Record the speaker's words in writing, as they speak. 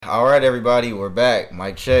All right, everybody, we're back.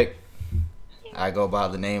 Mic check. I go by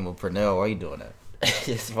the name of Pernell. Why you doing that?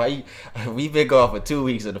 We've been gone for 2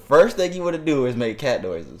 weeks, and the first thing you want to do is make cat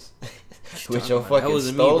noises with your fucking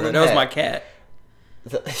stolen hat. That was my cat.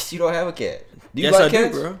 You don't have a cat. Do you yes, like I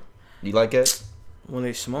cats? do, bro. Do you like cats? When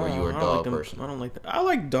they're small, Or you a dog person? I don't like that. I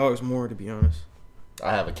like dogs more, to be honest.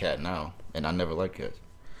 I have a cat now, and I never liked cats.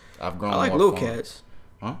 I've grown. I like more little fond. cats.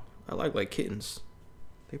 Huh? I like kittens.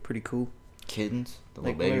 They're pretty cool. Kittens, the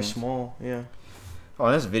Like little when they're babies. small, yeah.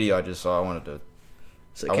 Oh, this video I just saw. I wanted to.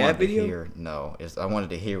 It's a cat video. I wanted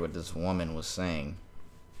to hear what this woman was saying.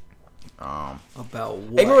 About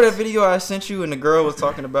what? Hey, remember that video I sent you and the girl was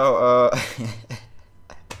talking about?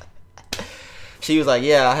 She was like,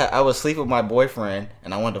 "Yeah, I was sleeping with my boyfriend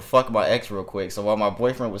and I wanted to fuck my ex real quick. So while my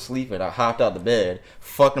boyfriend was sleeping, I hopped out the bed,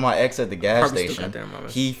 fucked my ex at the gas Probably still station. got that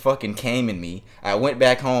moment. He fucking came in me. I went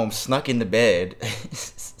back home, snuck in the bed."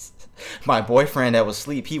 My boyfriend that was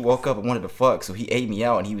asleep, he woke up and wanted to fuck, so he ate me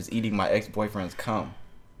out and he was eating my ex-boyfriend's cum.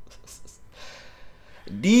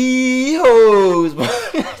 D-hoes, bro.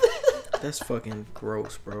 That's fucking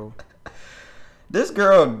gross, bro. This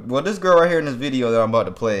girl right here in this video that I'm about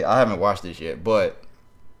to play, I haven't watched this yet, but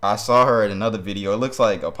I saw her in another video. It looks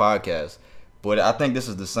like a podcast, but I think this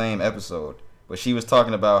is the same episode. But she was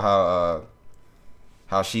talking about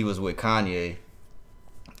how she was with Kanye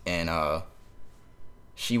and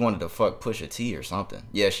she wanted to fuck Pusha T or something.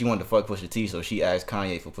 Yeah, she wanted to fuck Pusha T, so she asked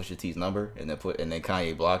Kanye for Pusha T's number, and then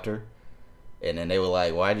Kanye blocked her. And then they were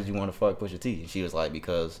like, "Why did you want to fuck Pusha T?" And she was like,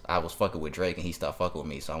 "Because I was fucking with Drake and he stopped fucking with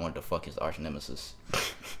me, so I wanted to fuck his arch nemesis."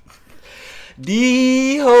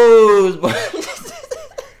 D-hoes, bro.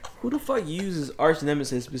 Who the fuck uses arch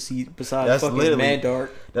nemesis besides That's fucking Mad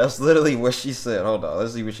Dark? That's literally what she said. Hold on,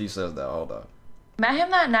 let's see what she says now. Hold on. Met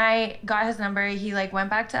him that night, got his number. He like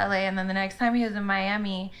went back to LA, and then the next time he was in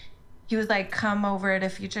Miami, he was like, "Come over to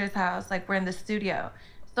Future's house. Like we're in the studio."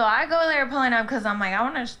 So I go there pulling up because I'm like, I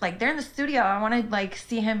want to like they're in the studio. I want to like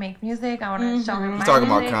see him make music. I want to show him. He's my talking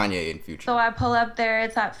music. about Kanye in Future. So I pull up there.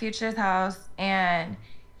 It's at Future's house, and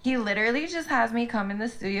he literally just has me come in the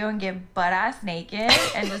studio and get butt ass naked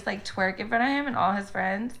and just like twerk in front of him and all his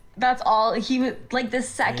friends. That's all. He was like the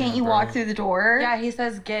second you walked through the door. Yeah, he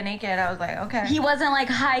says get naked. I was like, okay. He wasn't like,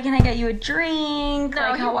 "Hi, can I get you a drink? No,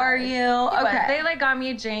 like, how are you?" Okay. They like got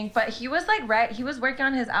me a drink, but he was like he was working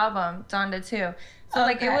on his album, Donda too. So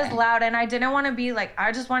like it was loud, and I didn't want to be like,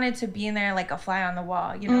 I just wanted to be in there like a fly on the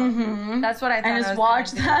wall, you know. Mm-hmm. That's what I thought. And I just was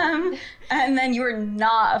watch them, and then you were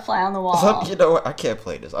not a fly on the wall. You know what? I can't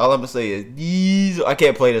play this. All I'm gonna say is these. I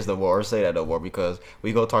can't play this no more or say that no more because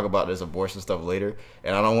we go talk about this abortion stuff later,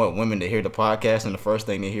 and I don't want women to hear the podcast and the first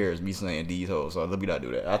thing they hear is me saying these hoes. So let me not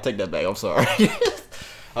do that. I'll take that back. I'm sorry.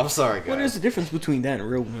 I'm sorry, guys. What is the difference between that and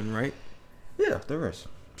real women, right? Yeah, there is.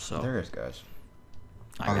 So There is, guys.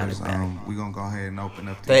 I got it back. We're going to go ahead and open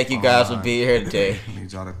up. Thank you guys for being here today.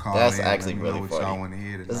 Need y'all to call That's in, actually let me know really what y'all funny. wanna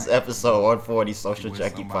hear tonight. This is episode 140 Social You with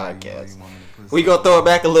Junkie somebody, Podcast. you want me to put We gonna throw it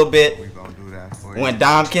back a little bit We gonna do that for you. when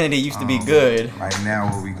Dom Kennedy used to be good. Right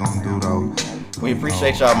now, what we gonna do though? We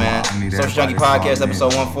appreciate y'all, man. I need Social Junkie everybody to Podcast, call in.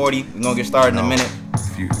 episode 140. We're gonna get started in a minute.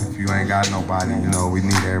 If you ain't got nobody, we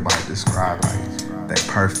need everybody to describe like that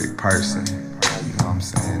perfect person. You know what I'm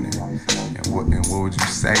saying? And what would you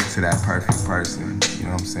say to that perfect person? You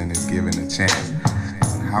know what I'm saying? Is given a chance.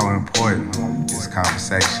 How important is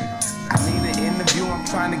conversation? I need an interview, I'm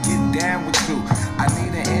trying to get down with you. I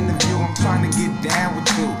need an interview, I'm trying to get down with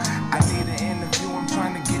you. I need an interview, I'm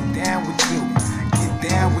trying to get down with you. Get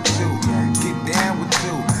down with you, get down with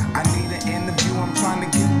you. I need an interview, I'm trying to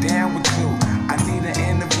get down with you. I need an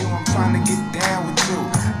interview, I'm trying to get down with you.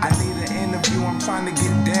 I need an interview, I'm trying to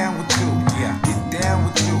get down with you. Yeah, get down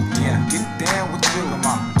with you. Yeah, get down with you. Come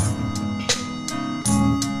on.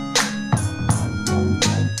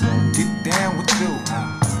 Get down with you.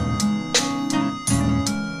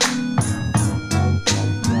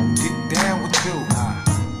 Get down with you.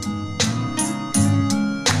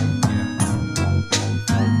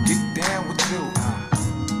 Get down with you.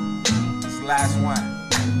 It's the last one.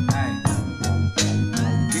 Hey.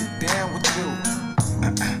 Get down with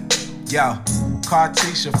you. Yo.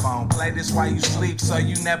 Cartesia phone, play this while you sleep, so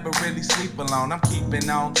you never really sleep alone. I'm keeping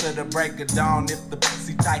on to the break of dawn. If the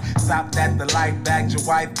pussy tight, stopped at the light, bagged your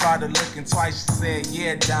wife, caught her looking twice. She said,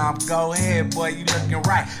 "Yeah, Dom, go ahead, boy, you looking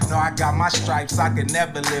right." No, I got my stripes, I could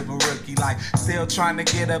never live a rookie life. Still trying to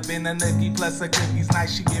get up in a nookie, plus a cookie's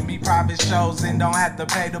nice. She give me private shows and don't have to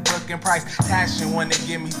pay the booking price. Tashin' wanna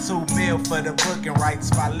give me $2 million for the booking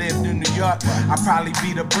rights. If I lived in New York, I'd probably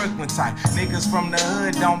be the Brooklyn type. Niggas from the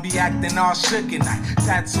hood don't be acting all shook night.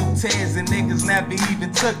 Tattoo tears and niggas never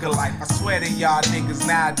even took a life. I swear to y'all niggas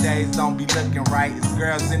nowadays don't be looking right. It's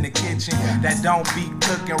girls in the kitchen that don't be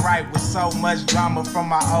cooking right. With so much drama from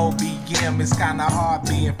my OBM, it's kinda hard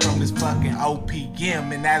being from this fucking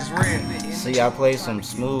OPM, and that's real. See, I played some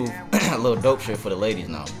smooth, little dope shit for the ladies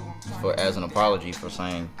now, as an apology for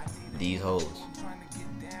saying these hoes.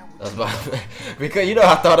 That's about because you know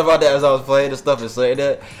I thought about that as I was playing the stuff and saying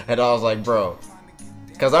that, and I was like, bro,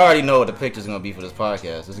 because I already know what the picture's gonna be for this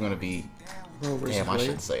podcast. It's gonna be, damn, I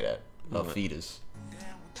shouldn't say that, a fetus.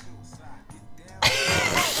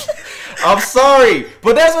 I'm sorry,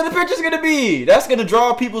 but that's what the picture's gonna be. That's gonna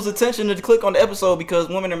draw people's attention to click on the episode because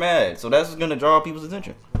women are mad. So that's gonna draw people's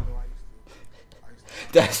attention.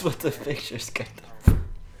 That's what the picture's gonna be.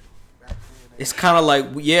 It's kind of like,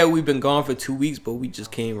 yeah, we've been gone for 2 weeks, but we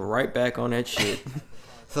just came right back on that shit.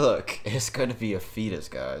 Look, it's gonna be a fetus,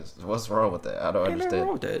 guys. What's wrong with that? I don't Ain't nothing understand.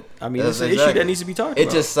 wrong with that. I mean, That's it's an exactly. issue that needs to be talked It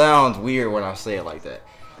about. just sounds weird when I say it like that.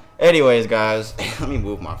 Anyways, guys, let me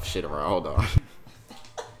move my shit around. Hold on.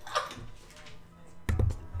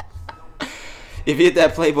 If you hit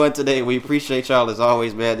that play button today, we appreciate y'all as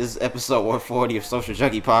always, man. This is episode 140 of Social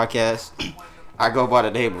Junkie Podcast. I go by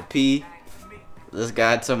the name of P. This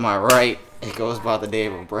guy to my right, he goes by the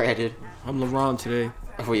name of Brandon. I'm LaRon today.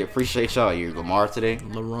 We appreciate y'all. You're Lamar today.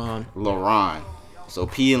 LaRon. So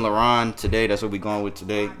P and LaRon today, that's what we're going with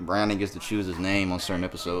today. Brandon gets to choose his name on certain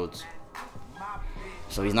episodes.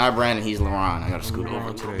 So he's not Brandon, he's LaRon. I gotta scoot over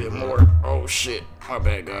a little bit more. Oh shit. My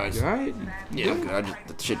bad, guys. You alright? Yeah, I'm good.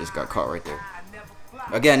 The shit just got caught right there.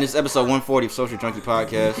 Again, this is episode 140 of Social Junkie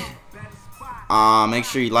Podcast. Make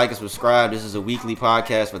sure you like and subscribe. This is a weekly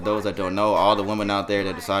podcast for those that don't know. All the women out there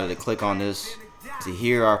that decided to click on this to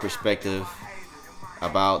hear our perspective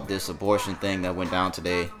about this abortion thing that went down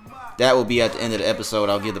today. That will be at the end of the episode.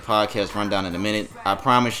 I'll give the podcast rundown in a minute. I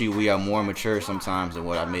promise you we are more mature sometimes than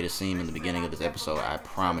what I made it seem in the beginning of this episode. I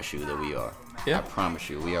promise you that we are. Yeah. I promise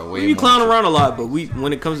you we are way We more clown mature. around a lot, but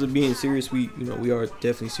when it comes to being serious, we are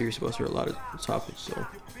definitely serious about a lot of topics. So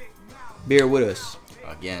bear with us.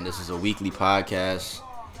 Again, this is a weekly podcast.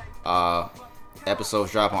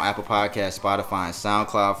 Episodes drop on Apple Podcasts, Spotify, and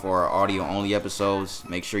SoundCloud for our audio-only episodes.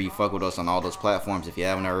 Make sure you fuck with us on all those platforms if you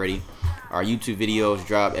haven't already. Our YouTube videos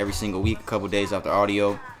drop every single week, a couple days after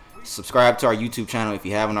audio. Subscribe to our YouTube channel if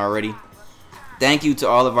you haven't already. Thank you to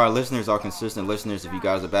all of our listeners, our consistent listeners. If you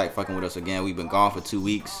guys are back fucking with us again, we've been gone for 2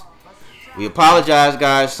 weeks. We apologize,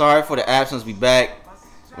 guys. Sorry for the absence. We back.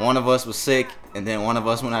 One of us was sick, and then one of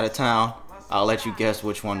us went out of town. I'll let you guess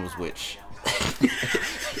which one was which.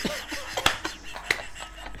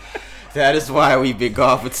 That is why we've been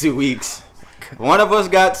gone for 2 weeks. One of us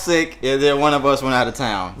got sick, and then one of us went out of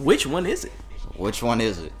town. Which one is it? Which one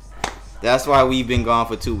is it? That's why we've been gone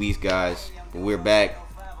for 2 weeks, guys. But we're back,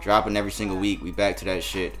 dropping every single week. We back to that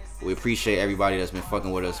shit. We appreciate everybody that's been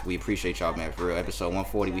fucking with us. We appreciate y'all, man, for real. Episode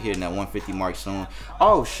 140, we hitting that 150 mark soon.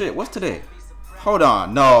 Oh, shit, what's today? Hold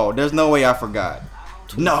on. No, there's no way I forgot.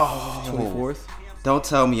 No. 24th. Don't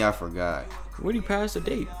tell me I forgot. Where do you pass the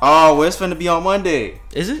date? Oh, well, it's finna be on Monday.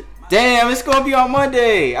 Is it? Damn, it's gonna be on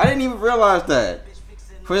Monday. I didn't even realize that.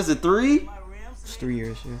 What is it, 3? It's 3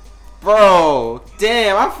 years, yeah. Bro,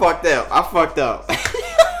 damn, I fucked up. I fucked up.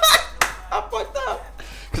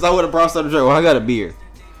 Because I would have brought something to drink. Well, I got a beer.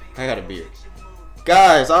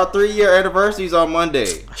 Guys, our 3-year anniversary's on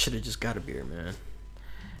Monday. I should have just got a beer, man.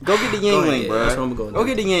 Go get the Yingling, bro. That's what I'm going to Go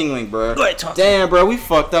do. get the Yingling, bro. Go ahead, talk to Damn, bro, we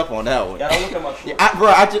fucked up on that one. Yeah, don't look at my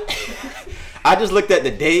shit. I just looked at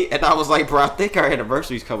the date and I was like, bro, I think our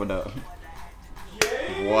anniversary's coming up.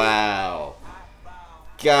 Wow.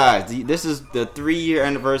 Guys, this is the 3-year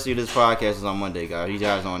anniversary of this podcast is on Monday, guys. You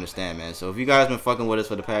guys don't understand, man. So if you guys been fucking with us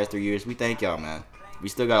for the past 3 years, we thank y'all, man. We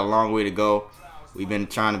still got a long way to go. We've been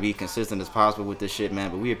trying to be consistent as possible with this shit,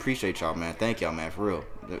 man. But we appreciate y'all, man. Thank y'all, man, for real.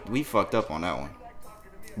 We fucked up on that one.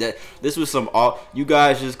 This was some you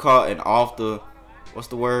guys just caught an off the, what's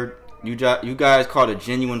the word? You guys caught a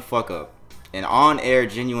genuine fuck up. An on-air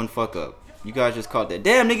genuine fuck up. You guys just caught that.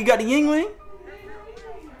 Damn, nigga got the Yingling?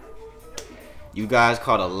 You guys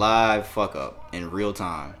caught a live fuck up in real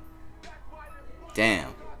time.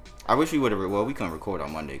 Damn. I wish we would have. Well, we couldn't record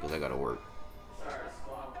on Monday because I gotta work.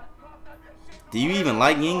 Do you even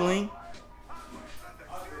like Yingling?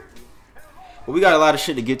 Well, we got a lot of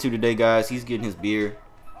shit to get to today, guys. He's getting his beer.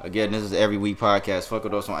 Again, this is every week podcast. Fuck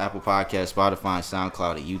with us on Apple Podcasts, Spotify,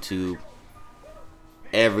 SoundCloud, and YouTube.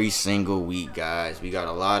 Every single week, guys. We got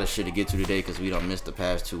a lot of shit to get to today because we don't miss the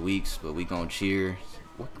past 2 weeks, but we gonna cheer.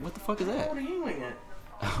 What the fuck is that? What are you doing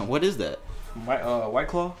at? What is that? White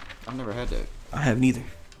Claw? I've never had that. I have neither.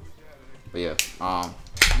 But yeah,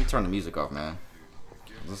 let me turn the music off, man.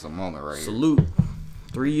 This is a moment right here. Salute.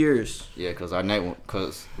 3 years. Yeah,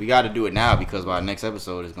 because we got to do it now because our next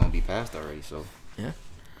episode is gonna be passed already. So Yeah.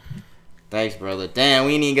 thanks, brother. Damn,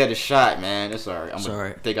 we didn't even get a shot, man. That's alright. It's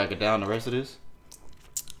alright. Think I could down the rest of this?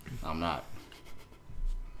 I'm not.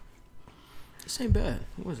 This ain't bad.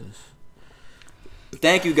 What is this?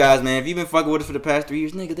 Thank you guys, man. If you've been fucking with us for the past 3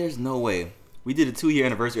 years, nigga, there's no way. We did a 2-year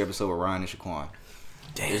anniversary episode with Ryan and Shaquan.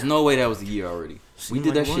 Damn. There's no way that was a year already. We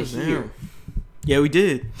did that shit here. Yeah, we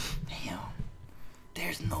did. Damn.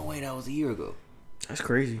 There's no way that was a year ago. That's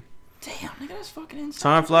crazy. Damn, nigga, that's fucking insane.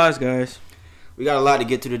 Time flies, guys. We got a lot to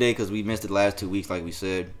get to today because we missed it the last 2 weeks, like we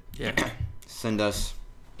said. Yeah. Send us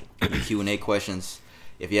your Q&A questions.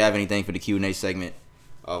 If you have anything for the Q&A segment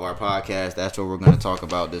of our podcast, that's what we're going to talk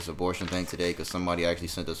about, this abortion thing today, because somebody actually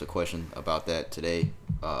sent us a question about that today.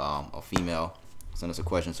 A female sent us a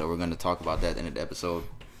question, so we're going to talk about that at the end of the episode.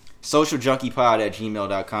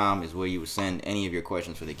 socialjunkiepod@gmail.com is where you would send any of your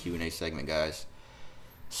questions for the Q&A segment, guys.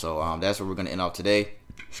 So that's where we're going to end off today.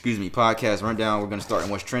 Excuse me, podcast rundown. We're going to start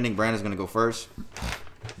in what's trending. Brandon's going to go first.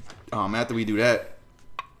 After we do that,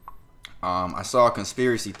 I saw a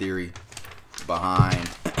conspiracy theory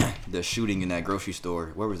behind the shooting in that grocery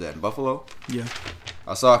store. Where was that? In Buffalo? Yeah.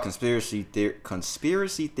 I saw a conspiracy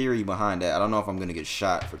theory behind that. I don't know if I'm going to get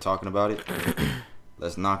shot for talking about it.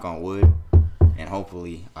 Let's knock on wood. And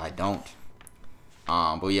hopefully I don't.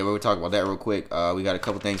 But yeah, we'll talk about that real quick. We got a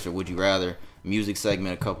couple things for Would You Rather. Music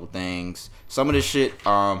segment, a couple things. Some of the shit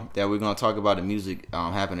that we're going to talk about in music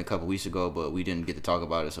happened a couple weeks ago, but we didn't get to talk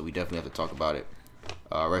about it, so we definitely have to talk about it.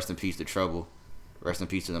 Rest in peace to Trouble. Rest in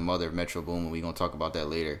peace to the mother of Metro Boomin, and we're going to talk about that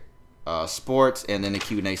later. Sports, and then the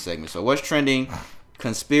Q&A segment. So what's trending?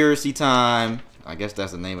 Conspiracy time. I guess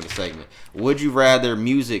that's the name of the segment. Would you rather?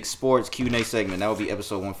 Music, sports, Q&A segment. That will be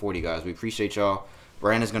episode 140, guys. We appreciate y'all.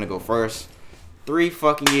 Brandon's going to go first. 3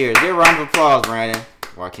 fucking years. Give a round of applause, Brandon.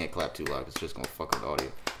 Well, I can't clap too loud. It's just going to fuck up the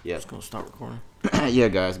audio. Yeah. It's going to stop recording. Yeah,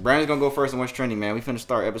 guys. Brandon's going to go first on what's trending, man. We finna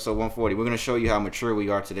start episode 140. We're going to show you how mature we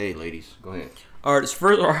are today, ladies. Go ahead. All right,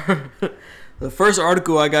 the first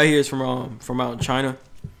article I got here is from out in China.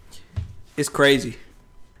 It's crazy.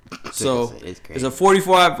 So there's a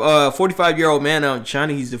 45-year-old man out in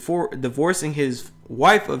China. He's divorcing his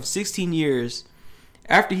wife of 16 years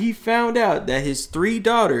after he found out that his 3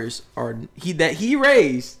 daughters that he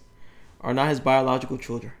raised are not his biological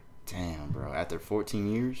children. Damn, bro. After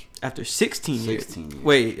 14 years? After 16 years. 16 years.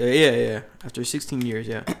 Wait, yeah. After 16 years,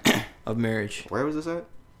 yeah, of marriage. Where was this at?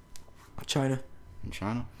 China. In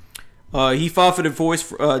China? He filed for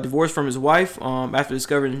divorce from his wife after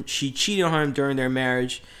discovering she cheated on him during their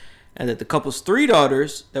marriage, and that the couple's 3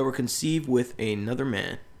 daughters that were conceived with another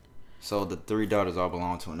man. So the 3 daughters all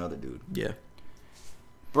belong to another dude. Yeah.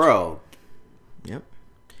 Bro. Yep.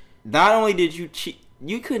 Not only did you cheat,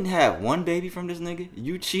 you couldn't have one baby from this nigga.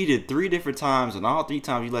 You cheated 3 different times, and all 3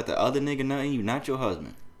 times you let the other nigga nut in you, not your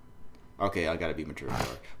husband. Okay, I gotta be mature.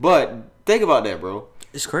 Sorry. But think about that, bro.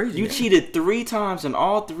 It's crazy. You man. cheated 3 times, and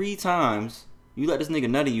all 3 times you let this nigga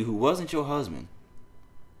nut in you who wasn't your husband.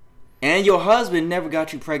 And your husband never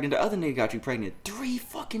got you pregnant. The other nigga got you pregnant 3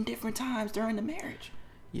 fucking different times during the marriage.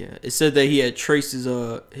 Yeah, it said that he had traced his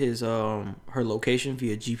her location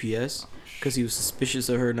via GPS because he was suspicious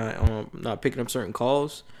of her not picking up certain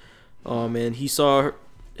calls. And he saw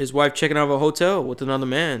his wife checking out of a hotel with another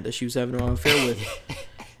man that she was having an affair with.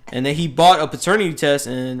 And then he bought a paternity test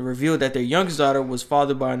and revealed that their youngest daughter was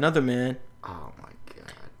fathered by another man. Oh my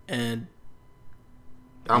god. And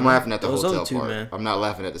I'm laughing at the those hotel other two, part. man. I'm not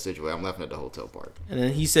laughing at the situation. I'm laughing at the hotel part. And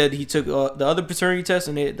then he said he took the other paternity test,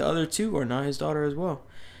 and the other 2 are not his daughter as well.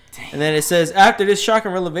 Damn. And then it says after this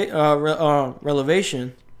shocking revelation,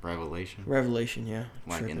 yeah,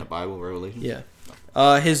 like in the Bible, revelation. Yeah,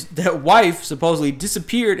 that wife supposedly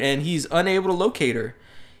disappeared, and he's unable to locate her.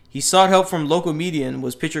 He sought help from local media and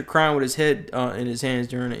was pictured crying with his head in his hands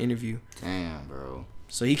during an interview. Damn, bro.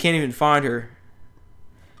 So he can't even find her.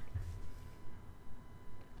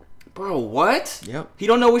 Bro, what? Yep. He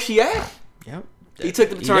don't know where she at. Yep. He took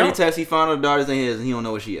the paternity test. He found her daughters in his, and he don't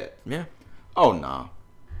know where she at. Yeah. Oh nah.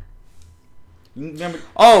 You remember?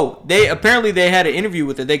 Oh, they had an interview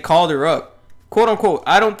with her. They called her up, quote unquote.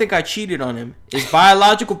 I don't think I cheated on him. Is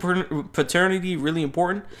biological paternity really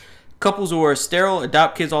important? Couples who are sterile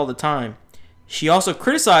adopt kids all the time. She also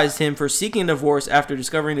criticized him for seeking a divorce after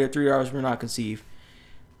discovering their 3 daughters were not conceived.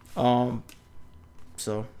 So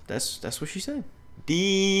that's what she said.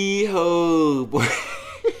 D-ho, boy.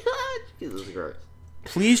 Jesus Christ.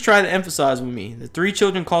 Please try to emphasize with me. The 3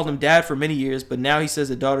 children called him dad for many years, but now he says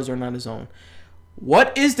the daughters are not his own.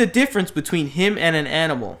 What is the difference between him and an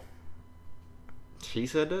animal? She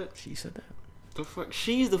said that? She said that. The fuck?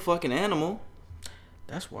 She's the fucking animal.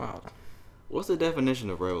 That's wild. What's the definition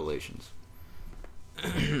of revelations?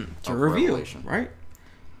 To reveal, revelation. Right?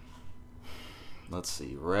 Let's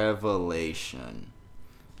see. Revelation.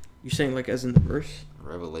 You're saying like as in the verse?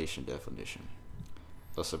 Revelation definition.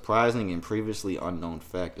 A surprising and previously unknown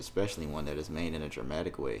fact, especially one that is made in a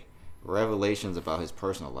dramatic way. Revelations about his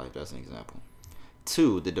personal life. That's an example.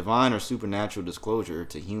 2. The divine or supernatural disclosure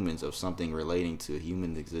to humans of something relating to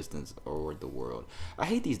human existence or the world. I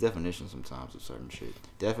hate these definitions sometimes of certain shit.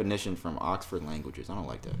 Definition from Oxford Languages. I don't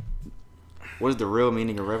like that. What is the real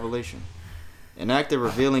meaning of revelation? An act of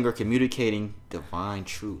revealing or communicating divine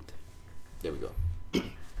truth. There we go.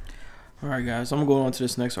 All right, guys. I'm going to go on to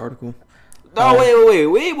this next article. No, wait.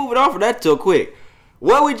 We ain't moving on from that till quick.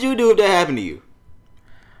 What would you do if that happened to you?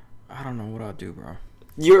 I don't know what I'd do, bro.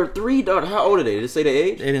 Your 3 daughters, how old are they? Did it say the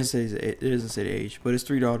age? It doesn't say the age, but it's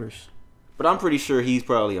 3 daughters. But I'm pretty sure he's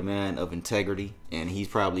probably a man of integrity, and he's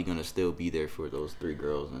probably gonna still be there for those 3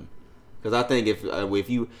 girls. And because I think if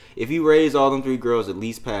you raise all them 3 girls at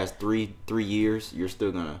least past 3 years, you're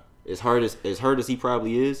still gonna as hard as he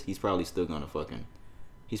probably is, he's probably still gonna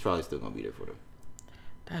be there for them.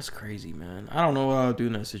 That's crazy, man. I don't know what I'll do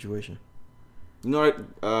in that situation. You know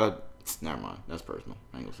what? Never mind. That's personal.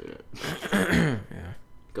 I ain't gonna say that. Yeah.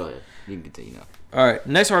 Go ahead. You can continue now. All right.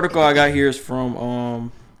 Next article I got here is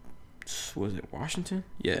from was it Washington?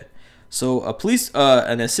 Yeah. So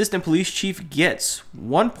an assistant police chief gets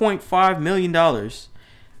 $1.5 million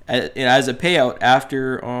as a payout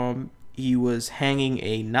after he was hanging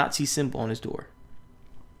a Nazi symbol on his door.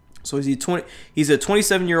 So he's a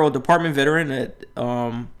 27-year-old department veteran that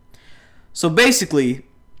so basically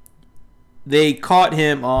they caught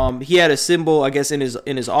him. He had a symbol, I guess, in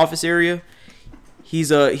his office area. He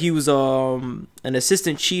was an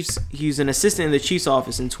assistant chief's. He was an assistant in the chief's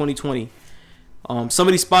office in 2020.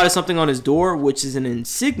 Somebody spotted something on his door, which is an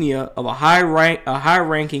insignia of a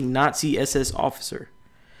high-ranking Nazi SS officer.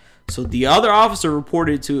 So the other officer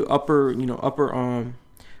reported to upper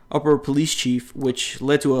police chief, which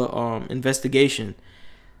led to a investigation.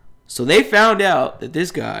 So they found out that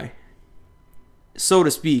this guy, so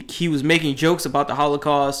to speak, he was making jokes about the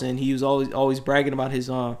Holocaust, and he was always bragging about his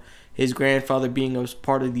grandfather being a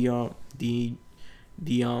part of the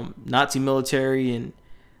Nazi military,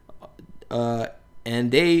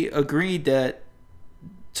 and they agreed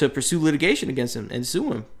to pursue litigation against him and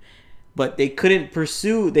sue him, but they couldn't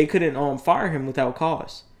fire him without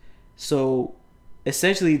cause. So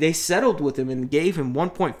essentially, they settled with him and gave him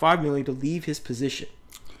 $1.5 million to leave his position.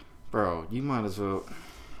 Bro, you might as well.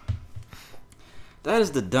 That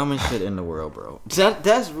is the dumbest shit in the world, bro.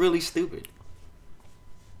 That's really stupid.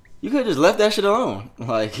 You could have just left that shit alone.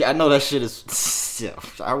 Like, I know that shit is... Yeah,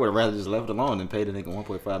 I would have rather just left it alone than pay the nigga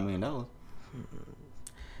 $1.5 million.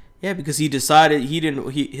 Yeah, because he decided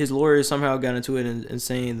his lawyer somehow got into it and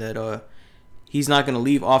saying that he's not going to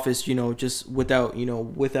leave office, just without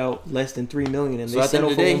less than $3 million, and they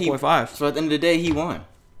settled for 1.5. So at the end of the day, he won.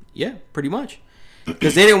 Yeah, pretty much.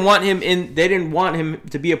 Because they didn't want him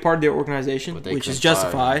to be a part of their organization, which is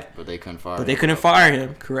justified. But they couldn't fire him. But they couldn't fire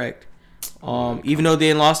him, correct. Even though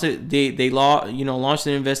they launched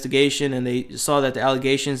an investigation, and they saw that the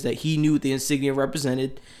allegations that he knew what the insignia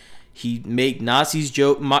represented, he made Nazi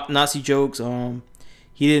jokes.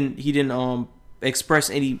 He didn't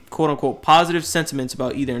express any quote unquote positive sentiments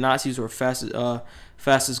about either Nazis or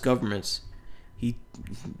fascist governments.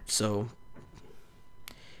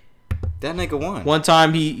 That nigga won. One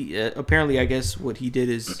time he apparently, I guess what he did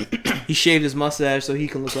is he shaved his mustache so he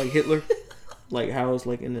can look like Hitler, like how it's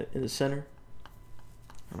like in the center.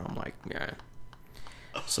 And I'm like, yeah.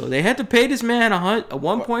 So they had to pay this man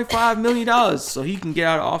 $1.5 million so he can get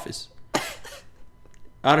out of office,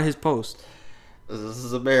 out of his post. This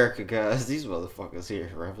is America, guys. These motherfuckers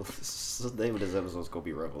here. The name of this episode is gonna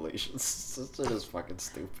be Revelations. This shit is fucking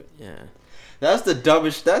stupid. Yeah. That's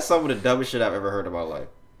some of the dumbest shit I've ever heard in my life.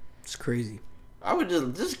 It's crazy. I would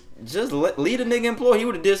just lead a nigga employee. He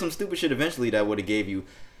would have did some stupid shit eventually that would have gave you.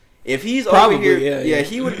 If he's probably over here, yeah,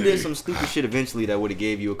 he would have did some stupid shit eventually that would have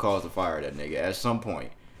gave you a cause to fire that nigga at some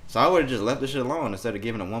point. So I would have just left this shit alone instead of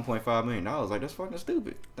giving him $1.5 million. Like, that's fucking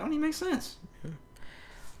stupid. That don't even make sense.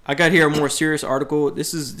 I got here a more serious article.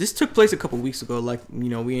 This took place a couple weeks ago. Like,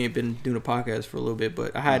 we ain't been doing a podcast for a little bit,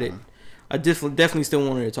 but I had it. I definitely still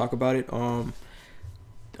wanted to talk about it.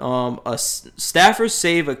 Staffers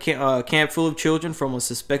save a camp full of children from a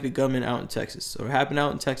suspected gunman out in Texas. So it happened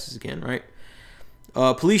out in Texas again, right?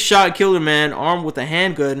 Police shot and killed a man armed with a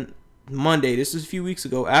handgun Monday. This was a few weeks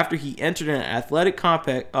ago after he entered an athletic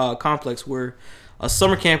complex where a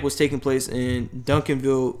summer camp was taking place in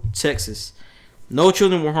Duncanville, Texas. No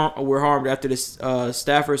children were harmed after the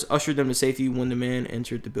staffers ushered them to safety when the man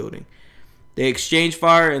entered the building. They exchanged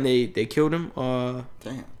fire and they killed him.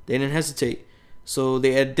 Damn. They didn't hesitate. So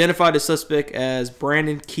they identified the suspect as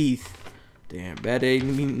Brandon Keith. Damn, bad they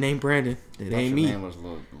didn't name Brandon. It ain't me. His name was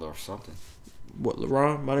Lil something. What,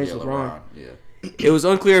 LeBron? My name's LeBron. Yeah. It was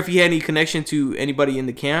unclear if he had any connection to anybody in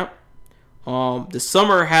the camp. The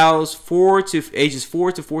summer housed ages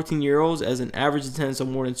 4 to 14-year-olds as an average attendance of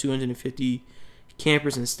more than 250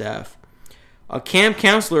 campers and staff. A camp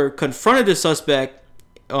counselor confronted the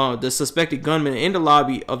suspected gunman in the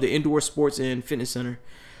lobby of the indoor sports and fitness center.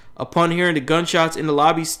 Upon hearing the gunshots in the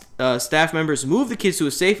lobby, staff members moved the kids to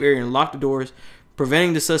a safe area and locked the doors,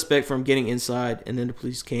 preventing the suspect from getting inside. And then the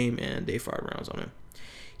police came and they fired rounds on him.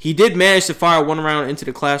 He did manage to fire one round into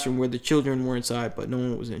the classroom where the children were inside, but no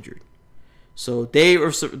one was injured. So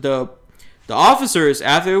the officers,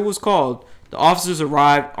 after it was called, the officers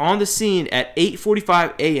arrived on the scene at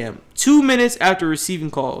 8:45 a.m., 2 minutes after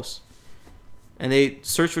receiving calls, and they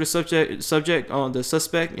searched for the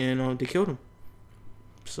suspect, and they killed him.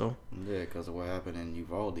 So yeah, because of what happened in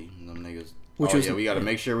Uvalde, them niggas. We got to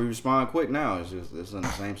make sure we respond quick now. It's in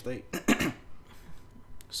the same state.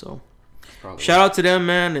 So. Shout out to them,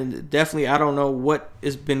 man, and definitely I don't know what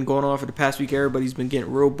has been going on for the past week. Everybody's been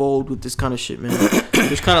getting real bold with this kind of shit, man.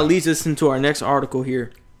 Which kind of leads us into our next article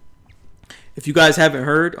here. If you guys haven't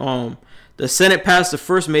heard, the Senate passed the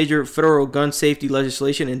first major federal gun safety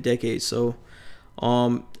legislation in decades. So,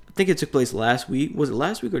 I think it took place last week. Was it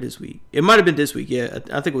last week or this week? It might have been this week. Yeah,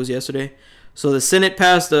 I think it was yesterday. So the Senate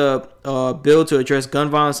passed a bill to address gun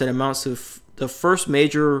violence that amounts to the first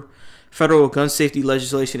major federal gun safety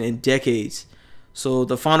legislation in decades. So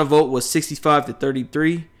the final vote was 65 to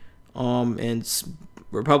 33, and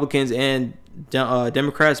Republicans and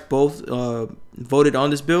Democrats both voted on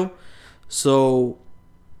this bill. So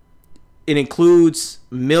it includes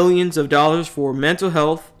millions of dollars for mental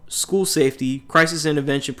health, school safety, crisis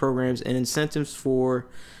intervention programs, and incentives for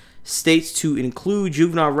states to include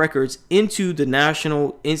juvenile records into the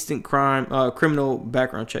national instant criminal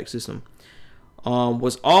background check system.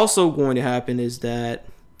 What's also going to happen is that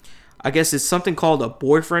I guess it's something called a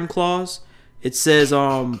boyfriend clause. It says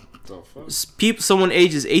someone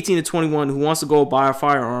ages 18 to 21 who wants to go buy a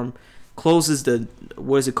firearm closes the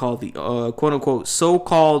quote unquote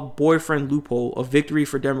so-called boyfriend loophole, a victory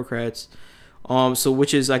for Democrats. So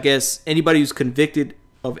which is, I guess, anybody who's convicted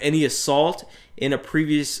of any assault in a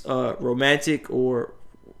previous romantic or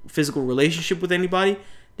physical relationship with anybody,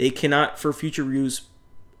 they cannot for future use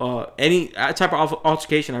any type of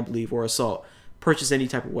altercation, I believe, or assault, purchase any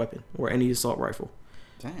type of weapon or any assault rifle.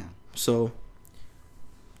 Damn. So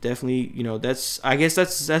definitely,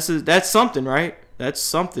 that's something, right? That's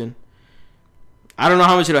something. I don't know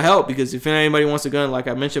how much it'll help, because if anybody wants a gun, like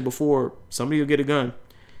I mentioned before, somebody will get a gun.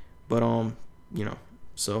 But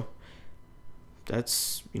so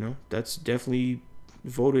that's definitely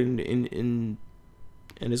voted in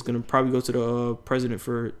and it's gonna probably go to the president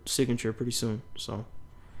for signature pretty soon. So.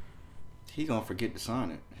 He gonna forget to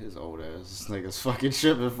sign it. His old ass. This nigga's fucking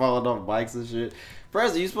tripping, falling off bikes and shit.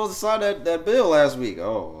 President, you supposed to sign that bill last week.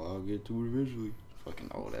 Oh, I'll get to it eventually. Fucking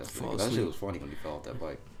old ass nigga. That shit was funny when he fell off that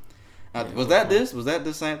bike. Was that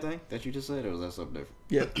the same thing that you just said, or was that something different?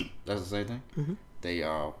 Yeah. That's the same thing? Mm-hmm. They,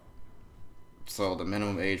 so the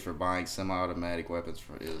minimum age for buying semi-automatic weapons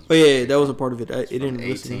is... Oh, yeah, that was a part of it. It didn't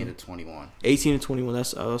 18 to 21. 18 to 21,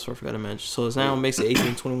 that's what I forgot to mention. So it's now makes it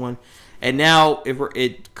 18 to 21. And now,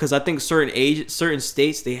 because I think certain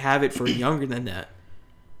states, they have it for younger than that.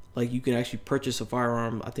 Like, you can actually purchase a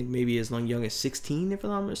firearm, I think maybe as young as 16, if I'm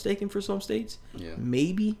not mistaken, for some states. Yeah.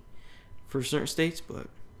 Maybe for certain states, but...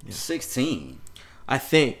 Yeah. 16? I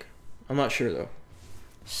think. I'm not sure, though.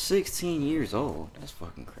 16 years old? That's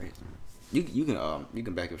fucking crazy. You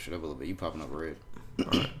can back up shit up a little bit. You popping up red.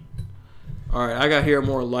 All right, I got here a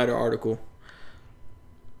more lighter article.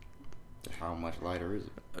 How much lighter is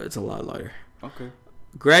it? It's a lot lighter. Okay.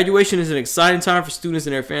 Graduation is an exciting time for students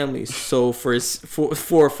and their families. So for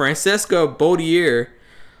Francesca Baudier,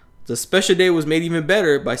 the special day was made even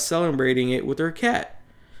better by celebrating it with her cat.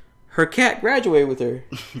 Her cat graduated with her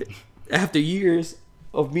after years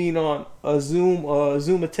of being on a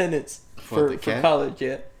Zoom attendance for college.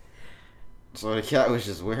 Yeah. So the cat was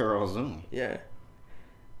just with her on Zoom. Yeah.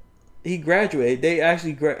 He graduated. They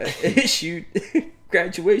actually issued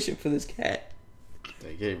graduation for this cat.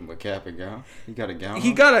 They gave him a cap and gown. He got a gown.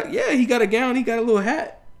 He got a gown. He got a little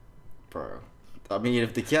hat. Bro, I mean,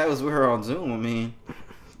 if the cat was with her on Zoom, I mean,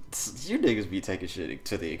 you niggas be taking shit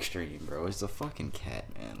to the extreme, bro. It's a fucking cat,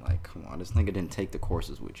 man. Like, come on, this nigga didn't take the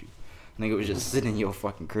courses with you. Nigga was just sitting in your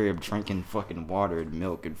fucking crib drinking fucking water and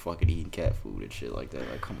milk and fucking eating cat food and shit like that.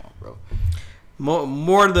 Like, come on, bro.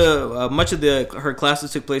 More of the much of her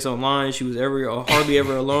classes took place online. She was hardly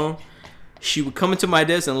ever alone. She would come into my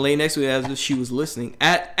desk and lay next to me as if she was listening.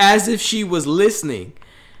 As if she was listening.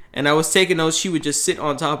 And I was taking notes. She would just sit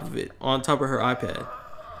on top of it, on top of her iPad.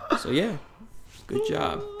 So yeah, good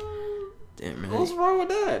job. Damn, man. What's wrong with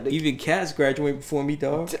that? Even cats graduate before me,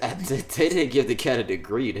 dog. They didn't give the cat a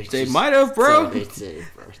degree. They might have, bro. They did,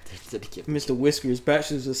 bro. They did give Mr. Whiskers,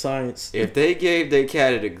 Bachelor's of Science. If they gave their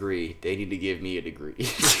cat a degree, they need to give me a degree.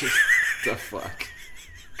 The fuck?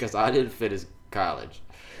 Because I didn't finish college.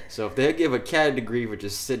 So if they give a cat a degree for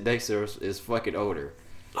just sitting next to his fucking odor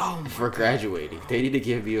for graduating, they need to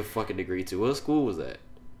give me a fucking degree too. What school was that?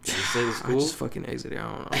 Did you say the school? I just fucking exited. I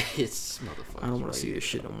don't know. It's motherfucker. I don't want to see this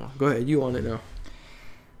shit no more. Go ahead. You on it now.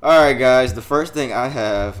 Alright, guys. The first thing I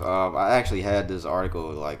have, I actually had this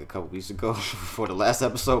article like a couple weeks ago for the last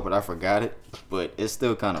episode, but I forgot it. But it's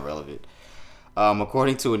still kind of relevant.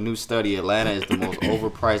 According to a new study, Atlanta is the most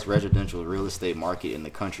overpriced residential real estate market in the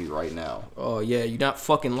country right now. Oh, yeah. You're not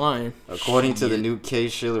fucking lying. According to the new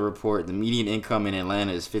Case-Shiller report, the median income in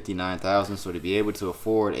Atlanta is $59,000. So to be able to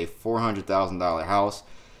afford a $400,000 house,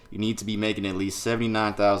 you need to be making at least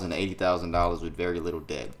 $79,000 to $80,000 with very little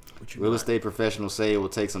debt. Real estate professionals say it will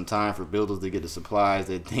take some time for builders to get the supplies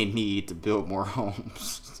that they need to build more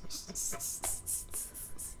homes.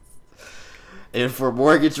 And for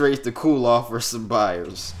mortgage rates to cool off for some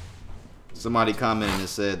buyers. Somebody commented and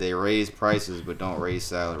said they raise prices but don't raise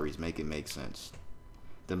salaries. Make it make sense.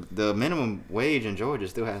 The minimum wage in Georgia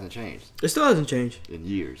still hasn't changed. It still hasn't changed. In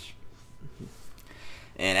years.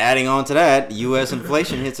 And adding on to that, U.S.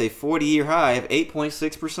 inflation hits a 40-year high of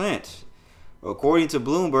 8.6%. According to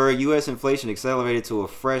Bloomberg, U.S. inflation accelerated to a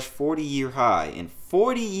fresh 40-year high. And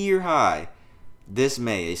 40-year high this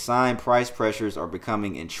May, a sign price pressures are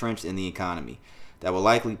becoming entrenched in the economy. That will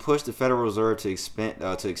likely push the Federal Reserve to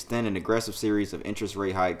extend an aggressive series of interest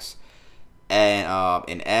rate hikes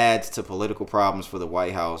and adds to political problems for the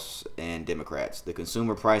White House and Democrats. The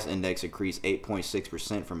Consumer Price Index increased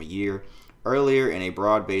 8.6% from a year earlier in a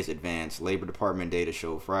broad-based advance, Labor Department data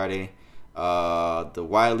showed Friday. The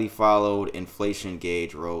widely followed inflation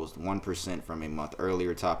gauge rose 1% from a month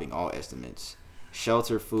earlier, topping all estimates.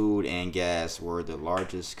 Shelter, food, and gas were the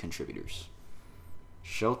largest contributors.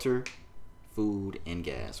 Shelter, food, and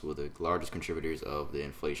gas were the largest contributors of the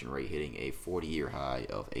inflation rate hitting a 40-year high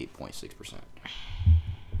of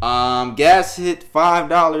 8.6%. Gas hit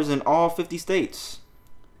 $5 in all 50 states.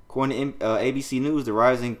 According to ABC News, the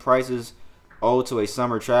rising prices owed to a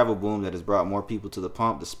summer travel boom that has brought more people to the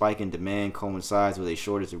pump. The spike in demand coincides with a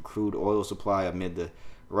shortage of crude oil supply amid the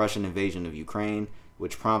Russian invasion of Ukraine,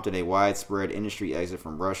 which prompted a widespread industry exit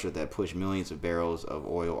from Russia that pushed millions of barrels of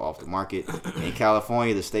oil off the market. In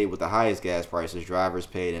California, the state with the highest gas prices, drivers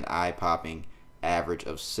paid an eye-popping average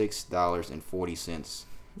of $6.40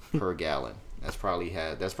 per gallon. That's probably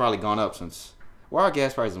gone up since. Well, our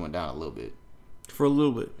gas prices went down a little bit. For a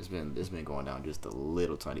little bit. It's been going down just a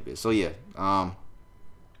little tiny bit. So yeah,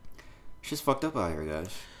 shit's fucked up out here, guys.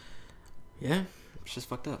 Yeah, shit's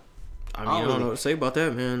fucked up. I mean, I don't know what to say about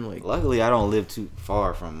that, man. Like, luckily, I don't live too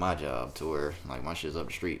far from my job to where like my shit's up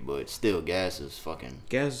the street. But still, gas is still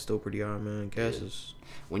pretty high, man. Gas is.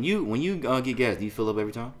 When you get gas, do you fill up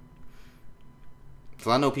every time?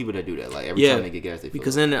 So I know people that do that. Like every time they get gas, they fill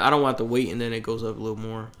because up. Then I don't want to wait, and then it goes up a little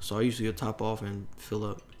more. So I usually top off and fill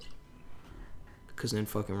up. Because then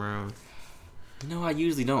fucking around. No, I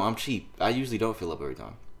usually don't. I'm cheap. I usually don't fill up every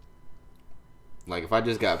time. Like, if I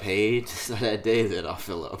just got paid that day, then I'll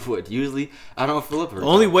fill up. But usually, I don't fill up every time.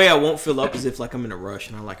 The only way I won't fill up is if, like, I'm in a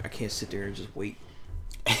rush and I can't sit there and just wait.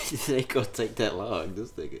 It ain't gonna take that long.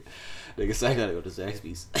 This nigga said I gotta go to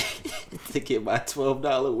Zaxby's to get my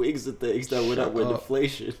 $12 wings and things that went up with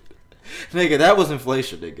inflation. Nigga, that was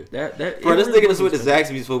inflation, nigga. Bro, this nigga just went to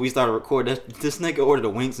Zaxby's before we started recording. This nigga ordered the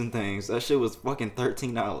wings and things. That shit was fucking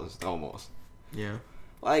 $13 almost. Yeah.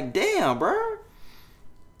 Like, damn, bro.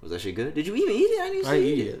 Was that shit good? Did you even eat it? I didn't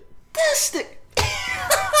eat it. This nigga.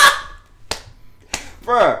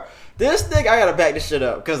 Bro, this nigga, I gotta back this shit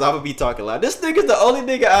up because I'm gonna be talking loud. This nigga's the only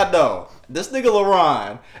nigga I know. This nigga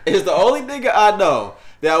LaRon is the only nigga I know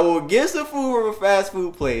that will get some food from a fast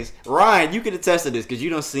food place. Ryan, you can attest to this because you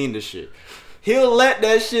done seen this shit. He'll let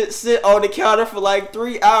that shit sit on the counter for like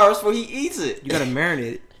 3 hours before he eats it. You gotta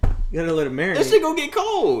marinate it. You gotta let it marinate. That shit gonna get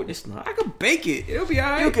cold. It's not. I can bake it. It'll be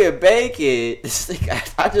alright. You can bake it. This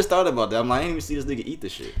nigga, I just thought about that. I'm like, I didn't even see this nigga eat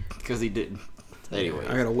this shit because he didn't. Anyway,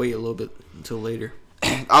 I gotta wait a little bit until later.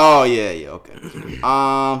 Oh yeah, okay.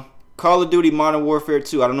 Call of Duty Modern Warfare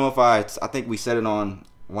 2. I don't know if I think we said it on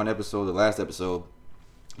one episode, the last episode,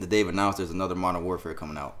 that they've announced there's another Modern Warfare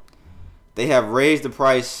coming out. They have raised the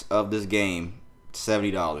price of this game to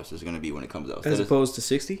 $70 is going to be when it comes out. As opposed to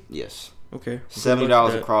 60? Yes. Okay.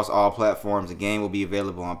 $70 across all platforms. The game will be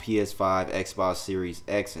available on PS5, Xbox Series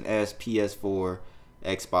X and S, PS4,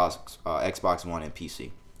 Xbox One, and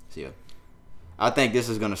PC. So yeah, I think this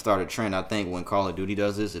is going to start a trend. I think when Call of Duty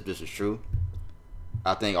does this, if this is true,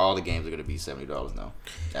 I think all the games are going to be $70 now.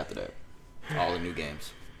 After that, all the new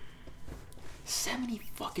games. $70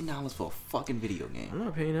 fucking dollars for a fucking video game. I'm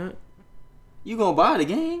not paying that. You gonna buy the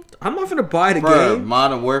game? I'm not gonna buy the game.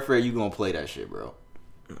 Modern Warfare, you gonna play that shit, bro.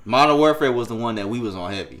 Modern Warfare was the one that we was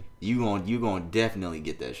on heavy. You gonna definitely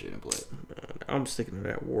get that shit and play it. I'm sticking to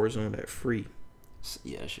that Warzone, that free.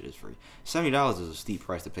 Yeah, that shit is free. $70 is a steep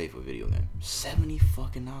price to pay for a video game. $70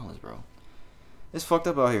 fucking dollars, bro. It's fucked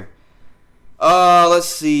up out here. Let's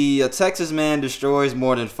see. A Texas man destroys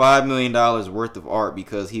more than $5 million worth of art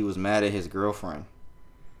because he was mad at his girlfriend.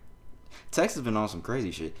 Texas been on some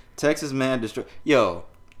crazy shit. Texas man destroy. Yo,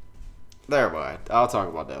 never mind. I'll talk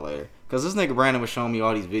about that later. Cause this nigga Brandon was showing me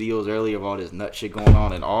all these videos earlier of all this nut shit going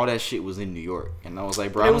on, and all that shit was in New York. And I was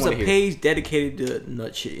like, bro, there was a page dedicated to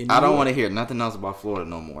nut shit in New York. I don't want to hear nothing else about Florida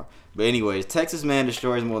no more. But anyways, Texas man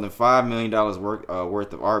destroys more than $5 million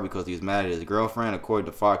worth of art because he was mad at his girlfriend, according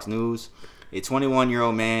to Fox News. A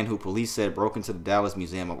 21-year-old man who police said broke into the Dallas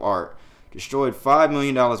Museum of Art, destroyed $5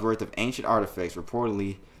 million worth of ancient artifacts,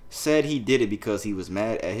 reportedly said he did it because he was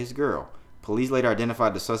mad at his girl. Police later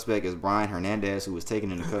identified the suspect as Brian Hernandez, who was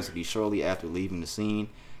taken into custody shortly after leaving the scene.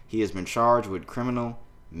 He has been charged with criminal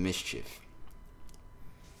mischief.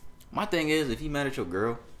 My thing is, if you mad at your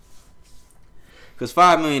girl, because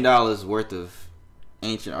 $5 million worth of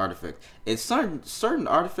ancient artifacts, it's certain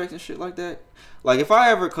artifacts and shit like that. Like if I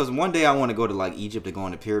ever, because one day I want to go to like Egypt to go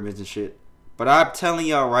on the pyramids and shit. But I'm telling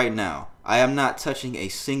y'all right now, I am not touching a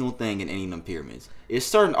single thing in any of them pyramids. It's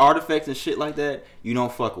certain artifacts and shit like that you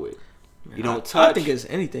don't fuck with. Man, you don't touch. I think it's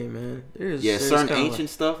anything, man. There's certain ancient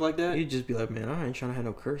stuff like that. You just be like, man, I ain't trying to have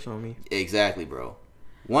no curse on me. Exactly, bro.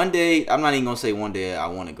 One day, I'm not even gonna say one day I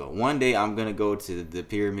want to go. One day I'm gonna go to the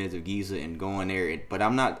pyramids of Giza and go in there. But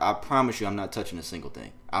I'm not. I promise you, I'm not touching a single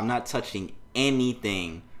thing. I'm not touching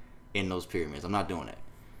anything in those pyramids. I'm not doing that.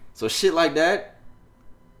 So shit like that,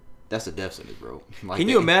 that's a death sentence, bro. Like can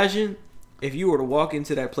you imagine if you were to walk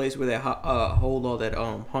into that place where they hold all that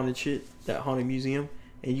haunted shit, that haunted museum,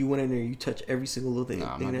 and you went in there and you touch every single little thing,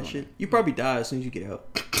 that shit? You probably die as soon as you get out.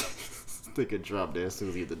 They could drop there as soon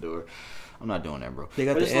as you hit the door. I'm not doing that, bro. They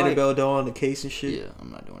got the Annabelle doll in the case and shit. Yeah,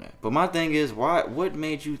 I'm not doing that. But my thing is, what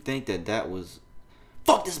made you think that was...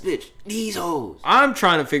 Fuck this bitch. These hoes. I'm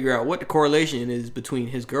trying to figure out what the correlation is between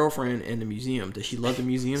his girlfriend and the museum. Does she love the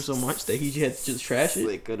museum so much that he had to just trash it?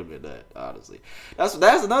 It could have been that, honestly. That's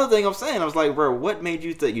another thing I'm saying. I was like, bro, what made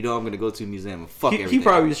you think, I'm going to go to a museum and fuck everything? He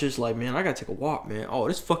probably was just like, man, I got to take a walk, man. Oh,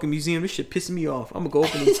 this fucking museum, this shit pissing me off. I'm going to go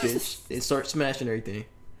open this bitch and start smashing everything.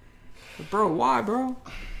 But bro, why, bro?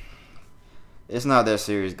 It's not that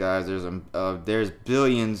serious, guys. There's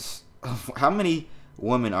billions. How many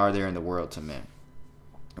women are there in the world to men?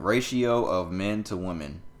 Ratio of men to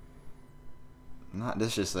women.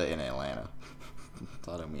 Let's just say in Atlanta.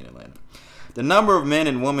 I don't mean Atlanta. The number of men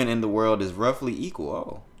and women in the world is roughly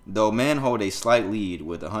equal. Though men hold a slight lead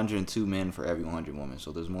with 102 men for every 100 women.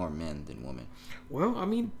 So there's more men than women. Well, I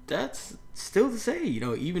mean, that's still to say,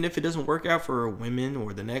 even if it doesn't work out for women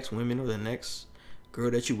or the next women or the next girl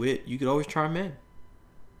that you with, you could always try men.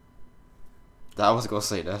 I was gonna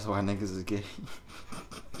say that's why niggas is gay.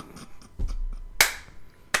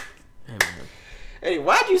 Hey,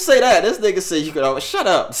 why'd you say that? This nigga said you could always shut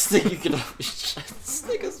up. This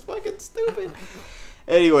nigga's fucking stupid.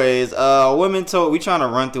 Anyways, women told we trying to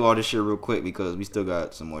run through all this shit real quick because we still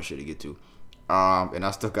got some more shit to get to. And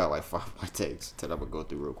I still got like 5 more takes that I'm gonna go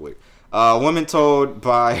through real quick. Woman told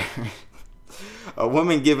by a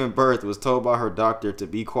woman giving birth was told by her doctor to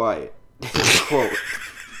be quiet.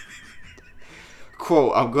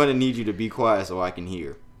 Quote, I'm gonna need you to be quiet so I can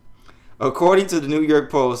hear. According to the New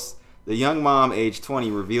York Post, the young mom, aged 20,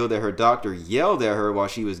 revealed that her doctor yelled at her while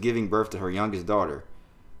she was giving birth to her youngest daughter.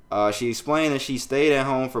 She explained that she stayed at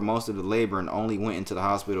home for most of the labor and only went into the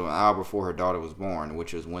hospital an hour before her daughter was born,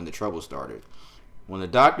 which was when the trouble started. When the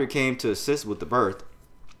doctor came to assist with the birth,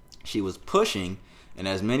 she was pushing, and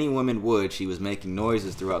as many women would, she was making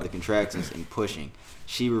noises throughout the contractions and pushing.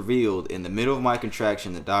 She revealed, in the middle of my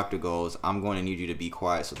contraction, the doctor goes, I'm going to need you to be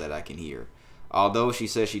quiet so that I can hear. Although she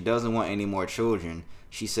says she doesn't want any more children,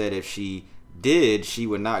 she said if she did, she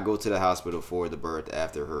would not go to the hospital for the birth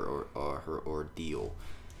after her her ordeal.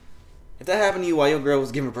 If that happened to you while your girl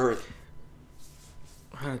was giving birth,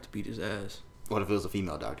 I had to beat his ass. What if it was a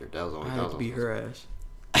female doctor? That was I have to beat her ass.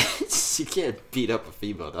 She can't beat up a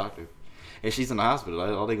female doctor. If she's in the hospital,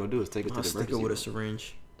 all they gonna do is take her to the emergency room. Stick her with a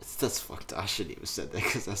syringe. That's fucked up. I shouldn't even said that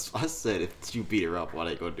because that's I said if you beat her up, all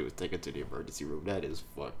they gonna do is take her to the emergency room. That is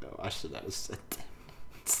fucked up. I should not have said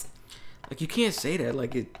that. Like you can't say that.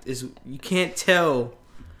 Like it is. You can't tell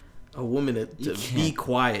a woman to be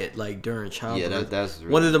quiet like during childbirth. Yeah, that's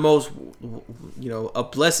really one of the most, a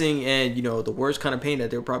blessing and the worst kind of pain that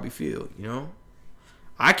they'll probably feel.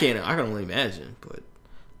 I can only imagine. But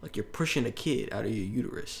like you're pushing a kid out of your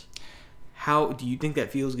uterus. How do you think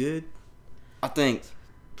that feels good? I think.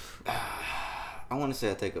 I want to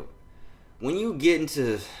say when you get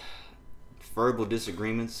into verbal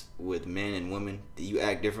disagreements with men and women, do you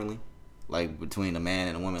act differently? Like between a man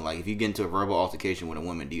and a woman, like if you get into a verbal altercation with a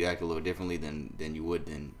woman, do you act a little differently than you would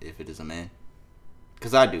than if it is a man?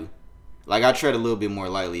 Because I do. Like I tread a little bit more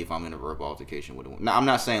lightly if I'm in a verbal altercation with a woman. Now I'm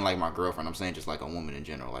not saying like my girlfriend. I'm saying just like a woman in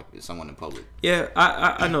general, like someone in public. Yeah,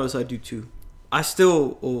 I notice I do too. I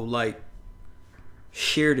still will like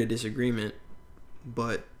share the disagreement,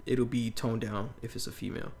 but it'll be toned down if it's a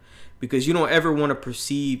female, because you don't ever want to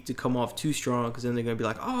perceive to come off too strong, because then they're gonna be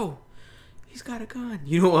like, oh, he's got a gun.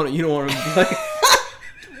 You don't want to be like,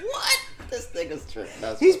 what? This nigga's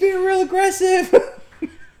tripping. He's being real aggressive.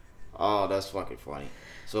 Oh, that's fucking funny.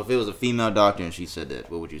 So if it was a female doctor and she said that,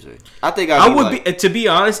 what would you say? I think I would be, to be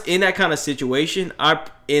honest, in that kind of situation.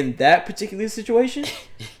 In that particular situation,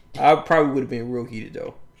 I probably would have been real heated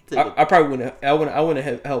though. I probably wouldn't. I wouldn't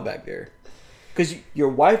have held back there, because your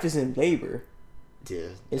wife is in labor. Yeah.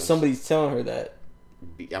 And somebody's telling her that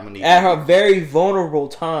I'm gonna need at her very vulnerable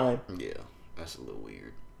time. Yeah, that's a little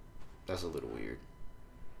weird.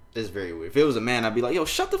 It's very weird. If it was a man, I'd be like, yo,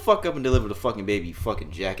 shut the fuck up and deliver the fucking baby, you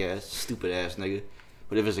fucking jackass, stupid ass nigga.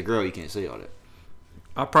 But if it's a girl, you can't say all that.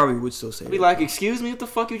 I probably would still say I'd be like, excuse me, what the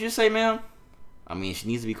fuck you just say, ma'am? I mean, she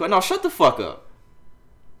needs to be quiet. No, shut the fuck up.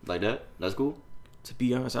 Like that? That's cool? To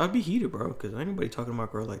be honest, I'd be heated, bro, because ain't nobody talking to my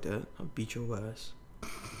girl like that. I'll beat your ass.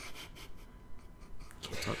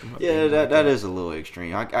 Can't talk to my yeah, that is a little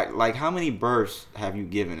extreme. I like, how many births have you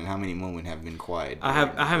given and how many women have been quiet? I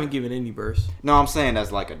haven't given any births. No, I'm saying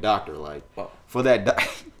as like a doctor. Like, for that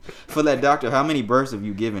doctor, how many births have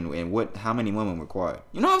you given and how many women were quiet?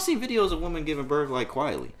 I've seen videos of women giving birth like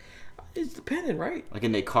quietly. It's dependent, right? Like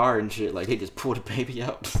in their car and shit. Like they just pull the baby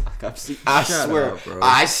out. Like I've seen.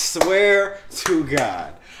 I swear to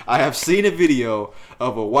God, I have seen a video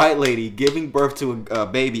of a white lady giving birth to a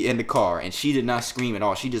baby in the car, and she did not scream at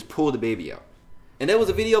all. She just pulled the baby out. And there was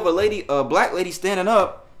a video of a black lady standing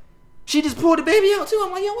up. She just pulled the baby out too.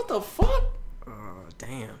 I'm like, yo, what the fuck?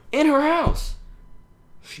 Damn. In her house.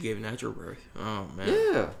 She gave natural birth. Oh man.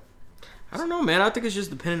 Yeah. I don't know, man. I think it's just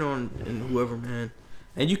depending on whoever, man.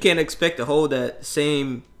 And you can't expect to hold that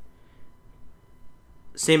same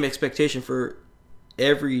expectation for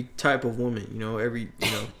every type of woman,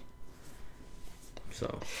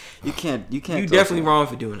 So you can't. You're definitely wrong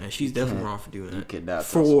for doing that. She's definitely wrong for doing that.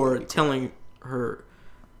 For telling her,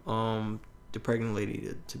 the pregnant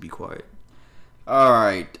lady to be quiet. All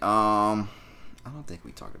right. I don't think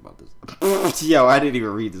we talked about this. Yo, I didn't even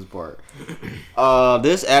read this part.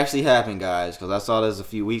 This actually happened, guys, because I saw this a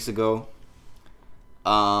few weeks ago.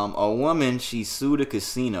 A woman, she sued a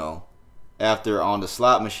casino after on the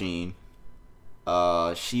slot machine,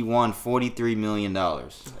 she won $43 million.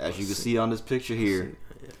 As you can see on this picture here,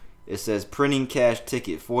 it says printing cash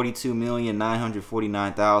ticket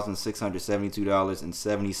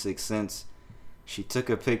 $42,949,672.76. She took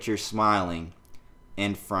a picture smiling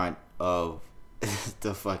in front of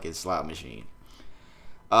the fucking slot machine.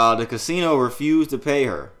 The casino refused to pay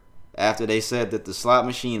her after they said that the slot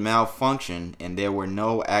machine malfunctioned and there were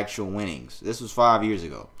no actual winnings. This was 5 years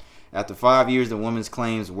ago. After 5 years, the woman's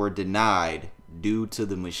claims were denied due to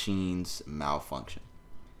the machine's malfunction.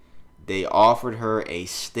 They offered her a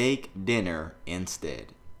steak dinner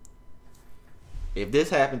instead. If this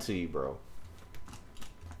happened to you, bro,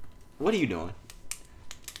 what are you doing?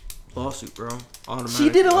 Lawsuit, bro. Automatic. She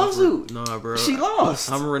did a lawsuit. Nah, bro. She lost.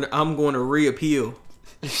 I'm going to reappeal.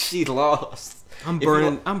 She lost. I'm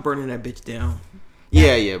burning that bitch down.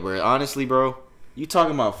 Yeah, bro. Honestly, bro, you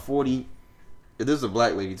talking about 40? This is a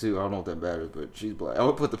black lady too. I don't know what that matters, but she's black. I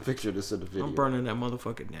would put the picture of this in the video. I'm burning that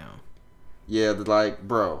motherfucker down. Yeah, like,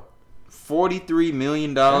 bro, $43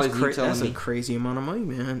 million. That's a crazy amount of money,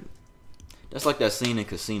 man. That's like that scene in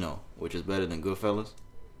Casino, which is better than Goodfellas.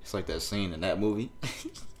 It's like that scene in that movie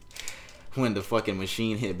when the fucking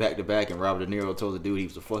machine hit back to back, and Robert De Niro told the dude he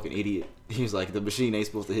was a fucking idiot. He was like, the machine ain't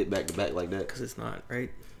supposed to hit back to back like that. Because it's not, right?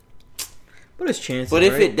 But it's chances. But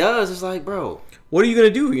if it does, it's like, bro, what are you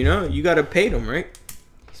gonna do? You gotta pay them, right?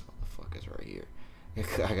 These motherfuckers right here.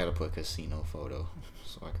 I gotta put casino photo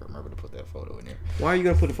so I can remember to put that photo in there. Why are you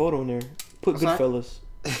gonna put the photo in there? Put Goodfellas.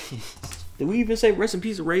 Did we even say rest in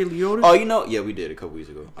peace of Ray Liotta? Oh, yeah, we did a couple weeks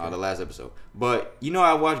ago. The last episode. But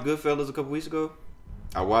I watched Goodfellas a couple weeks ago.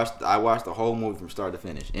 I watched the whole movie from start to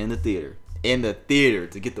finish in the theater.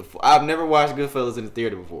 To get the. I've never watched Goodfellas in the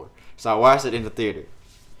theater before, so I watched it in the theater.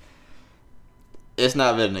 It's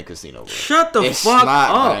not better than Casino, bro. Shut the fuck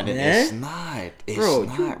up, man. It's not.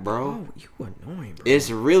 It's not, bro. You annoying, bro. It's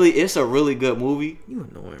a really good movie. You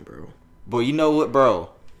annoying, bro. But you know what, bro?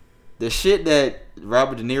 The shit that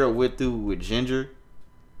Robert De Niro went through with Ginger,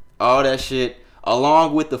 all that shit,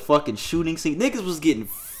 along with the fucking shooting scene, niggas was getting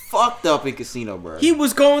fucked up in Casino, bro. He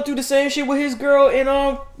was going through the same shit with his girl in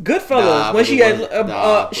Goodfellas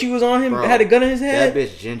when she was on him, bro, had a gun in his head. That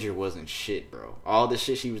bitch Ginger wasn't shit, bro. All the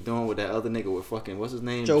shit she was doing with that other nigga with fucking what's his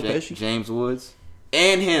name, Joe Pesci, James Woods,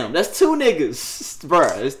 and him. That's two niggas,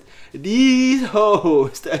 bro. These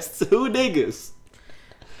hoes. That's two niggas.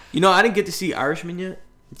 I didn't get to see Irishman yet.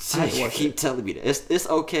 You keep telling me that it's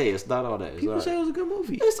okay. It's not all that. People say it was a good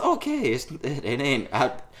movie. It's okay. It ain't.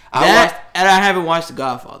 And I haven't watched The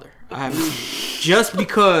Godfather. I haven't just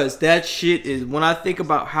because that shit is. When I think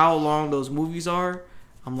about how long those movies are,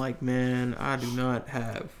 I'm like, man, I do not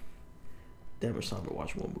have that much time to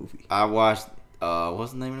watch one movie. I watched.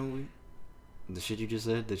 What's the name of the movie? The shit you just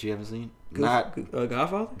said that you haven't seen?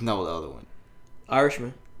 Godfather? No, the other one.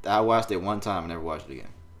 Irishman. I watched it one time and never watched it again.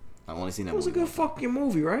 I've only seen that movie. It was a good fucking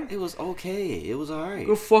movie, right? It was okay. It was alright.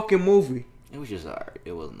 Good fucking movie. It was just alright.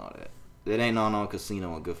 It wasn't all that. It ain't on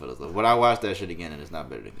Casino and Goodfellas though. But I watched that shit again and it's not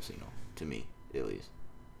better than Casino. To me, at least.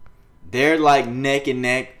 They're like neck and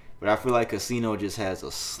neck, but I feel like Casino just has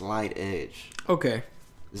a slight edge. Okay.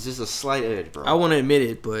 It's just a slight edge, bro. I want to admit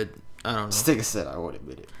it, but I don't know. Sticker said I won't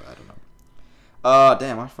admit it, but I don't know.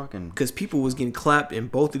 Damn, I fucking... Because people was getting clapped in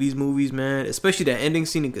both of these movies, man. Especially that ending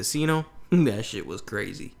scene in Casino. That shit was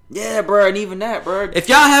crazy. Yeah, bro, and even that, bro. If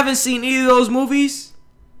y'all haven't seen either of those movies,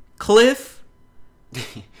 Cliff...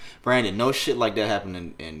 Brandon, no shit like that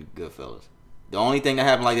happened in Goodfellas. The only thing that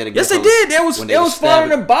happened like that in Goodfellas... Yes, they did. They was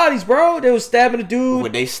finding their bodies, bro. They was stabbing the dude.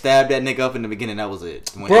 When they stabbed that nigga up in the beginning, that was it.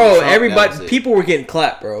 Bro, everybody... People were getting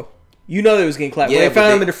clapped, bro. You know they was getting clapped. Yeah, when they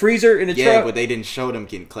found him in the freezer in the truck. Yeah, but they didn't show them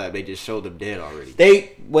getting clapped. They just showed them dead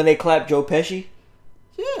already. When they clapped Joe Pesci,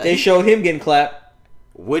 yeah, they showed him getting clapped.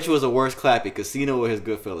 Which was a worse clapping, Casino or his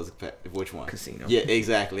Goodfellas? Which one? Casino. Yeah,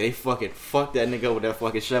 exactly. They fucking fucked that nigga up with that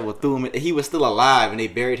fucking shovel, threw him in. He was still alive, and they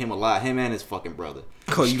buried him alive. Him and his fucking brother.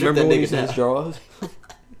 Oh, you remember when he was in his drawers?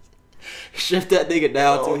 Shift that nigga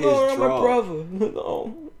down to his draw. My brother.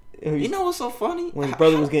 No. You know what's so funny? When his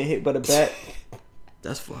brother was getting hit by the bat.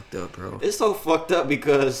 That's fucked up, bro. It's so fucked up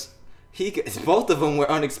because both of them were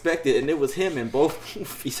unexpected, and it was him in both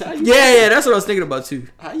movies. Yeah, that's what I was thinking about too.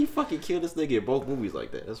 How you fucking kill this nigga in both movies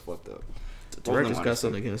like that? That's fucked up. The director's got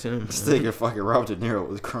something against him. This nigga fucking Robert De Niro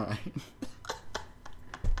was crying.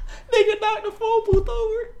 Nigga knocked the phone booth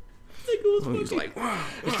over.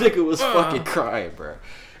 Nigga was fucking crying, bro.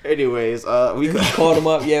 Anyways, we called him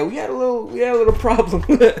up. Yeah, we had a little problem.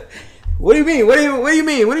 What do you mean? What do you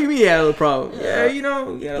mean? What do you mean you had a little problem? Yeah,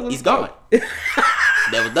 he's gone.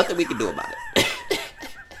 There was nothing we could do about it.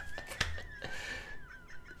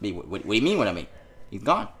 What do you mean what I mean? He's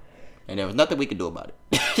gone. And there was nothing we could do about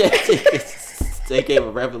it. They gave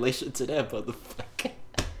a revelation to that motherfucker.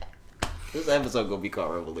 This episode gonna be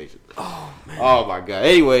called Revelation. Oh, man. Oh, my God.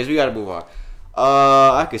 Anyways, we gotta move on.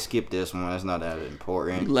 I could skip this one. That's not that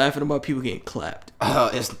important. You laughing about people getting clapped.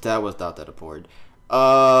 That was not that important.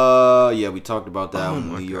 Yeah, we talked about that when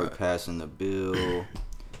New York passing the bill.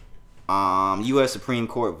 U.S. Supreme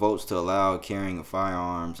Court votes to allow carrying of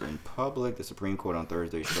firearms in public. The Supreme Court on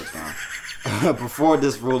Thursday struck down. Before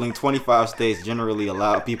this ruling, 25 states generally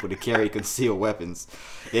allow people to carry concealed weapons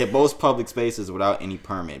in most public spaces without any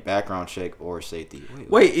permit, background check, or safety.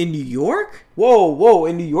 Wait, in New York? Whoa,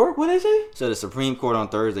 in New York? What did they say? So the Supreme Court on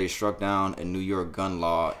Thursday struck down a New York gun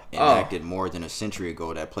law enacted more than a century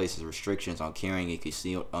ago that places restrictions on carrying a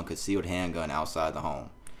concealed handgun outside the home.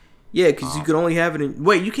 Yeah, because you could only have it in...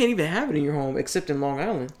 Wait, you can't even have it in your home except in Long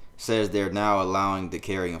Island. Says they're now allowing the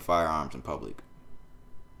carrying of firearms in public.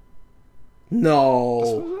 No.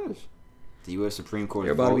 That's what it is. The U.S. Supreme Court...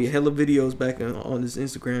 There about to be hella videos back on this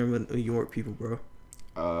Instagram of New York people, bro.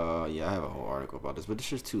 Yeah, I have a whole article about this, but this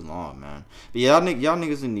shit's too long, man. But y'all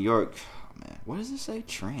niggas in New York... Oh, man, what does it say?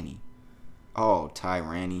 Tranny. Oh,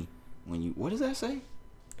 tyranny. What does that say?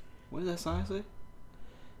 What does that sign say?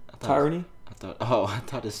 Tyranny? I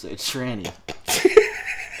thought it said tranny.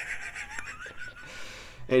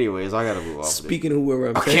 Anyways, I gotta move on. Speaking of whoever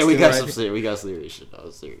I'm we got serious shit.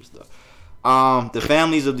 Serious stuff. The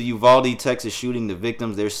families of the Uvalde, Texas shooting, the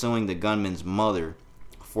victims, they're suing the gunman's mother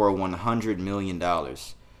for $100 million.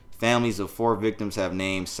 Families of 4 victims have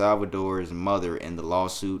named Salvador's mother in the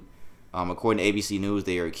lawsuit. According to ABC News,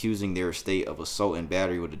 they are accusing their estate of assault and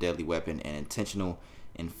battery with a deadly weapon and intentional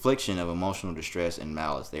infliction of emotional distress and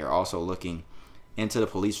malice. They are also looking into the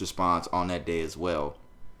police response on that day as well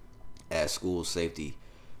as school safety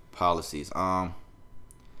policies.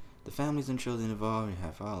 The families and children involved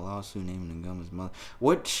have filed a lawsuit naming the gunman's mother.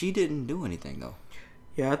 What? She didn't do anything though.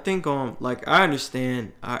 Yeah, I think like I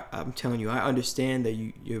understand. I'm telling you, I understand that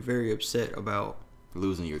you're very upset about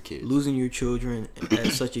losing your kids, losing your children at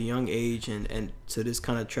such a young age, and to this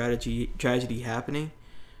kind of tragedy happening.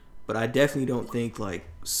 But I definitely don't think like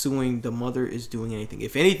suing the mother is doing anything.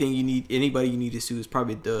 If anything, you need to sue is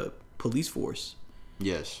probably the police force.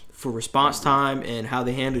 Yes. For response time and how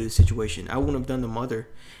they handled the situation. I wouldn't have done the mother,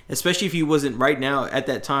 especially if he wasn't right now at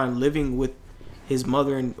that time living with his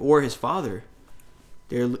mother or his father.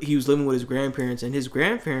 He was living with his grandparents, and his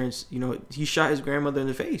grandparents, he shot his grandmother in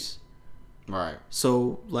the face. Right.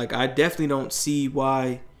 So, like, I definitely don't see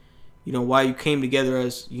why you came together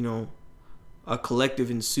as, a collective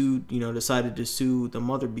and decided to sue the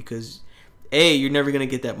mother because, A, you're never going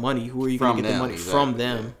to get that money. Who are you going to get the money from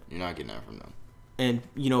them? Yeah. You're not getting that from them. And,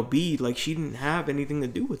 B, like, she didn't have anything to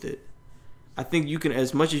do with it. I think you can,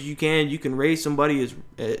 as much as you can raise somebody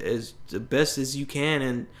as the best as you can,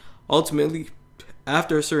 and ultimately,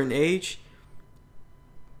 after a certain age,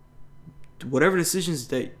 whatever decisions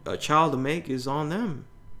that a child will make is on them.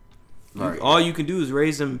 Right. All you can do is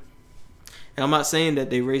raise them. And I'm not saying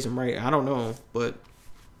that they raise them right. I don't know, but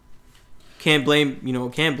can't blame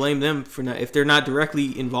them for not, if they're not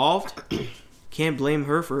directly involved. Can't blame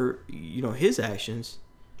her for his actions.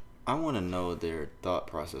 I want to know their thought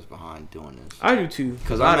process behind doing this. I do too,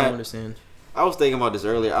 because I don't understand. I was thinking about this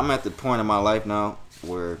earlier. I'm at the point in my life now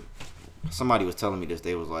where somebody was telling me this.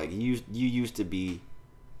 They was like, you used to be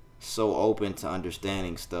so open to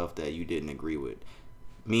understanding stuff that you didn't agree with.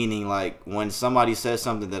 Meaning, like, when somebody said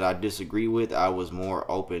something that I disagree with, I was more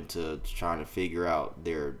open to trying to figure out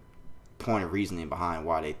their point of reasoning behind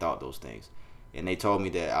why they thought those things. And they told me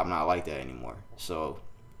that I'm not like that anymore. So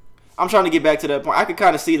I'm trying to get back to that point. I could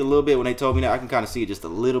kind of see it a little bit when they told me that. I can kind of see it just a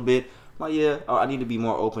little bit. I'm like, yeah, I need to be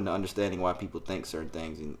more open to understanding why people think certain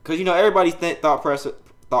things. Because, everybody's thought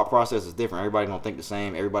process is different. Everybody don't think the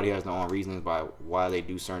same. Everybody has their own reasons by why they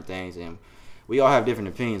do certain things. And we all have different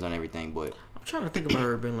opinions on everything. But I'm trying to think if I've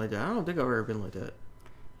ever been like that. I don't think I've ever been like that.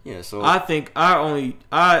 Yeah, so I think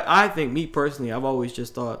I think me personally, I've always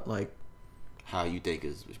just thought like how you think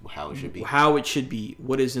is how it should be. How it should be.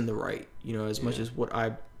 What is in the right. As much as what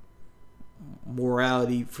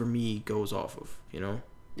morality for me goes off of.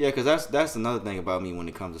 Yeah, because that's another thing about me when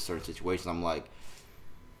it comes to certain situations. I'm like,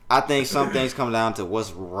 I think some things come down to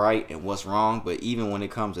what's right and what's wrong, but even when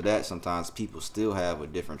it comes to that, sometimes people still have a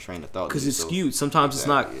different train of thought. Because it's skewed. Sometimes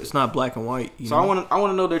it's not black and white. So I want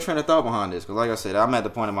to know their train of thought behind this. Because like I said, I'm at the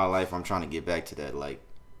point in my life where I'm trying to get back to that, like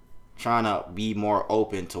trying to be more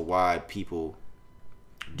open to why people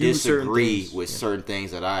disagree with certain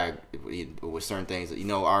things that with certain things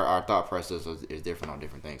that our thought process is different on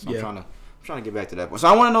different things. So I'm trying to get back to that point. So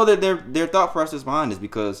I want to know that their thought process behind this,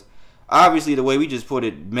 because obviously the way we just put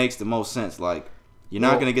it makes the most sense. Like, you're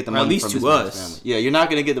not going to get the money from this man's family. Yeah, you're not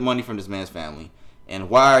going to get the money from this man's family. And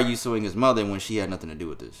why are you suing his mother when she had nothing to do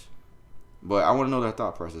with this? But I want to know their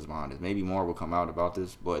thought process behind this. Maybe more will come out about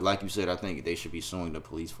this. But like you said, I think they should be suing the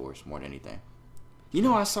police force more than anything.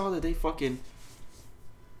 I saw that they fucking...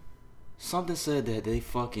 Something said that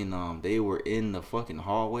they were in the fucking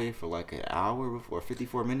hallway for like an hour before,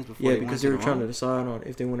 54 minutes before. Yeah, because they were trying to decide on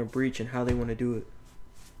if they want to breach and how they want to do it.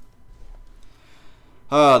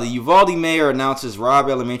 The Uvalde mayor announces Robb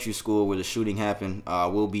Elementary School, where the shooting happened,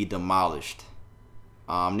 will be demolished.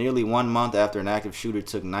 Nearly 1 month after an active shooter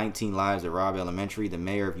took 19 lives at Robb Elementary, the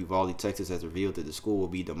mayor of Uvalde, Texas, has revealed that the school will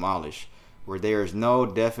be demolished, where there is no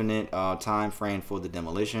definite time frame for the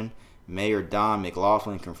demolition. Mayor Don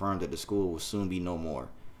McLaughlin confirmed that the school will soon be no more.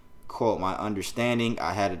 Quote, "My understanding,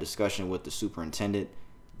 I had a discussion with the superintendent.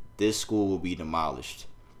 This school will be demolished.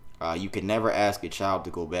 You can never ask a child to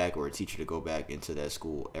go back or a teacher to go back into that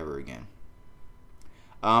school ever again."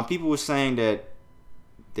 People were saying that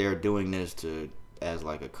they're doing this as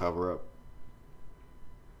like a cover-up.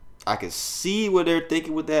 I could see what they're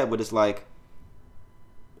thinking with that, but it's like,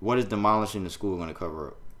 what is demolishing the school going to cover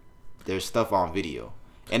up? There's stuff on video.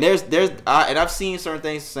 And I've seen certain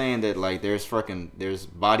things saying that like there's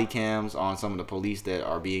body cams on some of the police that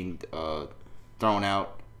are being thrown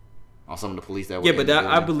out, on some of the police that were but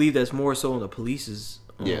I believe that's more so on the police's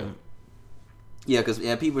Yeah, because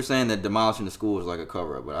people are saying that demolishing the school is like a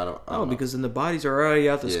cover up, but I don't know. Because then the bodies are already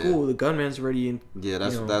out the school. The gunman's already in. Yeah,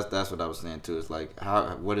 that's what I was saying too. It's like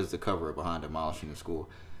what is the cover up behind demolishing the school?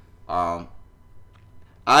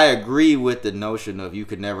 I agree with the notion of you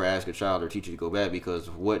could never ask a child or teacher to go back because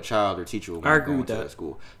what child or teacher will want to go into that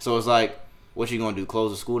school? So it's like, what you gonna do?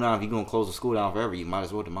 Close the school down? If you're gonna close the school down forever, you might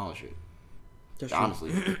as well demolish it. That's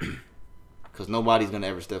honestly, because nobody's gonna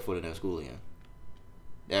ever step foot in that school again,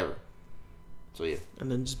 ever. So yeah, and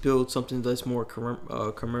then just build something that's more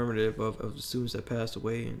commemorative of the students that passed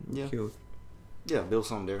away and killed. Yeah, build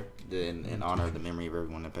something there in honor of the memory of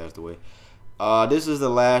everyone that passed away. This is the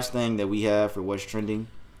last thing that we have for what's trending.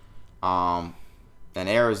 An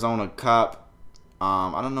Arizona cop.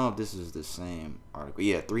 I don't know if this is the same article.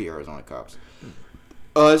 Yeah, 3 Arizona cops.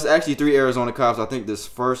 It's actually 3 Arizona cops. I think this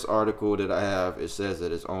first article that I have, it says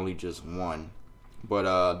that it's only just 1.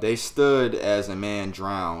 But they stood as a man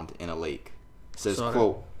drowned in a lake. It says,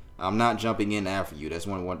 quote, "I'm not jumping in after you." That's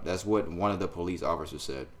what one of the police officers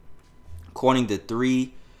said. According to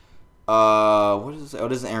 3 what is this? Oh,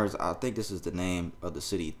 this is Arizona. I think this is the name of the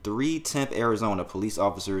city. 3 Tempe, Arizona police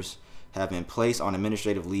officers have been placed on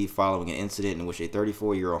administrative leave following an incident in which a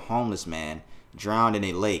 34-year-old homeless man drowned in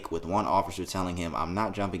a lake with one officer telling him, "I'm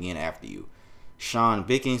not jumping in after you." Sean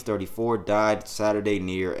Bickens, 34, died Saturday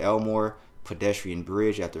near Elmore Pedestrian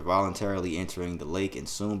Bridge after voluntarily entering the lake and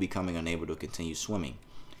soon becoming unable to continue swimming.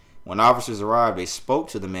 When officers arrived, they spoke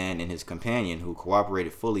to the man and his companion, who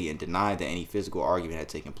cooperated fully and denied that any physical argument had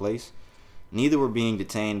taken place. Neither were being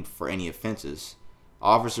detained for any offenses.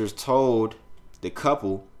 Officers told the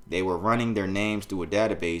couple they were running their names through a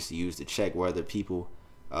database used to check whether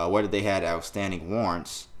they had outstanding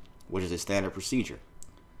warrants, which is a standard procedure.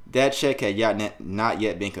 That check had not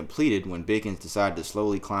yet been completed when Bickens decided to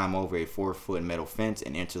slowly climb over a 4-foot metal fence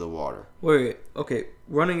and enter the water. Wait, okay,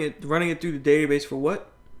 running it through the database for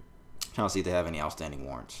what? Trying to see if they have any outstanding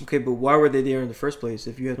warrants. Okay, but why were they there in the first place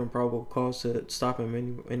if you had no probable cause to stop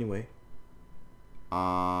him anyway?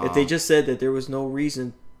 If they just said that there was no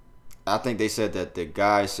reason. I think they said that the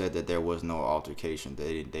guy said that there was no altercation.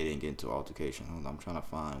 They didn't get into altercation. Hold on, I'm trying to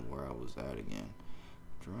find where I was at again.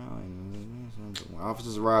 When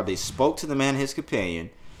officers arrived, they spoke to the man and his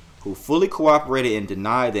companion, who fully cooperated and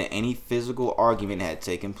denied that any physical argument had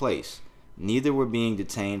taken place. Neither were being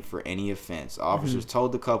detained for any offense. Officers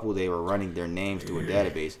told the couple they were running their names through a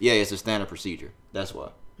database. Yeah, it's a standard procedure. That's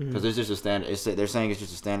why. Because it's just a standard. They're saying it's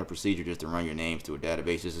just a standard procedure just to run your names through a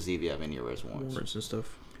database just to see if you have any arrest warrants. Warrants and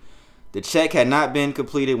stuff. The check had not been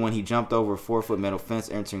completed when he jumped over a 4-foot metal fence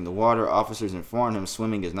entering the water. Officers informed him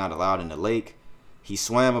swimming is not allowed in the lake. He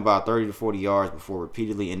swam about 30 to 40 yards before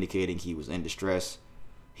repeatedly indicating he was in distress.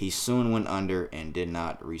 He soon went under and did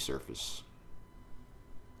not resurface.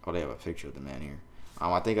 Oh, they have a picture of the man here.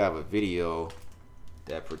 I think I have a video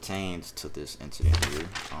that pertains to this incident here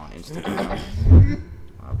on Instagram.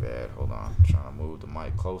 My bad. Hold on. I'm trying to move the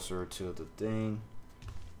mic closer to the thing.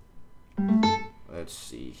 Let's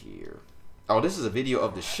see here. Oh, this is a video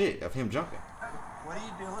of the shit of him jumping. What are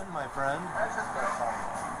you doing, my friend?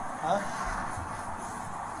 Huh?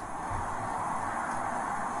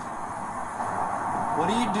 What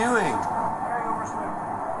are you doing?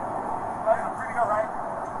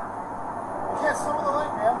 You can't swim in the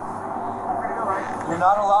lake, man. You're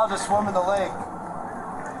not allowed to swim in the lake.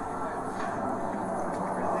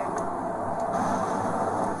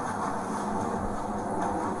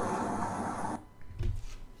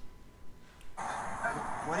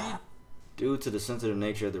 Due to the sensitive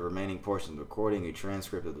nature of the remaining portion of the recording, a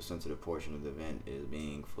transcript of the sensitive portion of the event is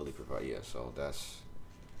being fully provided. Yeah, so that's...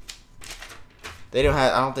 They don't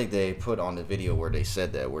have... I don't think they put on the video where they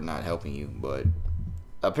said that we're not helping you, but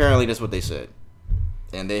apparently that's what they said.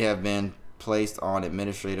 And they have been placed on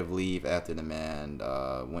administrative leave after the man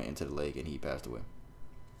went into the lake and he passed away.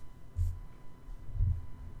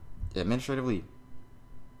 Administrative leave.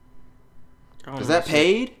 Is that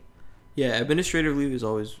paid? Yeah, administrative leave is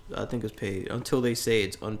always, I think, is paid until they say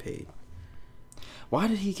it's unpaid. Why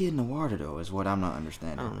did he get in the water, though, is what I'm not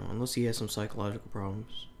understanding. I don't know, unless he has some psychological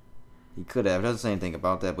problems. He could have. It doesn't say anything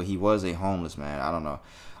about that, but he was a homeless man. I don't know.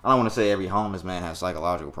 I don't want to say every homeless man has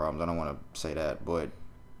psychological problems. I don't want to say that, but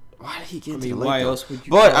why did he get into the lake? Why else would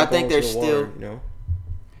you? But I think there's still... Water, you know?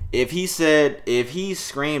 If he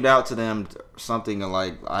screamed out to them something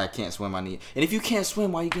like, "I can't swim, I need..." And if you can't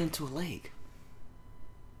swim, why you get into a lake?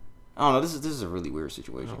 I don't know. This is a really weird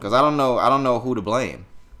situation because I don't know who to blame.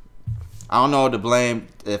 I don't know to blame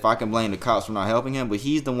if I can blame the cops for not helping him, but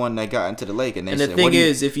he's the one that got into the lake. And the thing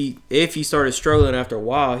is, if he started struggling after a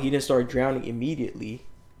while, he didn't start drowning immediately.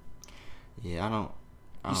 Yeah, I don't.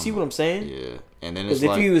 You see what I'm saying? Yeah, And then it's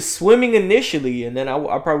because if he was swimming initially, and then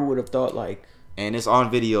I probably would have thought like. And it's on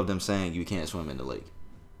video of them saying you can't swim in the lake,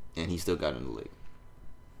 and he still got in the lake.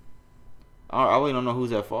 I really don't know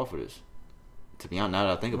who's at fault for this. To be honest, now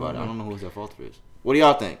that I think about it, I don't know who's at fault for this. What do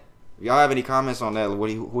y'all think? If y'all have any comments on that?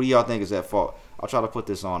 Who do y'all think is at fault? I'll try to put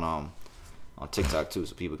this on TikTok too,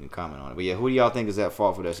 so people can comment on it. But yeah, who do y'all think is at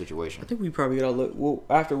fault for that situation? I think we probably gotta look. Well,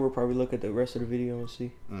 after we'll probably look at the rest of the video and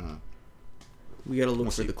see. Mm-hmm. We gotta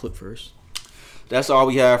look for the clip first. That's all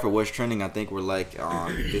we have for what's trending. I think we're like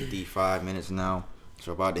on 55 minutes now,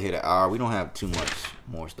 so we're about to hit an hour. We don't have too much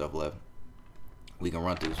more stuff left. We can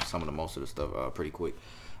run through some of the most of the stuff pretty quick.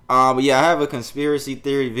 But yeah, I have a conspiracy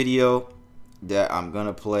theory video that I'm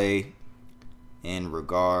gonna play in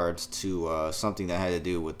regards to something that had to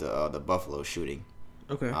do with the Buffalo shooting.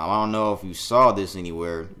 Okay. I don't know if you saw this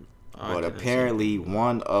anywhere, but apparently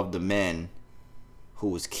one of the men who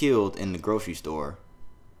was killed in the grocery store,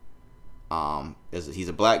 he's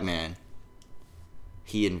a black man.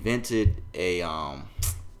 He invented a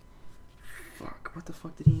what the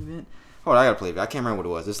fuck did he invent? Hold on, I gotta play it. I can't remember what it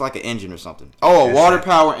was. It's like an engine or something. Oh, a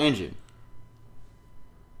water-powered engine.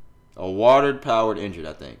 A water-powered engine,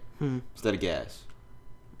 I think. Instead of gas.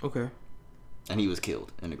 Okay. And he was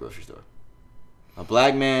killed in the grocery store. A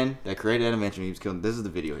black man that created that invention, he was killed. This is the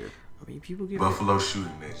video here. I mean, people get Buffalo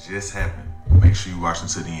shooting that just happened. Make sure you watch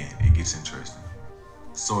until the end. It gets interesting.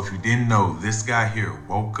 So if you didn't know, this guy here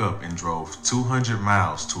woke up and drove 200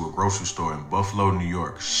 miles to a grocery store in Buffalo, New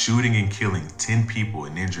York, shooting and killing 10 people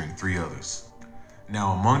and injuring 3 others.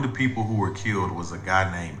 Now, among the people who were killed was a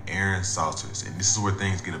guy named Aaron Salters, and this is where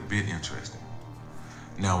things get a bit interesting.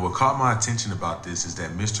 Now, what caught my attention about this is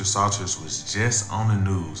that Mr. Salters was just on the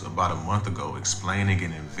news about a month ago explaining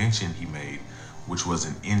an invention he made, which was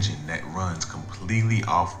an engine that runs completely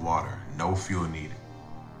off water, no fuel needed.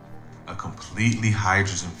 A completely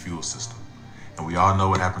hydrogen fuel system. And we all know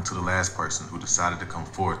what happened to the last person who decided to come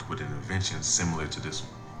forth with an invention similar to this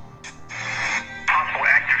one. Possible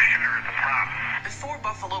active shooter at the top. Before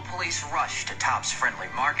Buffalo police rushed to Tops Friendly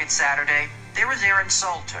Market Saturday, there was Aaron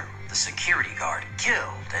Salter, the security guard,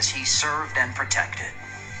 killed as he served and protected.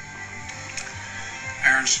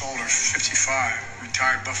 Aaron Salter, 55,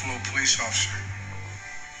 retired Buffalo police officer.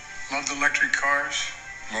 Loved electric cars.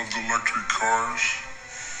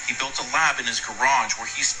 He built a lab in his garage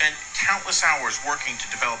where he spent countless hours working to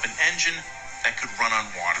develop an engine that could run on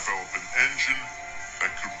water. It's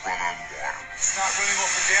not running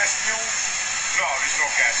off of gas fuel? No, there's no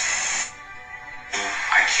gas fuel.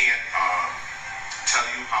 I can't tell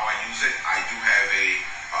you how I use it. I do have a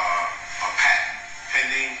patent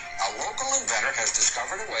pending. A local inventor has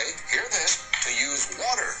discovered a way, hear this, to use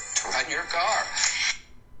water to run your car.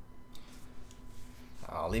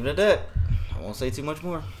 I'll leave it at that. I won't say too much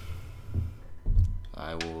more.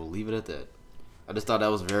 I will leave it at that. I just thought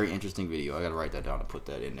that was a very interesting video. I gotta write that down and put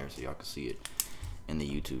that in there so y'all can see it in the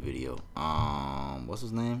YouTube video. What's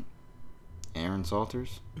his name? Aaron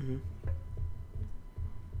Salters? Mm-hmm.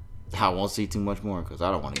 I won't see too much more because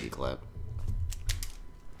I don't want to get clapped.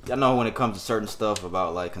 Y'all know when it comes to certain stuff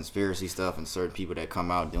about like conspiracy stuff and certain people that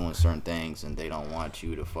come out doing certain things and they don't want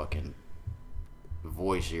you to fucking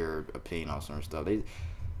voice your opinion on certain stuff.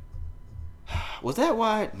 Was that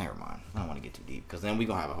why? Never mind. I don't want to get too deep because then we're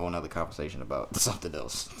going to have a whole nother conversation about something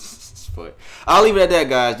else. But I'll leave it at that,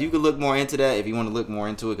 guys. You can look more into that if you want to look more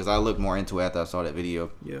into it because I looked more into it after I saw that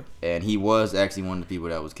video. Yeah. And he was actually one of the people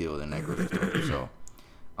that was killed in that grocery store.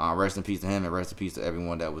 So rest in peace to him and rest in peace to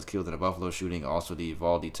everyone that was killed in the Buffalo shooting. Also the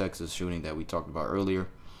Uvalde, Texas shooting that we talked about earlier.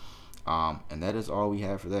 And that is all we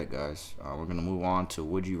have for that, guys. We're going to move on to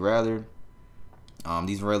Would You Rather.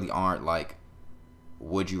 These really aren't like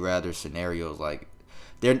would you rather scenarios. Like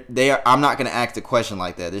they are. I'm not gonna ask a question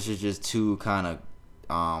like that. This is just two kind of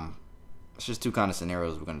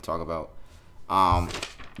scenarios we're gonna talk about.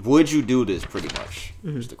 Would you do this? Pretty much.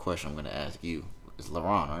 Mm-hmm. It's the question I'm gonna ask you. It's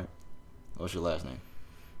LaRon, right? What's your last name?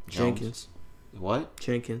 Jones? Jenkins. What?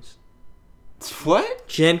 Jenkins. What?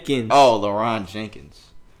 Jenkins. Oh, LaRon Jenkins.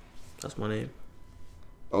 That's my name.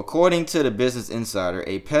 According to the Business Insider,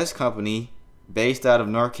 a pest company based out of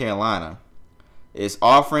North Carolina is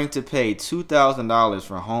offering to pay $2,000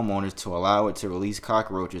 for homeowners to allow it to release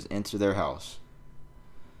cockroaches into their house.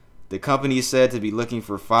 The company is said to be looking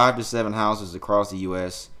for 5 to 7 houses across the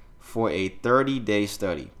U.S. for a 30-day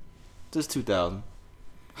study. Just $2,000.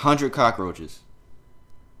 100 cockroaches.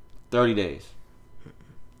 30 days.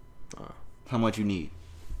 How much you need?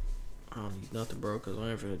 I don't need nothing, bro, because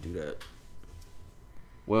I ain't finna do that.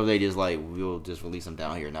 What if they just like, we'll just release them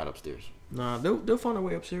down here, not upstairs? Nah, they'll find a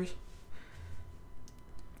way upstairs.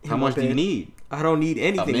 How much do you need? I don't need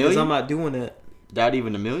anything because I'm not doing that. Not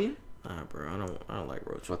even $1 million? I Nah, bro, I don't like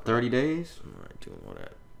road For trip. 30 days? I'm not doing all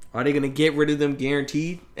that. Are they gonna get rid of them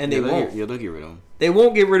guaranteed? And they won't. Yeah, they'll get rid of them. They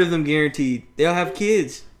won't get rid of them guaranteed. They'll have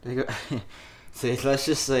kids. Let's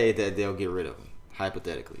just say that they'll get rid of them.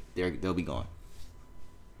 Hypothetically, they'll be gone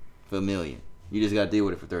for $1 million. You just gotta deal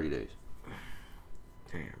with it for 30 days.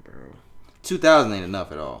 Damn, bro. 2,000 ain't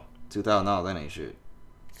enough at all. $2,000, that ain't shit.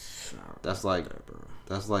 That's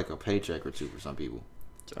like a paycheck or two for some people.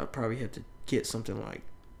 So I probably have to get something like.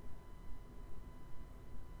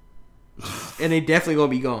 And they definitely gonna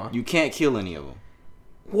be gone. You can't kill any of them.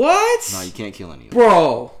 What? No, you can't kill any of them.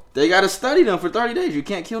 Bro. They gotta study them for 30 days. You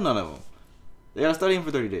can't kill none of them. They gotta study them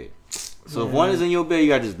for 30 days. So if one is in your bed, you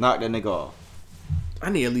gotta just knock that nigga off.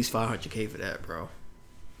 I need at least $500K for that, bro.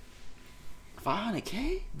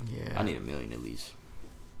 $500K? Yeah. I need $1 million at least.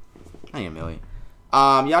 I need $1 million.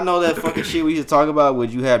 Y'all know that fucking shit we used to talk about?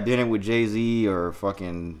 Would you have dinner with Jay-Z or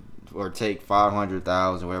take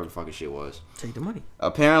 500,000, whatever the fucking shit was? Take the money.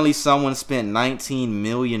 Apparently, someone spent $19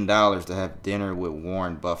 million to have dinner with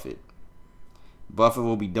Warren Buffett. Buffett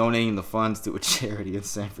will be donating the funds to a charity in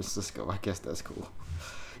San Francisco. I guess that's cool.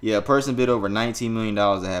 Yeah, a person bid over $19 million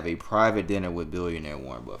to have a private dinner with billionaire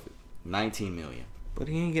Warren Buffett. $19 million. But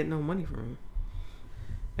he ain't getting no money from him.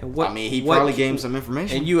 And he probably gave him some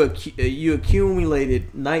information. And you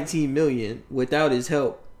accumulated $19 million without his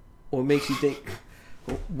help. What makes you think?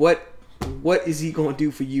 What is he gonna do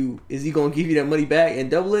for you? Is he gonna give you that money back and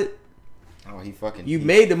double it? Oh, he fucking. You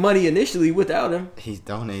made the money initially without him. He's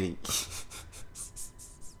donating.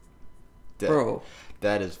 Bro,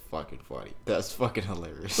 that is fucking funny. That's fucking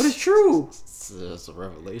hilarious. But it's true. It's a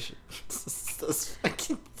revelation. That's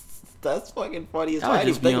fucking funny as hell. I didn't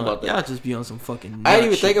even think about that. Y'all just be on some fucking. I didn't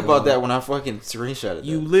even think about that when I fucking screenshotted.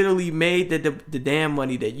 You literally made the damn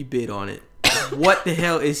money that you bid on it. What the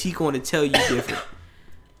hell is he going to tell you different?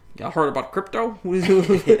 Y'all heard about crypto?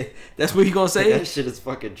 That's what he gonna say? That shit is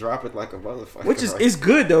fucking dropping like a motherfucker. Which is it's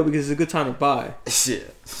good though because it's a good time to buy.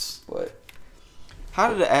 Shit. But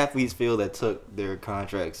how do the athletes feel that took their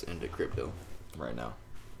contracts into crypto right now?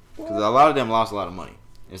 Because a lot of them lost a lot of money.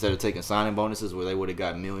 Instead of taking signing bonuses where they would have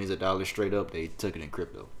got millions of dollars straight up, they took it in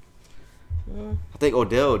crypto. I think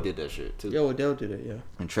Odell did that shit too. Yeah, Odell did it, yeah.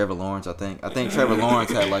 And Trevor Lawrence, I think Trevor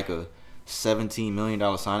Lawrence had like a $17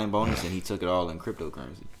 million signing bonus, and he took it all in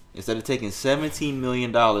cryptocurrency. Instead of taking $17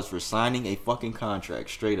 million for signing a fucking contract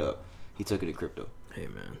straight up, he took it in crypto. Hey,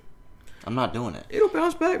 man. I'm not doing that. It'll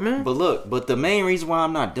bounce back, man. But the main reason why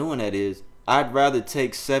I'm not doing that is I'd rather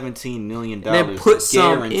take $17 million and then put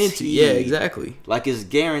some into. Yeah, exactly. Like it's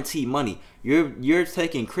guaranteed money. You're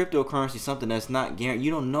taking cryptocurrency, something that's not guaranteed.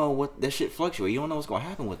 You don't know what that shit fluctuates. You don't know what's gonna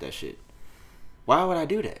happen with that shit. Why would I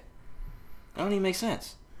do that? That don't even make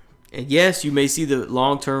sense. And yes, you may see the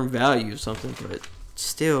long-term value of something, but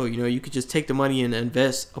still, you could just take the money and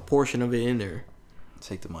invest a portion of it in there.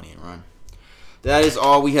 Take the money and run. That is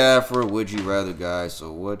all we have for Would You Rather, guys.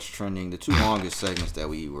 So what's trending? The two longest segments that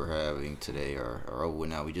we were having today are over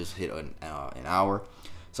now. We just hit an hour.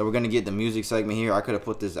 So we're going to get the music segment here. I could have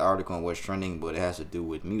put this article on what's trending, but it has to do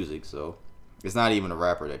with music. So it's not even a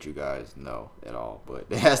rapper that you guys know at all, but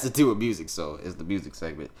it has to do with music. So it's the music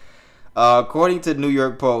segment. According to the New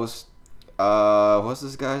York Post, what's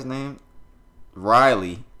this guy's name?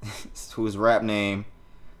 Riley, whose rap name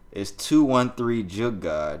is 213 Jug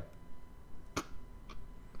God.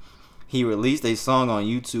 He released a song on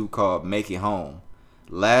YouTube called Make It Home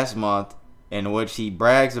last month, in which he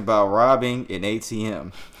brags about robbing an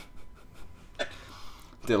ATM.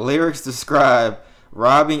 The lyrics describe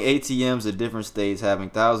robbing ATMs in different states, having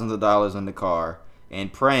thousands of dollars in the car,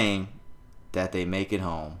 and praying that they make it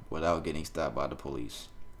home without getting stopped by the police.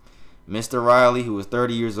 Mr. Riley, who was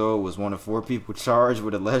 30 years old, was one of 4 people charged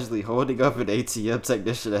with allegedly holding up an ATM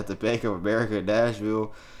technician at the Bank of America in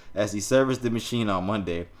Nashville as he serviced the machine on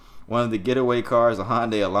Monday. One of the getaway cars, a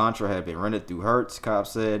Hyundai Elantra, had been rented through Hertz,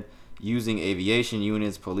 cops said. Using aviation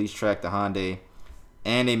units, police tracked the Hyundai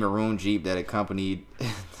and a maroon Jeep that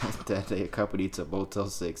they accompanied to Motel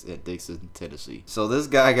 6 in Dixon, Tennessee. So this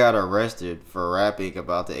guy got arrested for rapping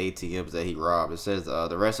about the ATMs that he robbed. It says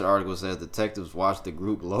the rest of the article says detectives watched the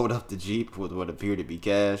group load up the Jeep with what appeared to be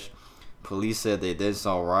cash. Police said they then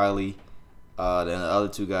saw Riley, then the other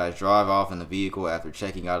 2 guys drive off in the vehicle after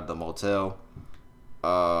checking out of the motel.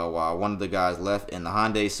 While one of the guys left in the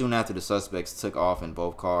Hyundai. Soon after, the suspects took off in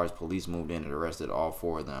both cars. Police moved in and arrested all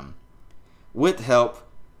 4 of them with help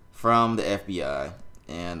from the FBI.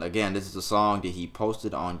 And again, this is a song that he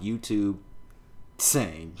posted on YouTube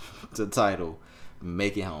saying the title,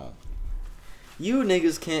 Make It Home. You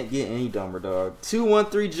niggas can't get any dumber, dog.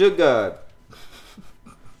 213 Jug God.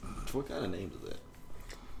 What kind of name is that?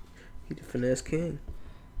 He the finesse king.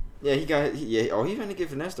 Yeah, he finna get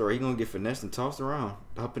finessed, or he gonna get finessed and tossed around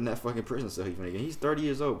up in that fucking prison cell. He's 30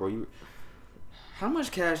 years old, bro. How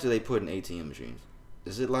much cash do they put in ATM machines?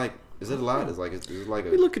 Is it a lot? Is it like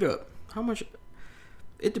We look it up. How much?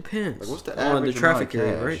 It depends. Like, what's the on average the traffic amount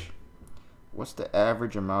of area, cash? right? What's the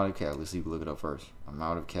average amount of cash? Let's see if we look it up first.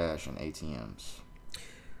 Amount of cash in ATMs.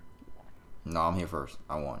 No, I'm here first.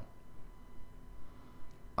 I won.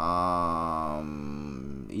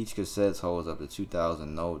 Each cassette holds up to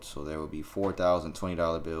 2,000 notes, so there would be 4,000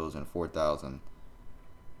 $20 bills and 4,000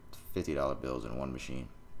 $50 bills in one machine.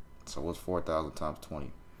 So what's 4,000 times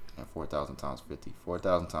 20 and 4,000 times 50?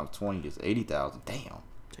 4,000 times 20 is 80,000. Damn.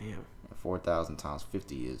 And 4,000 times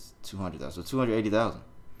 50 is 200,000. So 280,000.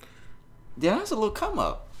 Yeah, that's a little come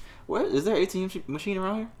up. Where is there an ATM machine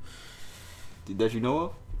around here that you know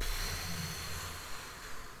of?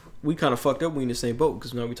 We kind of fucked up. We in the same boat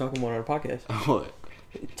because now we talking about it on our podcast. What?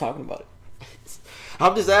 Talking about it.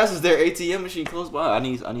 I'm just asking, is there an ATM machine close by? I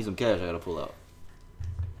need some cash. I gotta pull out.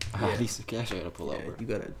 Yeah. I need some cash. I gotta pull out. Bro.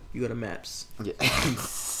 You got a maps. Yeah.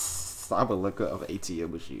 I'm gonna look up an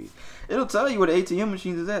ATM machine. It'll tell you where the ATM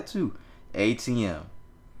machines is at too. ATM.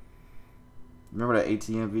 Remember that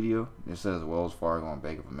ATM video? It says Wells Fargo and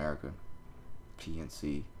Bank of America,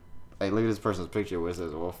 PNC. Hey, look at this person's picture where it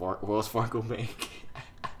says Wells Fargo Bank.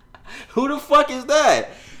 Who the fuck is that?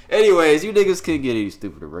 Anyways, you niggas can't get any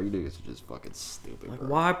stupider, bro. You niggas are just fucking stupid, Like, bro.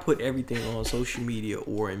 why put everything on social media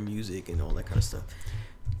or in music and all that kind of stuff?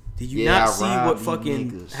 Did you not see what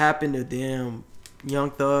fucking happened to damn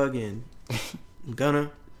Young Thug and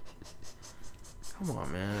Gunna? Come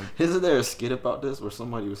on, man. Isn't there a skit about this where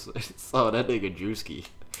somebody was saw that nigga Drewski?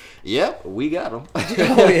 Yep, we got him.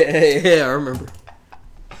 Oh yeah, I remember.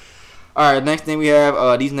 All right, next thing we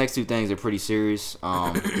have. These next two things are pretty serious.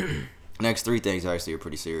 Next three things actually are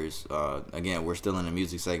pretty serious. Again, we're still in the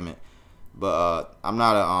music segment, but I'm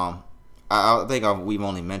not a I think we've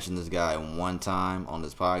only mentioned this guy one time on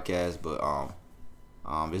this podcast, but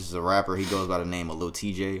this is a rapper. He goes by the name of Lil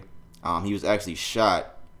TJ. He was actually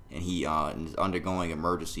shot, and he is undergoing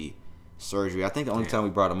emergency surgery. I think the only time we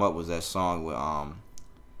brought him up was that song with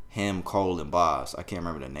him, Cole, and Boz. I can't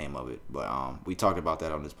remember the name of it, but we talked about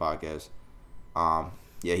that on this podcast.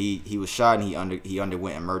 Yeah, he was shot and he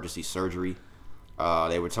underwent emergency surgery.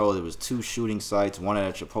 They were told it was 2 shooting sites, one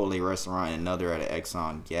at a Chipotle restaurant and another at an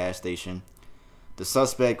Exxon gas station. The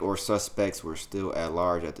suspect or suspects were still at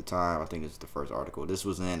large at the time. I think it's the first article. This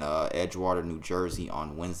was in Edgewater, New Jersey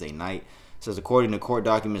on Wednesday night. It says, according to court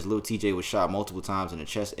documents, Lil TJ was shot multiple times in the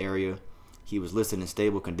chest area. He was listed in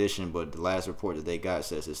stable condition, but the last report that they got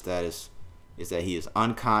says his status is that he is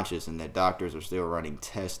unconscious and that doctors are still running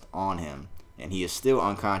tests on him. And he is still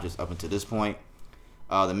unconscious up until this point.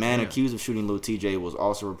 The man accused of shooting Lil TJ was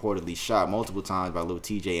also reportedly shot multiple times by Lil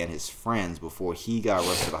TJ and his friends before he got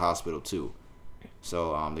rushed to the hospital too.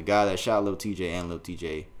 So the guy that shot Lil TJ and Lil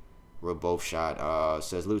TJ were both shot.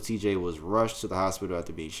 Says Lil TJ was rushed to the hospital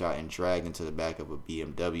after being shot and dragged into the back of a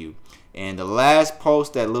BMW. And the last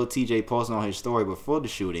post that Lil TJ posted on his story before the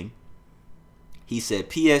shooting, he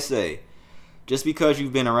said, PSA, just because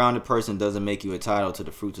you've been around a person doesn't make you entitled to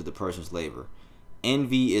the fruits of the person's labor.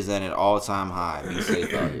 Envy is at an all-time high. Be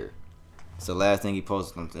safe out here. It's the last thing he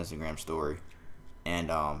posted on his Instagram story.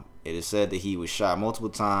 And it is said that he was shot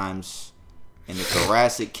multiple times in the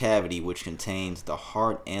thoracic cavity, which contains the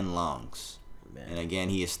heart and lungs. Man. And again,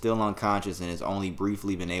 he is still unconscious and has only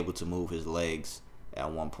briefly been able to move his legs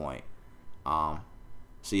at one point.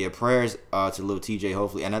 So yeah, prayers to Lil TJ,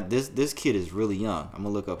 hopefully. And this kid is really young. I'm gonna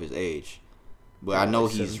look up his age, but I know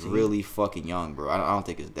he's 17. Really fucking young, bro. I don't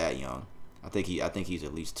think it's that young. I think he's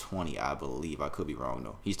at least 20. I believe. I could be wrong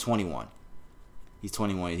though. He's 21. He's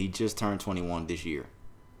 21. He just turned 21 this year.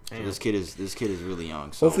 So this kid is really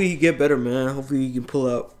young. So hopefully he get better, man. Hopefully he can pull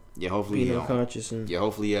out. Yeah, hopefully he unconscious. And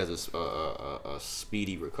hopefully he has a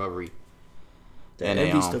speedy recovery. That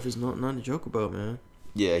envy stuff is not a joke about, man.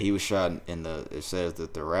 Yeah, he was shot in it says the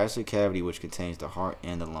thoracic cavity, which contains the heart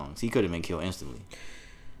and the lungs. He could have been killed instantly.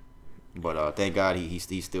 But thank God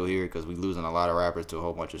he's still here, because we losing a lot of rappers to a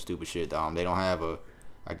whole bunch of stupid shit. They don't have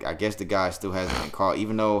I guess the guy still hasn't been caught,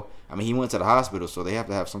 even though, I mean, he went to the hospital, so they have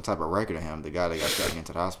to have some type of record of him, the guy that got shot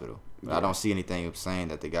into the hospital. But I don't see anything saying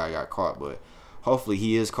that the guy got caught, but hopefully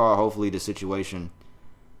he is caught. Hopefully the situation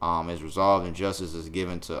is resolved and justice is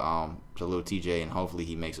given to Lil TJ, and hopefully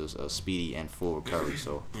he makes a speedy and full recovery.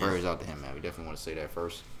 So prayers out to him, man. We definitely want to say that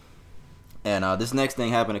first. And this next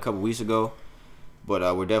thing happened a couple weeks ago,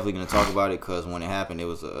 but we're definitely going to talk about it, because when it happened, it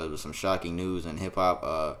was some shocking news in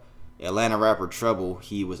hip-hop. Atlanta rapper Trouble,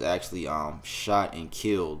 he was actually shot and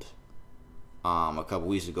killed a couple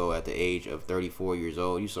weeks ago at the age of 34 years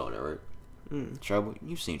old. You saw that, right? Trouble.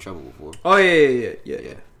 You've seen Trouble before. Oh yeah.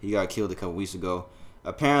 He got killed a couple weeks ago.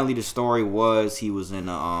 Apparently, the story was he was in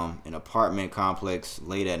an apartment complex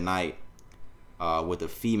late at night with a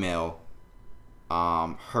female.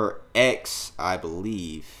 Her ex, I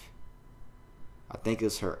believe. I think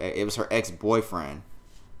it's her. It was her ex-boyfriend.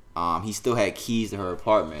 He still had keys to her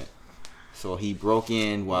apartment, so he broke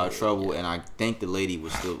in while Trouble, and I think the lady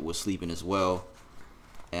was sleeping as well.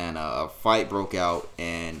 And a fight broke out,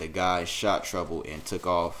 and the guy shot Trouble and took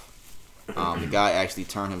off. The guy actually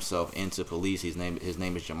turned himself into police. His name is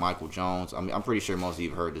Jamichael Jones. I'm pretty sure most of you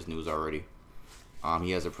have heard this news already.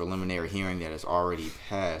 He has a preliminary hearing that has already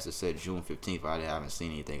passed. It said June 15th. I haven't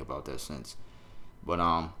seen anything about that since. But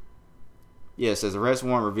yeah, it says arrest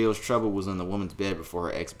warrant reveals Trouble was in the woman's bed before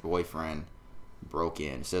her ex-boyfriend broke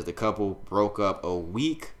in. It says the couple broke up a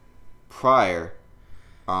week prior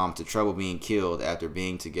to Trouble being killed after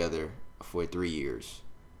being together for 3 years.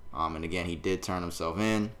 And again, he did turn himself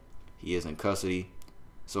in. He is in custody.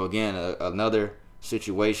 So again, another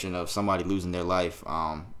situation of somebody losing their life,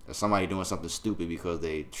 somebody doing something stupid because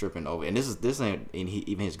they tripping over. And this ain't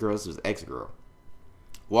even his girl. This was his ex-girl.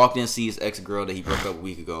 Walked in, sees his ex-girl that he broke up a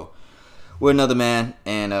week ago with another man,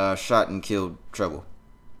 and shot and killed Trouble.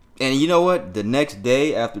 And you know what? The next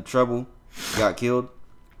day after Trouble got killed,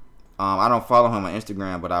 I don't follow him on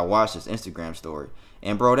Instagram, but I watched his Instagram story.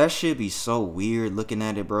 And bro, that shit be so weird looking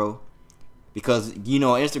at it, bro. Because, you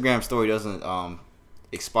know, Instagram story doesn't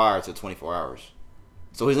expire till 24 hours.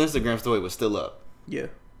 So his Instagram story was still up. Yeah.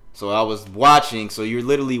 So I was watching. So you're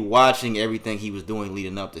literally watching everything he was doing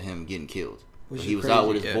leading up to him getting killed. So he was out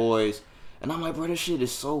with his boys. And I'm like, bro, this shit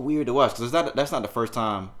is so weird to watch. Because that's not the first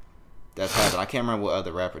time that's happened. I can't remember what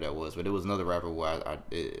other rapper that was. But it was another rapper where I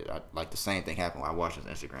like the same thing happened when I watched his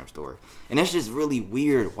Instagram story. And that's just really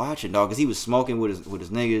weird watching, dog. Because he was smoking with his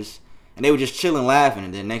niggas. And they were just chilling, laughing,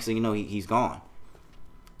 and then next thing you know, he's gone.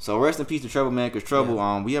 So rest in peace to Trouble, man. Because Trouble,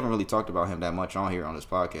 we haven't really talked about him that much on here on this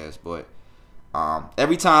podcast, but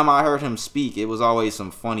every time I heard him speak, it was always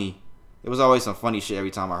some funny shit.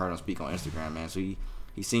 Every time I heard him speak on Instagram, man. So he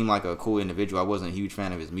seemed like a cool individual. I wasn't a huge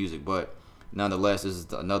fan of his music, but nonetheless, this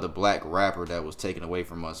is another black rapper that was taken away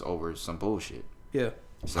from us over some bullshit. Yeah.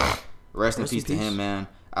 So rest in peace to him, man.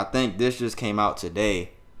 I think this just came out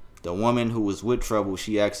today. The woman who was with Trouble,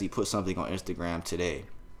 she actually put something on Instagram today.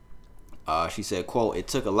 She said, quote, "It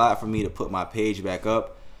took a lot for me to put my page back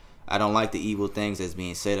up. I don't like the evil things that's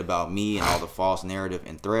being said about me and all the false narrative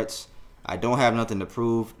and threats. I don't have nothing to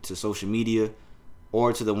prove to social media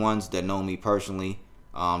or to the ones that know me personally.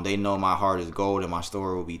 They know my heart is gold and my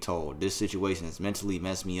story will be told. This situation has mentally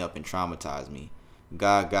messed me up and traumatized me.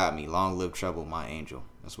 God got me. Long live Trouble, my angel."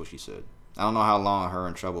 That's what she said. I don't know how long her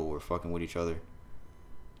and Trouble were fucking with each other.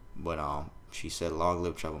 But she said, "Long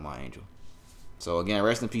live Trouble, my angel." So again,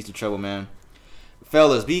 rest in peace to Trouble, man.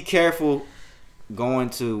 Fellas, be careful going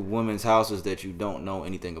to women's houses that you don't know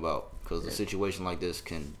anything about, because a situation like this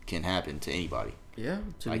can happen to anybody. Yeah,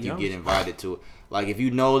 like you get invited to it. Like if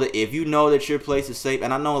you know that your place is safe,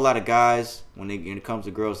 and I know a lot of guys when it comes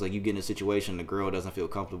to girls, like you get in a situation the girl doesn't feel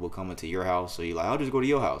comfortable coming to your house, so you're like, "I'll just go to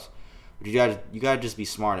your house." But you gotta just be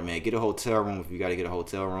smarter, man. Get a hotel room if you gotta get a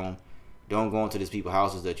hotel room. Don't go into these people's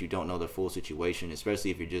houses that you don't know the full situation,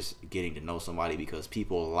 especially if you're just getting to know somebody, because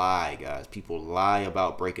people lie, guys. People lie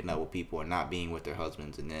about breaking up with people and not being with their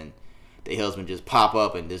husbands, and then their husband just pop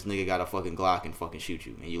up and this nigga got a fucking Glock and fucking shoot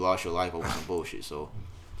you, and you lost your life over some bullshit. So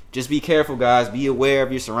just be careful, guys. Be aware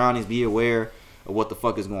of your surroundings. Be aware of what the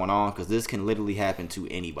fuck is going on, because this can literally happen to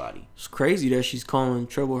anybody. It's crazy that she's calling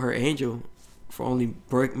Trouble her angel for only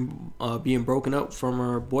being broken up from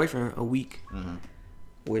her boyfriend a week. Mm-hmm.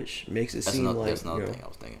 Which makes it seem like... That's another thing I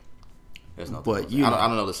was thinking. But I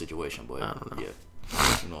don't know the situation, but I don't know.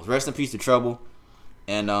 Yeah. You know, rest in peace to Trouble.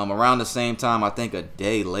 And around the same time, I think a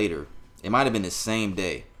day later, it might have been the same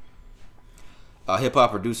day,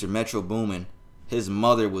 hip-hop producer Metro Boomin, his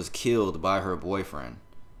mother was killed by her boyfriend.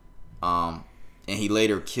 And he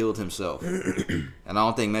later killed himself. And I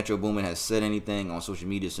don't think Metro Boomin has said anything on social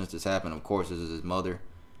media since this happened. Of course, this is his mother.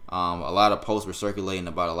 A lot of posts were circulating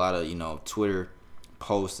about a lot of, Twitter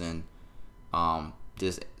posts and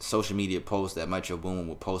just social media posts that Metro Boomin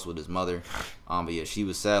would post with his mother. But yeah, she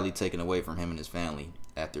was sadly taken away from him and his family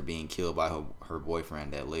after being killed by her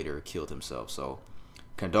boyfriend that later killed himself. So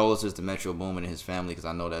condolences to Metro Boomin and his family, because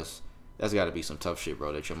I know that's got to be some tough shit,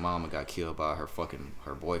 bro, that your mama got killed by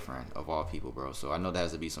her boyfriend of all people, bro. So I know that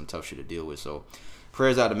has to be some tough shit to deal with. So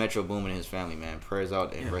prayers out to Metro Boomin and his family, man. Prayers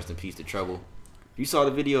out and rest in peace to Trouble. You saw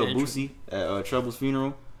the video of Boosie at Trouble's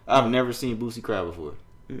funeral? I've never seen Boosie cry before.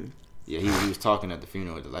 Yeah, he was talking at the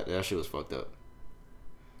funeral. Like, that shit was fucked up.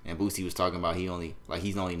 And Boosie was talking about he's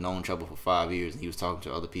only known trouble for 5 years, and he was talking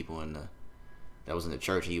to other people that was in the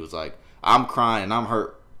church, and he was like, I'm crying and I'm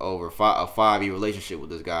hurt over a 5-year relationship with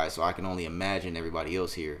this guy, so I can only imagine everybody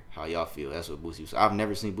else here how y'all feel. That's what Boosie was. I've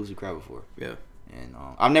never seen Boosie cry before. Yeah. And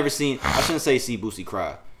I've never seen. I shouldn't say see Boosie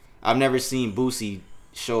cry. I've never seen Boosie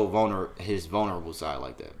show his vulnerable side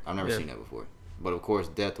like that. I've never seen that before. But of course,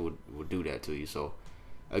 death would do that to you. So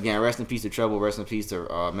again, rest in peace to Trouble. Rest in peace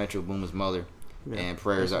to Metro Boomin's mother. Yeah. And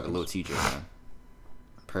prayers out to Lil Teacher, man.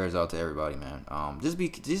 Prayers out to everybody, man. Just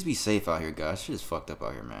be safe out here, guys. Shit is fucked up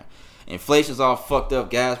out here, man. Inflation's all fucked up.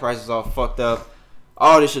 Gas prices all fucked up.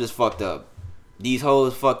 All this shit is fucked up. These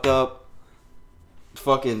hoes fucked up.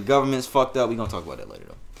 Fucking government's fucked up. We gonna talk about that later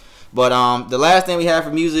though. But the last thing we have for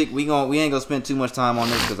music, we ain't gonna spend too much time on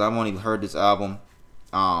this because I've only heard this album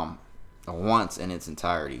once in its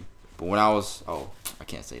entirety. But when I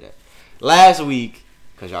can't say that. Last week,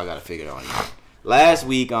 cause y'all gotta figure it out. Last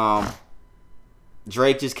week,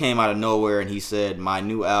 Drake just came out of nowhere and he said, "My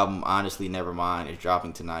new album, Honestly Nevermind, is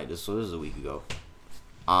dropping tonight." This is a week ago.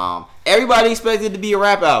 Everybody expected it to be a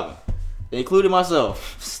rap album, including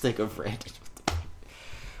myself. Stick of friend.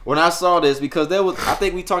 When I saw this, because I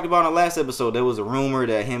think we talked about in the last episode, there was a rumor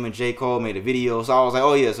that him and J. Cole made a video. So I was like,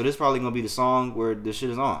 oh yeah, so this probably gonna be the song where this shit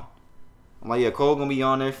is on. I'm like, yeah, Cole gonna be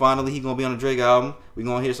on there. Finally, he gonna be on the Drake album. We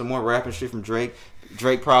gonna hear some more rapping shit from Drake.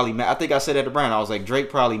 Drake probably mad. I think I said that to Brian. I was like, Drake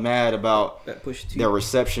probably mad about the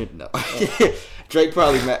reception. No. Drake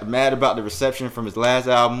probably mad about the reception from his last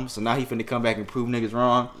album. So now he finna come back and prove niggas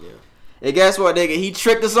wrong. Yeah. And guess what, nigga? He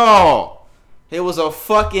tricked us all. It was a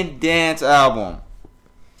fucking dance album.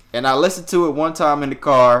 And I listened to it one time in the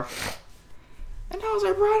car. And I was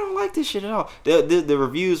like, bro, I don't like this shit at all. The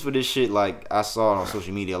reviews for this shit, like, I saw it on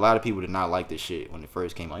social media. A lot of people did not like this shit when it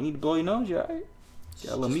first came out. You need to blow your nose, you alright?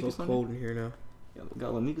 Got a little Mikas on cold in here now. Got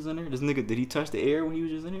a little Mikas in there? This nigga, did he touch the air when he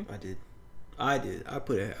was just in here? I did. I had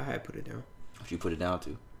put it down. What you put it down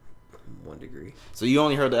to? 1 degree. So you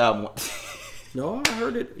only heard the album once? No, I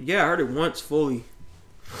heard it. Yeah, I heard it once fully.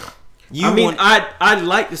 I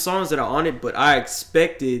like the songs that are on it, but I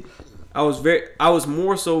expected. I was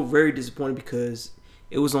more so very disappointed because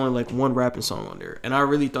it was only like one rapping song on there, and I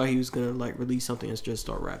really thought he was gonna like release something and just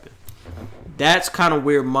start rapping. That's kind of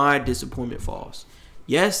where my disappointment falls.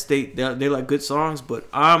 Yes, they're like good songs, but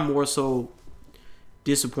I'm more so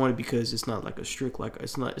disappointed because it's not like a strict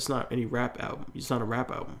it's not any rap album. It's not a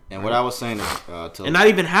rap album. And what I was saying is, and not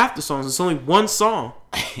even half the songs. It's only one song.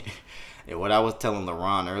 And what I was telling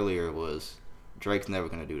LaRon earlier was Drake's never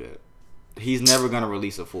going to do that. He's never going to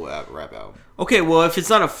release a full rap album. Okay, well, if it's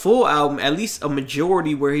not a full album, at least a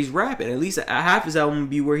majority where he's rapping. At least half his album would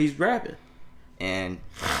be where he's rapping. And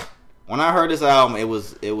when I heard this album, it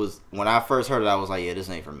was when I first heard it, I was like, yeah, this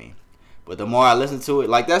ain't for me. But the more I listened to it,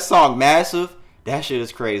 like that song Massive, that shit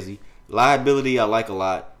is crazy. Liability, I like a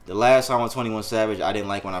lot. The last song with 21 Savage, I didn't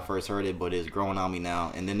like when I first heard it, but it's growing on me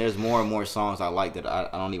now. And then there's more and more songs I like that I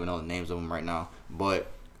don't even know the names of them right now.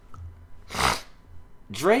 But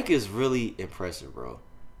Drake is really impressive, bro.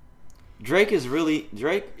 Drake,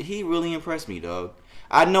 he really impressed me, dog.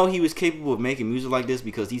 I know he was capable of making music like this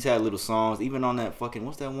because he's had little songs, even on that fucking,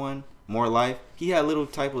 what's that one? More Life. He had little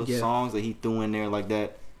type of songs that he threw in there like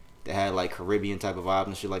that had like Caribbean type of vibes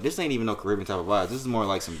and shit. Like, this ain't even no Caribbean type of vibes. This is more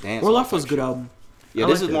like some dance. More Life was a good album. Yeah,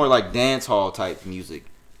 this is more like dance hall type music.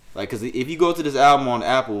 Like, because if you go to this album on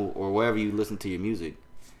Apple or wherever you listen to your music,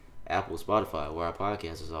 Apple, Spotify, where our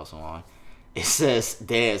podcast is also on, it says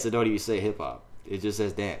dance. It don't even say hip hop. It just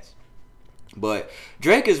says dance. But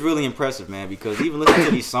Drake is really impressive, man, because even listening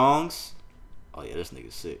to these songs, oh yeah, this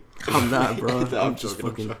nigga's sick. I'm not, bro. I'm just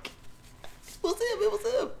joking. What's him? It was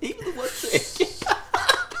him. He was the one sick.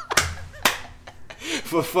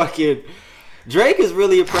 But fucking Drake is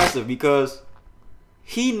really impressive because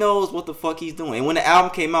he knows what the fuck he's doing. And when the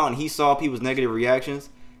album came out and he saw people's negative reactions,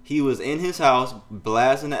 he was in his house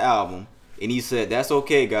blasting the album, and he said, "That's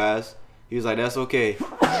okay, guys." He was like, "That's okay,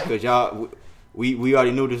 because y'all, we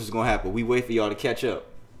already knew this was gonna happen. We wait for y'all to catch up.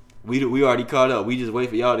 We already caught up. We just wait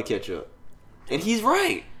for y'all to catch up." And he's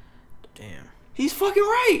right. Damn. He's fucking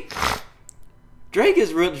right. Drake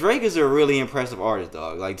is a really impressive artist,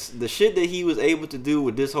 dog. Like, the shit that he was able to do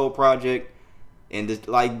with this whole project. And this,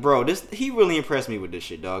 like, bro, he really impressed me with this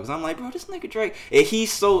shit, dog. Cause I'm like, bro, this nigga Drake, and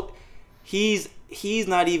he's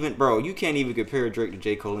not even, bro. You can't even compare Drake to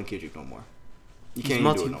J. Cole and Kendrick no more. You can't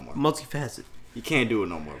even do it no more. Multifaceted. You can't do it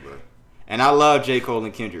no more, bro. And I love J. Cole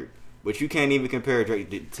and Kendrick, but you can't even compare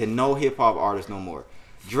Drake to no hip hop artist no more.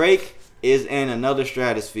 Drake is in another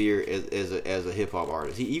stratosphere as a hip hop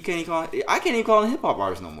artist. I can't even call him a hip hop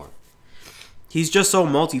artist no more. He's just so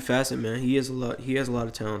multifaceted, man. He has a lot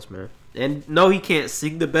of talents, man. And no, he can't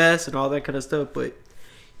sing the best and all that kind of stuff, but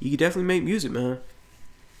he can definitely make music, man.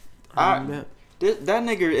 That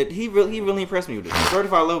nigga, he really impressed me with this.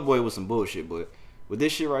 Certified Lover Boy was some bullshit, but with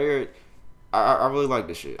this shit right here, I really like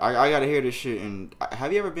this shit. I gotta hear this shit. And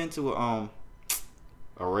have you ever been to a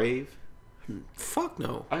rave? Fuck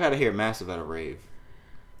no. I gotta hear Massive at a rave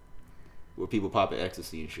where people popping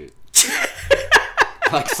ecstasy and shit.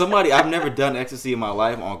 Like somebody, I've never done ecstasy in my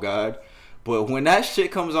life, on God. But when that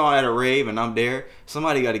shit comes on at a rave and I'm there,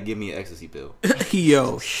 somebody got to give me an ecstasy pill.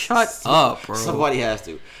 Yo, shut up, bro. Somebody has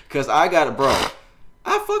to. Because I got it, bro.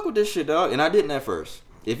 I fuck with this shit, dog. And I didn't at first.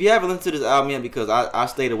 If you haven't listened to this album yet, because I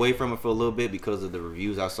stayed away from it for a little bit because of the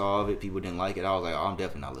reviews I saw of it. People didn't like it. I was like, oh, I'm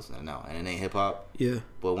definitely not listening now. And it ain't hip hop. Yeah.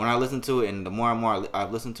 But when I listened to it, and the more and more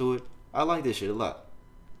I've listened to it, I like this shit a lot.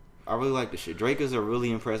 I really like this shit. Drake is a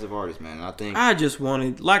really impressive artist, man. And I think I just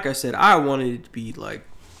wanted, like I said, I wanted it to be like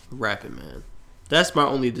rapping, man. That's my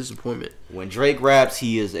only disappointment. When Drake raps,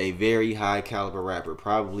 he is a very high caliber rapper.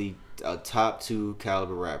 Probably a top 2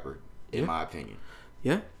 caliber rapper, in my opinion.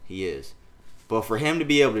 Yeah. He is. But for him to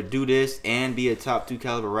be able to do this and be a top 2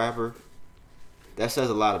 caliber rapper, that says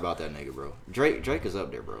a lot about that nigga, bro. Drake is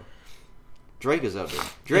up there, bro. Drake is up there.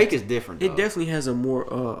 Drake is different, dog. It definitely has a more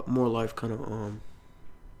life kind of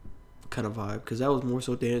vibe, because that was more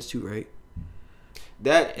so dance too, right?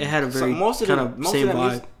 That it had a very most of that vibe.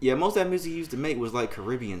 Music, yeah, most of that music he used to make was like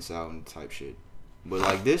Caribbean sound type shit. But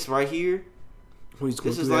like this right here,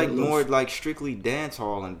 this is like more like strictly dance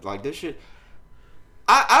hall, and like this shit.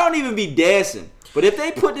 I don't even be dancing, but if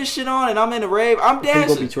they put this shit on and I'm in a rave, I'm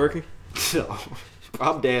dancing. You gonna be twerking?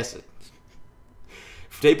 I'm dancing.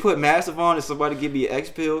 If they put Massive on and somebody give me an X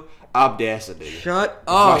pill, I'm dancing, nigga. Shut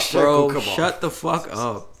up, bro. Shut the fuck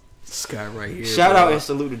up. This guy right here. Shout out and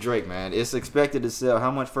salute to Drake, man. It's expected to sell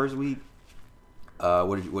how much first week?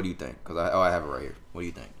 What do you think? Because I have it right here. What do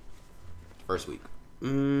you think? First week.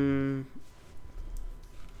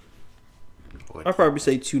 I'd probably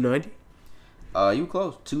say 290. You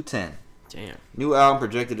close. 210. Damn. New album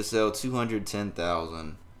projected to sell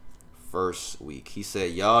 210,000 first week. He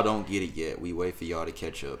said, "Y'all don't get it yet. We wait for y'all to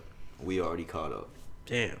catch up. We already caught up."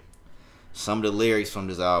 Damn. Some of the lyrics from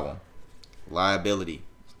this album. Liability.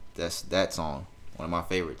 That's that song. One of my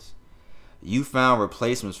favorites. You found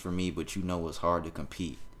replacements for me, but you know it's hard to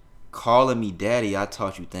compete. Calling me daddy, I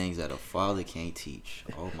taught you things that a father can't teach.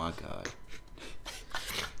 Oh my God.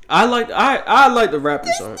 I like the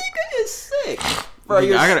rapping song. This nigga is sick. Bro,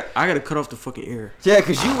 nigga, I gotta cut off the fucking ear. Yeah,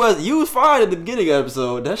 cause you was fine at the beginning of the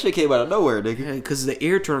episode. That shit came out of nowhere, nigga. Yeah, cause the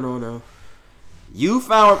ear turned on now. You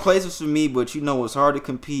found replacements for me, but you know it's hard to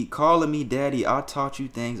compete. Calling me daddy, I taught you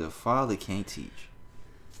things a father can't teach.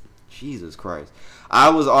 Jesus Christ. I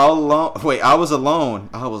was all alone. Wait, I was alone.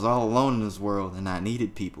 I was all alone in this world, and I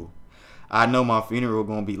needed people. I know my funeral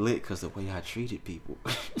gonna be lit because the way I treated people.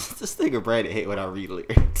 This nigga Brandon hate when I read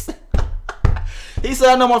lyrics. He said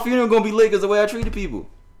I know my funeral gonna be lit because the way I treated people.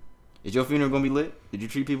 Is your funeral gonna be lit? Did you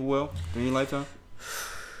treat people well during your lifetime?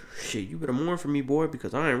 Shit, you better mourn for me, boy,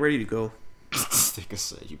 because I ain't ready to go. This nigga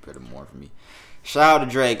said you better mourn for me. Shout out to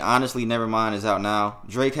Drake. Honestly, Nevermind is out now.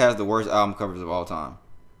 Drake has the worst album covers of all time.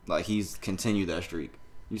 Like, he's continued that streak.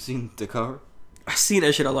 You seen the cover? I seen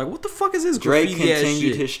that shit. I was like, what the fuck is this? Drake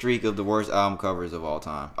continued his streak of the worst album covers of all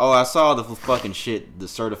time. Oh, I saw the fucking shit, the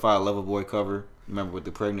Certified Lover Boy cover. Remember with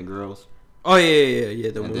the pregnant girls? Oh, yeah.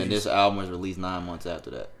 And then this album was released 9 months after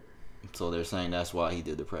that. So they're saying that's why he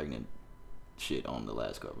did the pregnant shit on the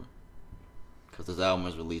last cover. Because this album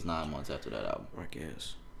was released 9 months after that album. I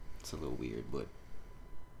guess. It's a little weird, but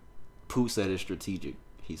Poot said it's strategic.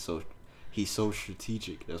 He's so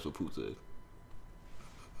strategic. That's what Poot said.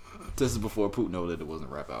 This is before Poot know that it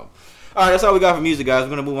wasn't a rap album. All right, that's all we got for music, guys. We're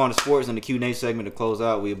gonna move on to sports and the Q&A segment to close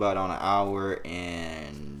out. We about on an hour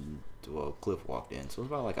and Cliff walked in, so it's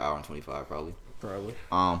about like an hour and 25 probably.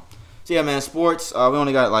 So yeah, man, sports. We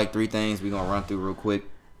only got like 3 things we're gonna run through real quick.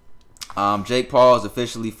 Jake Paul is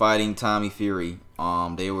officially fighting Tommy Fury.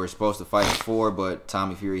 They were supposed to fight before, but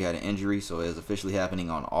Tommy Fury had an injury, so it is officially happening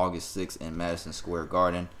on August 6th in Madison Square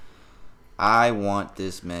Garden. I want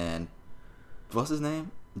this man. What's his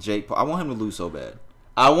name? Jake Paul. I want him to lose so bad.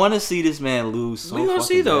 I want to see this man lose so bad. We gonna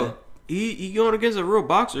see though. He going against a real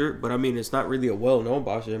boxer, but I mean it's not really a well-known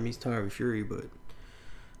boxer. I mean he's Tommy Fury, but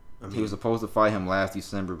I mean, he was supposed to fight him last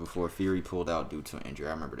December before Fury pulled out due to an injury.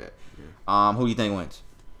 I remember that. Yeah. Who do you think wins?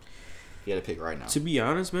 You got to pick right now. To be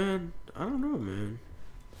honest, man, I don't know, man.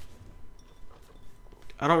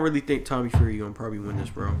 I don't really think Tommy Fury gonna probably win this,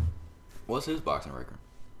 bro. What's his boxing record?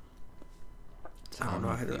 I don't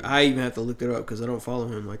know. I even have to look it up because I don't follow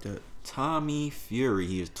him like that. Tommy Fury.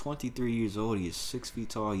 He is 23 years old. He is 6 feet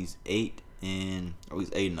tall. He's 8-0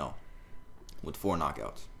 with 4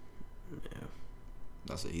 knockouts. Yeah.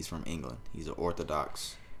 That's it. He's from England. He's an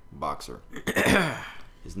orthodox boxer.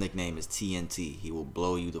 His nickname is TNT. He will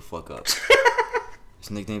blow you the fuck up.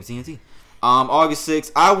 His nickname is TNT. August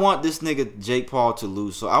 6th. I want this nigga Jake Paul to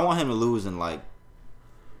lose. So I want him to lose in like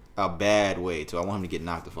a bad way too. I want him to get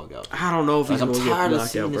knocked the fuck out. I don't know if he's gonna get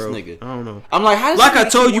knocked out, bro. Nigga. I don't know. I'm like, how does like I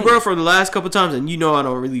told you, bro, for the last couple times, and you know I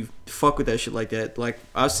don't really fuck with that shit like that. Like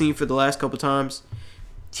I've seen for the last couple times,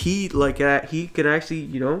 he could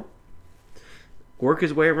actually, work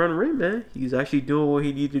his way around the ring, man. He's actually doing what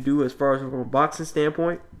he needs to do as far as from a boxing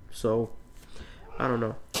standpoint. So I don't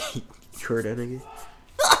know. You heard that nigga?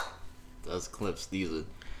 That's clips. These are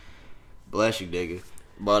bless you, nigga.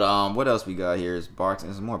 But what else we got here is boxing.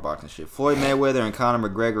 There's more boxing shit. Floyd Mayweather and Conor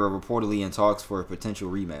McGregor are reportedly in talks for a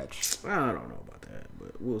potential rematch. I don't know about that,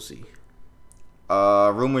 but we'll see.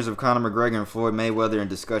 Rumors of Conor McGregor and Floyd Mayweather in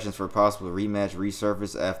discussions for a possible rematch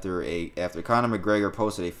resurfaced after Conor McGregor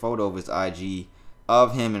posted a photo of his IG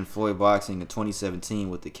of him and Floyd boxing in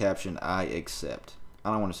 2017 with the caption "I accept."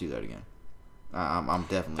 I don't want to see that again. I'm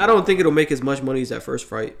definitely. I don't think it'll make as much money as that first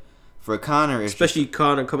fight. For Conor, especially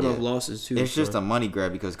Conor coming off losses too. It's just a money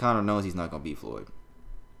grab because Conor knows he's not gonna beat Floyd.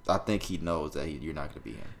 I think he knows that you're not gonna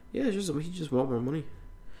beat him. Yeah, he just want more money,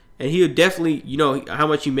 and he'll definitely how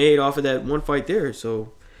much he made off of that one fight there.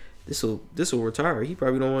 So this will retire. He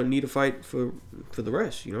probably don't need to fight for the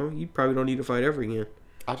rest. He probably don't need to fight ever again.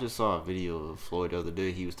 I just saw a video of Floyd the other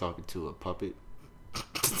day. He was talking to a puppet.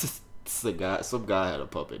 Some guy had a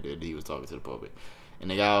puppet, dude. He was talking to the puppet. And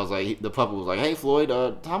the guy was like, the puppet was like, "Hey Floyd,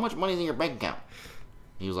 how much money is in your bank account?"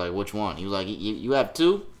 He was like, "Which one?" He was like, "You have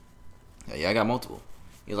 2?" Yeah, I got multiple.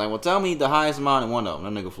 He was like, "Well, tell me the highest amount in one of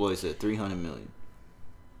them." That nigga Floyd said $300 million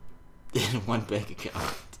in one bank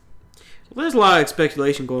account. Well, there's a lot of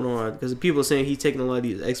speculation going on because people are saying he's taking a lot of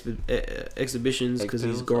these exhibitions because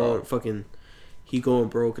he's going going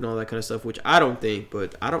broke and all that kind of stuff, which I don't think.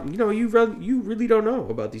 But I don't, you really don't know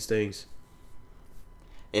about these things.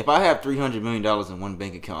 If I have $300 million in one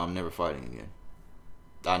bank account, I'm never fighting again.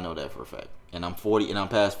 I know that for a fact. And I'm 40, and I'm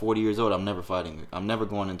past 40 years old. I'm never fighting. I'm never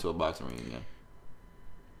going into a boxing ring again.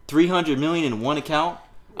 $300 million in one account.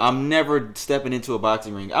 I'm never stepping into a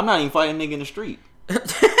boxing ring. I'm not even fighting a nigga in the street.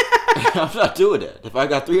 I'm not doing that. If I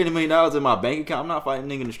got $300 million in my bank account, I'm not fighting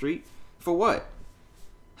a nigga in the street. For what?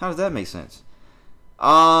 How does that make sense?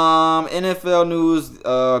 NFL news.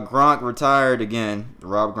 Gronk retired again.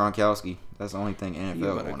 Rob Gronkowski. That's the only thing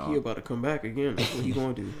NFL going on. He about to come back again. That's what he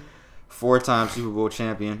going to do. 4-time Super Bowl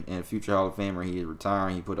champion and future Hall of Famer. He is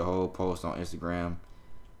retiring. He put a whole post on Instagram.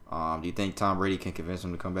 Do you think Tom Brady can convince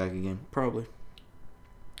him to come back again? Probably.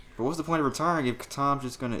 But what's the point of retiring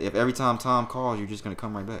if every time Tom calls, you're just gonna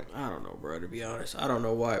come right back? I don't know, bro. To be honest, I don't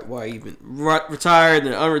know why even retired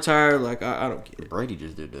and unretired. Like I don't get it. Brady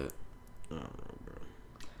just did that. I don't know, bro.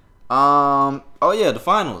 Oh yeah, the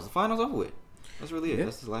finals. The finals over with. That's really it. Yeah.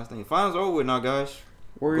 That's the last thing. The finals over with now, guys.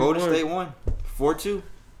 Golden State won 4-2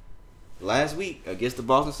 last week against the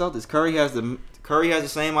Boston Celtics. Curry has the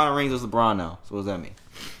same amount of rings as LeBron now. So what does that mean?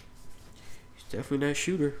 He's definitely that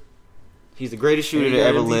shooter. He's the greatest shooter that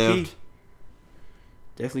ever lived.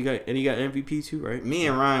 Definitely he got MVP too, right? Me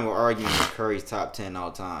and Ryan were arguing Curry's top 10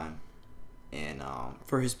 all time, and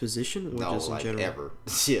for his position, or just in general? Ever.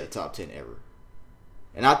 Yeah, top 10 ever.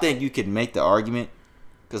 And I think you could make the argument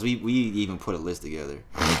because we even put a list together.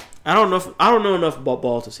 I don't know enough about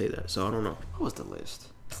ball to say that, so I don't know. What was the list?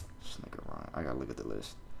 This nigga Ryan. I gotta look at the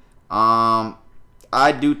list. I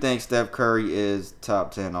do think Steph Curry is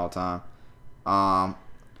top 10 all time.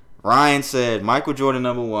 Ryan said Michael Jordan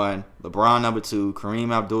number 1, LeBron number 2,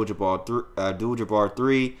 Kareem Abdul-Jabbar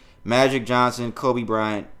 3, Magic Johnson, Kobe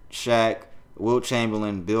Bryant, Shaq, Wilt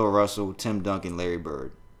Chamberlain, Bill Russell, Tim Duncan, Larry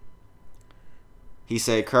Bird. He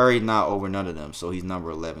said Curry's not over none of them, so he's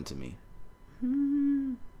number 11 to me.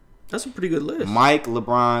 That's a pretty good list. Mike,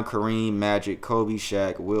 LeBron, Kareem, Magic, Kobe,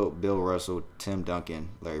 Shaq, Wilt, Bill Russell, Tim Duncan,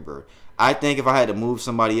 Larry Bird. I think if I had to move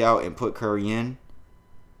somebody out and put Curry in,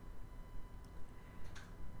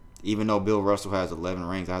 even though Bill Russell has 11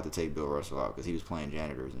 rings, I have to take Bill Russell out because he was playing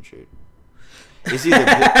janitors and shit. It's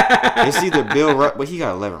either Bill Russell, but he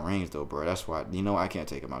got 11 rings though, bro. That's why I can't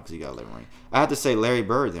take him out because he got 11 rings. I have to say Larry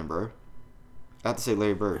Bird then, bro. I have to say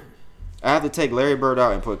Larry Bird. I have to take Larry Bird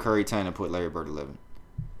out and put Curry 10 and put Larry Bird 11.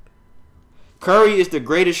 Curry is the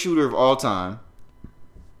greatest shooter of all time.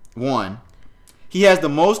 1. He has the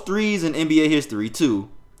most threes in NBA history. 2.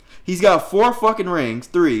 He's got 4 fucking rings.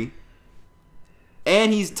 3.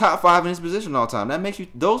 And he's top 5 in his position all time.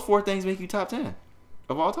 Those 4 things make you top 10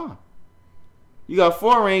 of all time. You got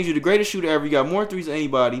 4 rings. You're the greatest shooter ever. You got more threes than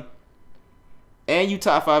anybody. And you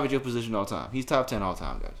top 5 at your position all time. He's top 10 all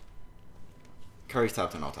time, guys. Curry's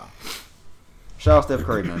top 10 all time. Shout out Steph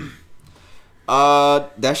Curry, man.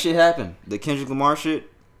 That shit happened. The Kendrick Lamar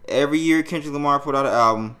shit. Every year Kendrick Lamar put out an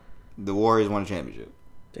album, the Warriors won a championship.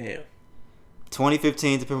 Damn.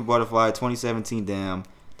 2015, To Pimp a Butterfly. 2017, Damn.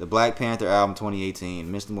 The Black Panther album,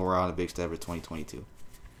 2018. Mr. Morale and the Big Steppers, 2022.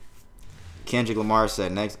 Kendrick Lamar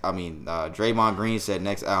said Draymond Green said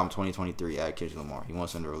next album 2023 at Kendrick Lamar. He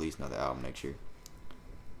wants him to release another album next year.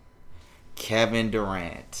 Kevin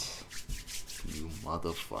Durant. You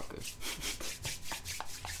motherfucker.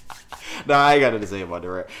 Nah, I ain't got nothing to say about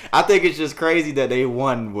Durant. I think it's just crazy that they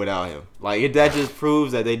won without him. Like, that just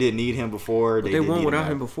proves that they didn't need him before. They won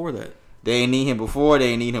without him before that. They didn't need him before. They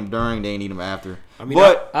didn't need him during. They didn't need him after. I mean,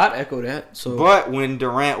 I'd echo that. So, but when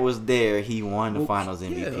Durant was there, he won the Finals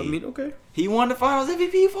MVP. Yeah, I mean, okay. He won the Finals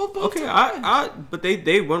MVP for both times. But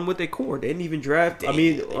they won with their core. They didn't even draft.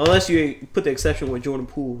 Unless you put the exception with Jordan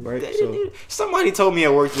Poole, right? Somebody told me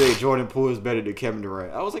at work today Jordan Poole is better than Kevin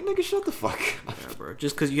Durant. I was like, nigga, shut the fuck up. Yeah, bro.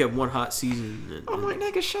 Just because you have one hot season. I'm like,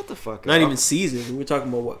 nigga, shut the fuck up. Not even season. We're talking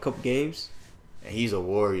about, what, couple games? And he's a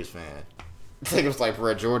Warriors fan. I think it was like,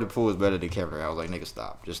 bro, Jordan Poole is better than Kevin Durant. I was like, nigga,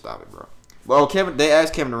 stop. Just stop it, bro. Well, they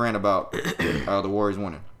asked Kevin Durant about the Warriors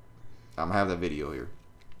winning. I'm going to have that video here.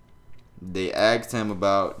 They asked him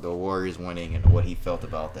about the Warriors winning and what he felt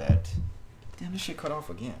about that. Damn, this shit cut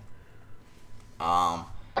off again.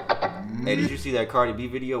 Hey, did you see that Cardi B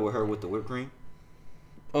video with her with the whipped cream?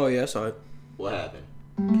 Oh, yeah, I saw it. What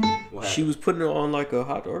happened? She was putting it on like a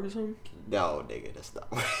hot dog or something? No, nigga, that's not.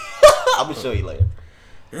 I'm going to show you later.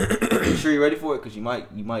 You sure you ready for it? Because you might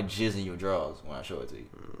jizz in your drawers when I show it to you.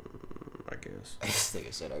 I guess. This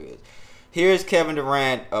nigga said I guess. Here's Kevin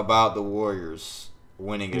Durant about the Warriors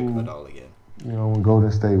winning it all again. You know, when Golden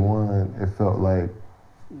State won, it felt like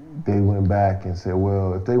they went back and said,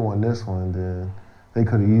 well, if they won this one, then they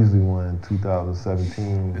could have easily won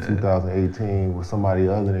 2017, 2018 with somebody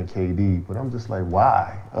other than KD. But I'm just like,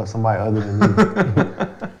 why? Somebody other than me.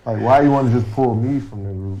 Like, why you want to just pull me from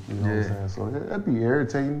the group? You know what I'm saying? So that'd be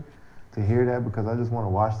irritating to hear that because I just want to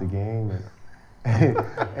watch the game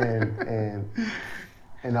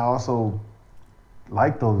and I also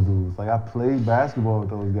like those dudes. Like, I played basketball with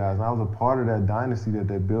those guys, and I was a part of that dynasty that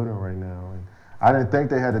they're building right now. And I didn't think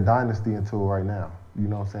they had a dynasty until right now. You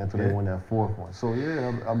know what I'm saying? Until they won that 4th one. So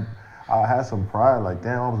yeah, I had some pride. Like,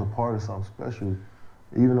 damn, I was a part of something special,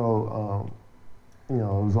 even though it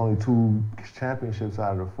was only 2 championships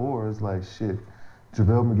out of the 4. It's like shit.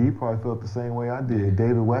 JaVale McGee probably felt the same way I did.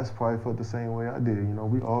 David West probably felt the same way I did. You know,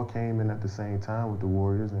 we all came in at the same time with the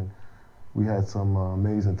Warriors, and we had some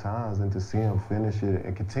amazing times. And to see him finish it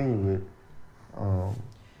and continue it,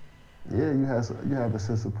 you have a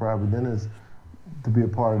sense of pride. But then it's to be a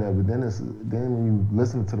part of that. But then when you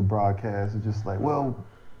listen to the broadcast, it's just like, well,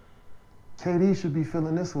 KD should be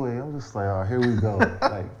feeling this way. I'm just like, oh, here we go.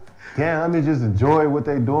 Like, damn, let me just enjoy what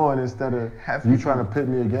they're doing instead of you trying to pit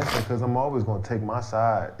me against them, because I'm always going to take my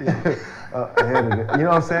side ahead of it. You know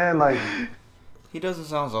what I'm saying? Like, he doesn't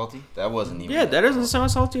sound salty. That wasn't even. Yeah, that doesn't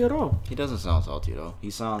sound salty at all. He doesn't sound salty at all. He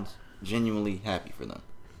sounds genuinely happy for them.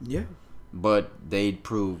 Yeah. But they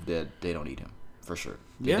proved that they don't need him, for sure.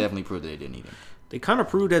 They definitely proved that they didn't need him. They kind of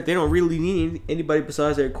proved that they don't really need anybody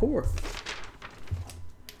besides their core.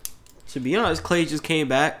 To be honest, Klay just came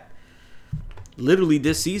back literally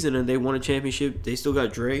this season and they won a championship. They still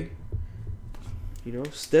got Dre. You know,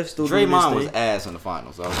 Steph still doing his Draymond thing. was ass in the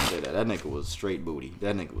finals. I would say that. That nigga was straight booty.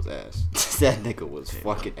 That nigga was ass. That nigga was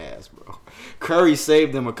fucking ass, bro. Curry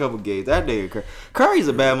saved them a couple games. That nigga Curry's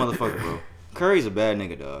a bad motherfucker, bro. Curry's a bad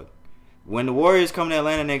nigga, dog. When the Warriors come to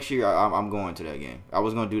Atlanta next year, I'm going to that game. I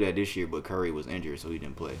was going to do that this year, but Curry was injured, so he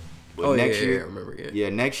didn't play. But next year, I remember. Yeah,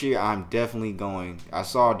 next year I'm definitely going. I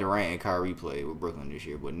saw Durant and Kyrie play with Brooklyn this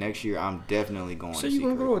year, but next year I'm definitely going. So you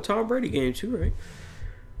gonna go to a Tom Brady game too, right?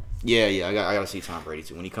 Yeah, I gotta see Tom Brady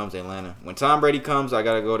too when he comes to Atlanta. When Tom Brady comes, I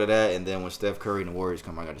gotta go to that, and then when Steph Curry and the Warriors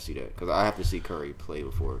come, I gotta see that because I have to see Curry play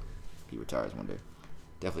before he retires one day.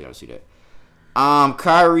 Definitely gotta see that.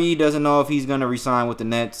 Kyrie doesn't know if he's gonna resign with the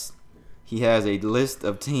Nets. He has a list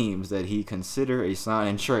of teams that he consider a sign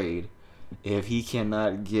and trade if he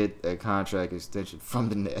cannot get a contract extension from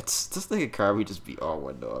the Nets. This nigga Kyrie just be all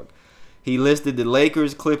one dog. He listed the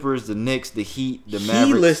Lakers, Clippers, the Knicks, the Heat, the Mavericks.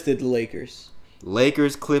 He listed the Lakers.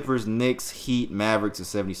 Lakers, Clippers, Knicks, Heat, Mavericks, and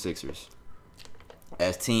 76ers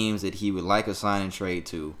as teams that he would like a sign and trade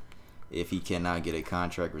to if he cannot get a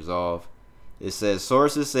contract resolved. It says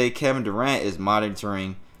sources say Kevin Durant is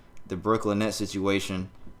monitoring the Brooklyn Nets situation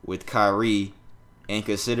with Kyrie and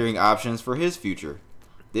considering options for his future.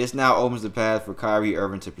 This now opens the path for Kyrie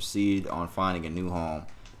Irving to proceed on finding a new home.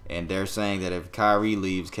 And they're saying that if Kyrie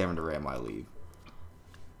leaves, Kevin Durant might leave.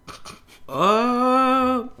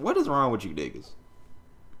 What is wrong with you niggas?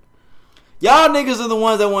 Y'all niggas are the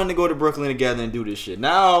ones that wanted to go to Brooklyn together and do this shit.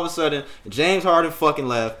 Now all of a sudden, James Harden fucking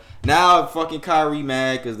left. Now fucking Kyrie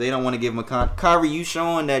mad because they don't want to give him a contract. Kyrie, you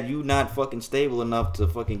showing that you not fucking stable enough to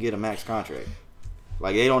fucking get a max contract.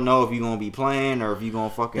 Like, they don't know if you're going to be playing or if you're going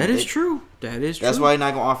to fucking... That is true. That's why they're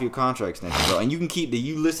not going to offer you a contract extension, bro. And you can keep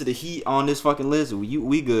you listed the Heat on this fucking list.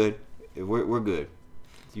 We good. We're good.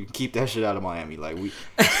 You can keep that shit out of Miami. Like, we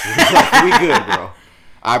good, bro.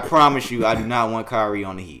 I promise you, I do not want Kyrie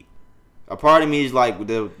on the Heat. A part of me is like,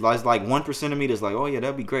 there's like 1% of me that's like, oh yeah,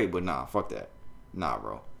 that'd be great, but nah, fuck that. Nah,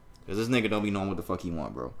 bro. Because this nigga don't be knowing what the fuck he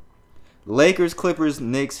want, bro. Lakers, Clippers,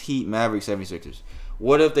 Knicks, Heat, Mavericks, 76ers.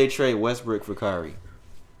 What if they trade Westbrook for Kyrie?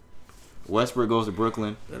 Westbrook goes to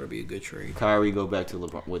Brooklyn. That'll be a good trade. Kyrie go back to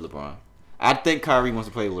LeBron. I think Kyrie wants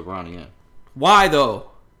to play with LeBron again. Why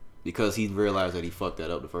though? Because he realized that he fucked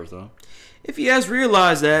that up the first time. If he has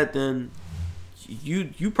realized that, then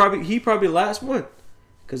he probably the last one.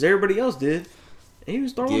 Because everybody else did. And he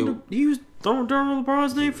was throwing during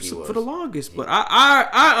LeBron's name for the longest. But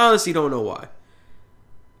I honestly don't know why.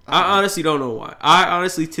 I honestly don't know why.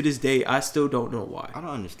 To this day, I still don't know why. I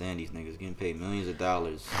don't understand these niggas getting paid millions of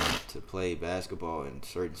dollars to play basketball in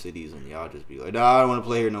certain cities, and y'all just be like, nah, I don't want to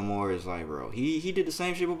play here no more. It's like, bro, he did the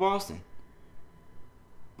same shit with Boston.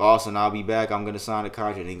 Boston, I'll be back. I'm going to sign a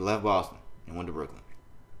contract. And he left Boston and went to Brooklyn.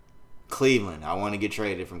 Cleveland, I want to get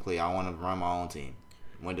traded from Cleveland. I want to run my own team.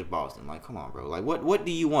 Went to Boston. Like, come on, bro. Like, what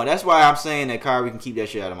do you want? That's why I'm saying that Kyrie can keep that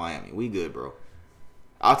shit out of Miami. We good, bro.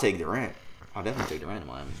 I'll take Durant. I'll definitely take Durant in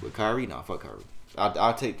Miami. But Kyrie, no, fuck Kyrie.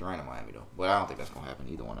 I'll take Durant in Miami, though. But I don't think that's going to happen.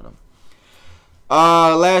 Either one of them.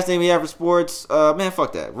 Last thing we have for sports. Man,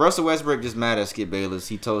 fuck that. Russell Westbrook just mad at Skip Bayless.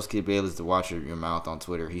 He told Skip Bayless to watch your mouth on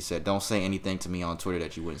Twitter. He said, don't say anything to me on Twitter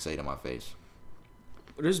that you wouldn't say to my face.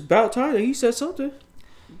 But it's about time that he said something.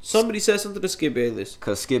 Somebody said something to Skip Bayless.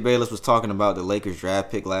 Because Skip Bayless was talking about the Lakers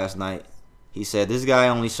draft pick last night. He said, this guy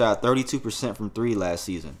only shot 32% from 3 last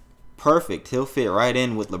season. Perfect. He'll fit right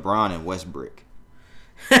in with LeBron and Westbrook.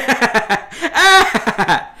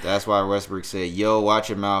 That's why Westbrook said, yo, watch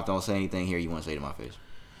your mouth. Don't say anything here you want to say to my face.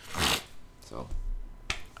 So,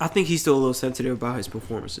 I think he's still a little sensitive about his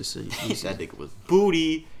performances. That nigga was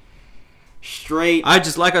booty. Straight. I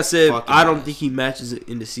don't think he matches it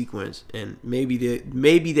in the sequence, and maybe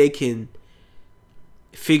they can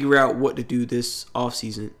figure out what to do this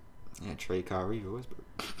offseason. Yeah, trade Kyrie or Westbrook.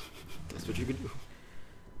 That's what you can do.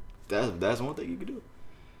 That's one thing you can do.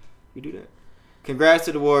 You do that. Congrats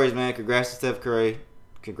to the Warriors, man. Congrats to Steph Curry.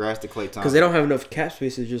 Congrats to Klay Thompson. Because they don't have enough cap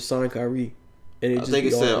space to just sign Kyrie. And I think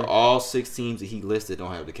it said all 6 teams that he listed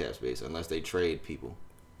don't have the cap space unless they trade people.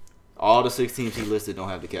 All the 6 teams he listed don't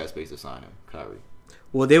have the cap space to sign him, Kyrie.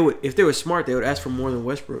 Well, they would, if they were smart, they would ask for more than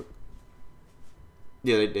Westbrook.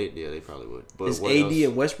 Yeah, they probably would. But is AD else?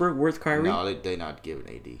 And Westbrook worth Kyrie? No, they not giving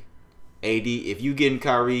AD. If you getting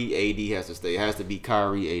Kyrie, AD has to stay. It has to be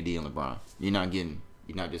Kyrie, AD, and LeBron. You're not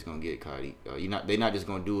just gonna get Kyrie. They're not just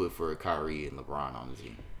gonna do it for Kyrie and LeBron on the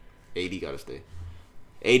team. AD gotta stay.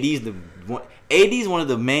 AD's one of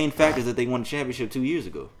the main factors that they won the championship 2 years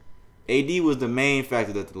ago. AD was the main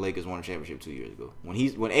factor that the Lakers won a championship 2 years ago.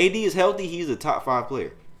 When AD is healthy, he's a top 5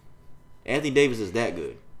 player. Anthony Davis is that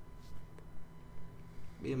good.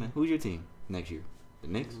 Yeah, man. Who's your team next year? The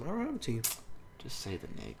Knicks? I don't have a team. Just say the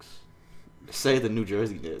Knicks. Say the New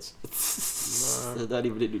Jersey Nets. They're not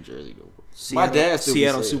even in New Jersey no more. My dad still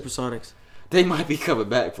Seattle Supersonics. They might be coming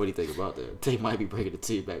back. What do you think about that? They might be bringing the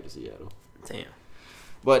team back to Seattle. Damn.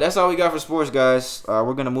 But that's all we got for sports, guys.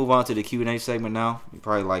 We're going to move on to the Q&A segment now. We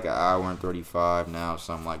probably like an hour and 35 now,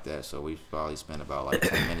 something like that. So we probably spent about like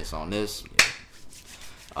 10 minutes on this.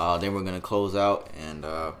 Then we're going to close out. And,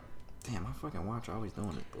 damn, my fucking watch always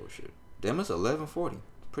doing this bullshit. Damn, it's 11:40.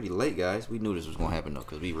 Pretty late, guys. We knew this was going to happen, though,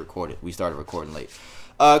 because we started recording late.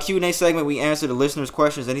 Q&A segment, we answer the listeners'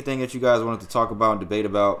 questions. Anything that you guys wanted to talk about and debate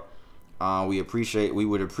about, we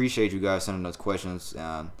would appreciate you guys sending us questions.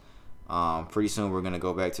 And pretty soon we're going to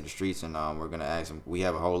go back to the streets and we're going to ask them. We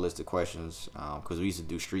have a whole list of questions because we used to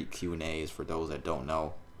do street Q&As for those that don't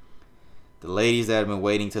know. The ladies that have been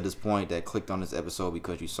waiting to this point that clicked on this episode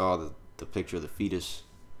because you saw the picture of the fetus,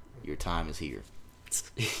 your time is here.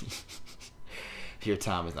 Your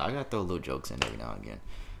time is now. I got to throw little jokes in every now and again.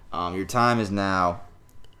 Your time is now.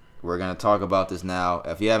 We're going to talk about this now.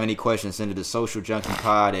 If you have any questions, send it to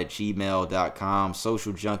socialjunkiepod@gmail.com.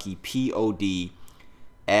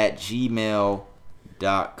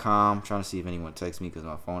 socialjunkiepod@gmail.com. I'm trying to see if anyone texts me because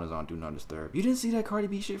my phone is on Do Not Disturb. You didn't see that Cardi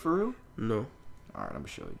B shit for real? No. All right, I'm gonna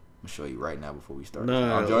show you. I'm gonna show you right now before we start.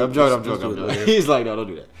 No, I'm joking. He's like, no, don't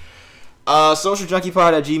do that.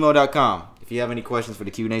 Socialjunkiepod@gmail.com. If you have any questions for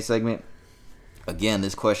the Q&A segment, again,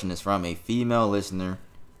 this question is from a female listener.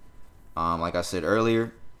 Like I said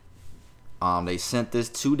earlier, they sent this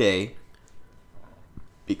today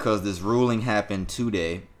because this ruling happened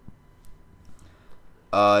today.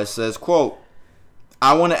 It says, quote,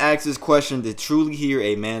 I want to ask this question to truly hear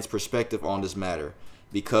a man's perspective on this matter,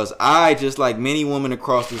 because I, just like many women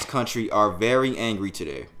across this country, are very angry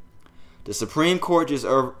today. The Supreme Court just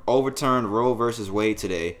overturned Roe v. Wade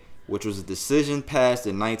today, which was a decision passed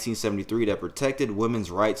in 1973 that protected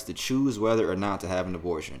women's rights to choose whether or not to have an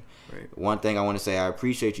abortion. Right. One thing I want to say, I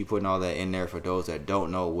appreciate you putting all that in there for those that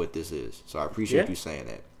don't know what this is. So I appreciate you saying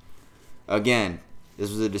that. Again, this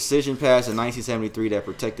was a decision passed in 1973 that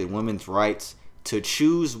protected women's rights to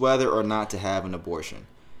choose whether or not to have an abortion.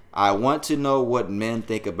 I want to know what men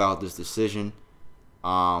think about this decision.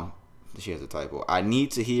 She has a typo. I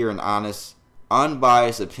need to hear an honest,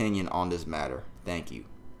 unbiased opinion on this matter. Thank you.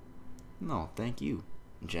 No, thank you,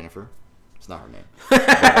 Jennifer. It's not her name.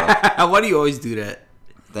 Why do you always do that?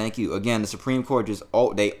 Thank you. Again, the Supreme Court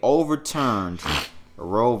they overturned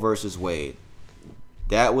Roe versus Wade.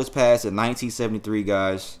 That was passed in 1973,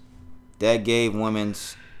 guys. That gave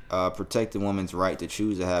protected women's right to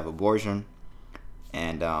choose to have abortion.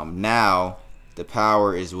 And now the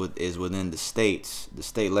power is within the states, the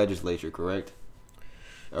state legislature, correct?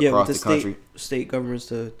 Across the country. State governments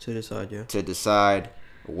to decide, yeah. To decide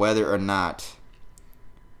whether or not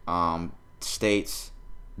states,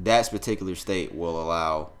 that particular state will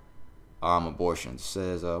allow abortions. It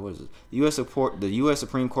says, what is it? The U.S.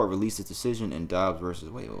 Supreme Court released its decision in Dobbs versus...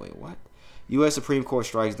 Wait, what? U.S. Supreme Court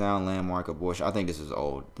strikes down landmark abortion. I think this is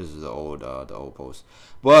old. This is the old post.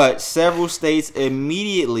 But several states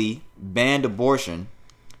immediately banned abortion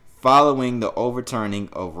following the overturning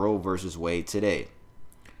of Roe versus Wade today.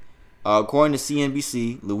 According to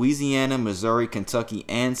CNBC, Louisiana, Missouri, Kentucky,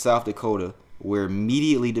 and South Dakota were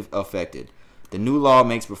immediately affected. The new law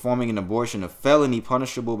makes performing an abortion a felony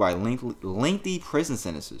punishable by lengthy prison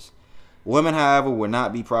sentences. Women, however, will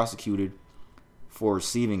not be prosecuted for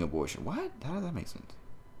receiving abortion. What? How does that make sense?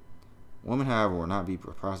 Women, however, will not be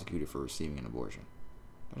prosecuted for receiving an abortion.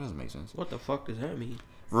 That doesn't make sense. What the fuck does that mean?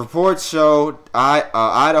 Reports show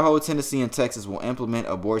Idaho, Tennessee, and Texas will implement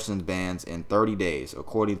abortion bans in 30 days,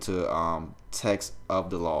 according to text of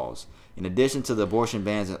the laws. In addition to the abortion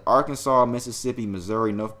bans in Arkansas, Mississippi,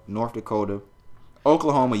 Missouri, North Dakota,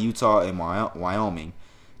 Oklahoma, Utah, and Wyoming,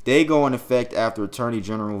 they go in effect after Attorney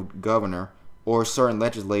General, Governor, or certain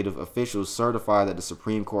legislative officials certify that the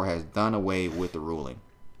Supreme Court has done away with the ruling.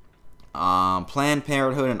 Planned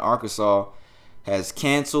Parenthood in Arkansas has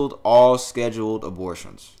canceled all scheduled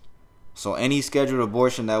abortions. So any scheduled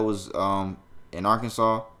abortion that was in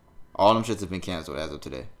Arkansas, all them shits have been canceled as of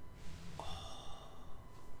today. Oh,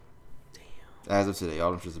 damn. As of today,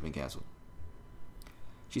 all them shits have been canceled.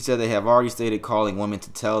 She said they have already stated calling women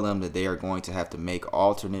to tell them that they are going to have to make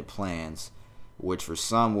alternate plans, which for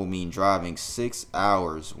some will mean driving 6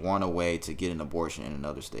 hours one away to get an abortion in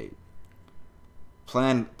another state.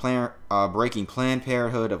 Breaking Planned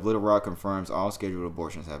Parenthood of Little Rock confirms all scheduled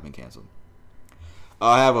abortions have been canceled.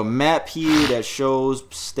 I have a map here that shows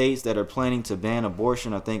states that are planning to ban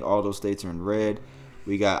abortion. I think all those states are in red.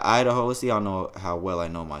 We got Idaho. Let's see how well I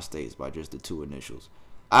know my states by just the two initials.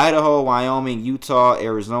 Idaho, Wyoming, Utah,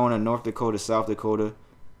 Arizona, North Dakota, South Dakota,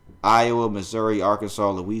 Iowa, Missouri,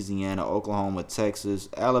 Arkansas, Louisiana, Oklahoma, Texas,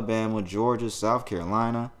 Alabama, Georgia, South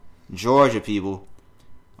Carolina. Georgia, people.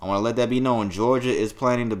 I want to let that be known. Georgia is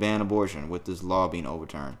planning to ban abortion with this law being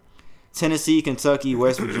overturned. Tennessee, Kentucky,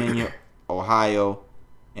 West Virginia, Ohio,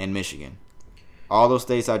 and Michigan. All those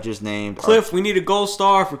states I just named. Cliff, we need a gold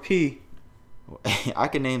star for P. I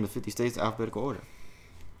can name the 50 states in alphabetical order.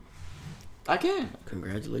 I can.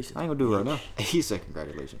 Congratulations. I ain't gonna do it right now. He said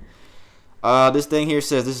congratulations. This thing here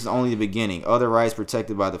says this is only the beginning. Other rights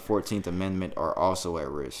protected by the 14th Amendment are also at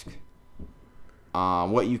risk.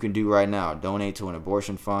 What you can do right now: donate to an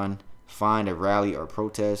abortion fund, find a rally or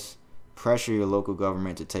protest, pressure your local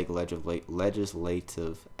government to take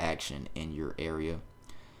legislative action in your area.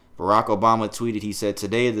 Barack Obama tweeted, he said,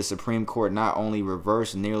 today the Supreme Court not only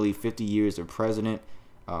reversed nearly 50 years of precedent.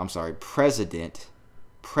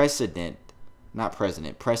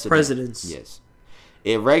 Yes.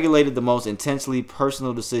 It regulated the most intensely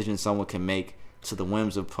personal decision someone can make to the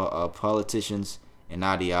whims of politicians and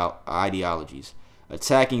ideologies,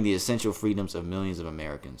 attacking the essential freedoms of millions of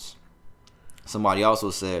Americans. Somebody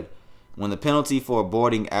also said, when the penalty for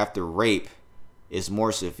aborting after rape is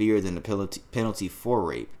more severe than the penalty for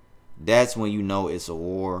rape, that's when you know it's a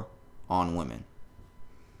war on women.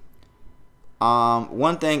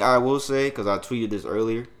 One thing I will say, because I tweeted this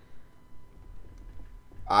earlier,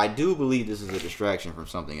 I do believe this is a distraction from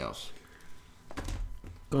something else.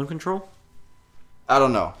 Gun control? I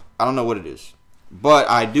don't know what it is, but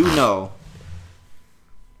I do know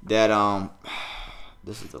that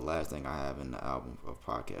this is the last thing I have in the album of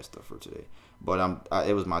podcast stuff for today. But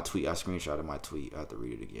it was my tweet. I screenshotted my tweet. I have to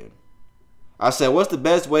read it again. I said, "What's the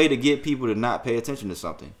best way to get people to not pay attention to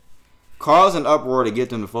something? Cause an uproar to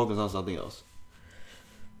get them to focus on something else."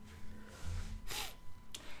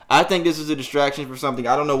 I think this is a distraction for something.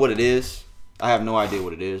 I don't know what it is. I have no idea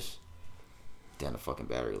what it is. Damn, the fucking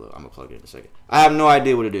battery low. I'm gonna plug it in a second. I have no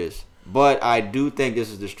idea what it is, but I do think this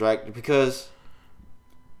is distracting because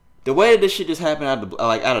the way that this shit just happened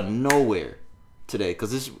out of nowhere today.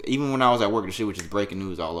 Because this, even when I was at work, the shit was just breaking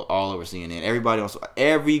news all over CNN.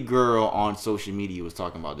 Every girl on social media was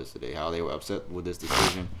talking about this today. How they were upset with this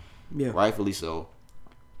decision. Yeah, rightfully so.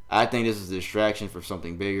 I think this is a distraction for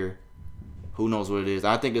something bigger. Who knows what it is?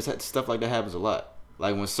 I think this stuff like that happens a lot.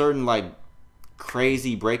 Like when certain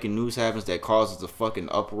crazy breaking news happens that causes a fucking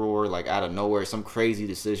uproar, out of nowhere, some crazy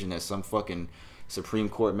decision that some fucking Supreme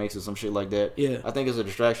Court makes or some shit like that. Yeah, I think it's a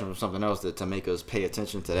distraction from something else to make us pay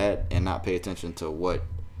attention to that and not pay attention to what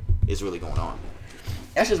is really going on.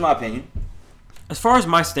 That's just my opinion. As far as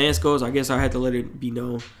my stance goes, I guess I had to let it be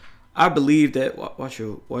known. I believe that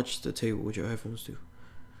watch the table with your headphones too.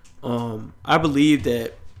 I believe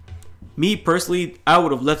that, me personally, I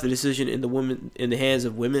would have left the decision in the hands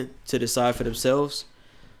of women to decide for themselves.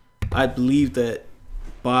 I believe that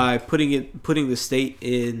by putting the state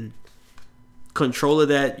in control of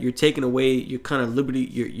that, you're taking away your kind of liberty,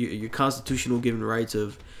 your constitutional given rights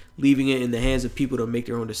of leaving it in the hands of people to make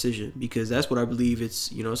their own decision. Because that's what I believe.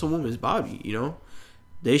 It's it's a woman's body.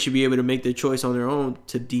 They should be able to make their choice on their own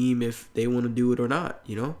to deem if they want to do it or not.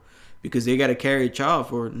 Because they got to carry a child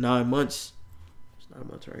for 9 months. It's 9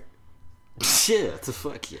 months, right? Yeah, the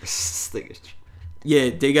fuck yes. Yeah,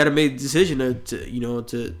 they got to make the decision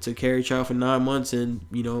to carry a child for 9 months, and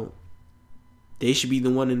they should be the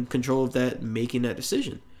one in control of that, making that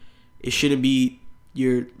decision. It shouldn't be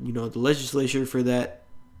the legislature for that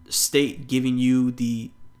state giving you the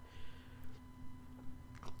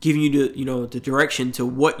direction to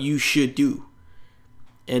what you should do.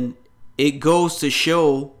 And it goes to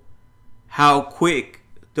show how quick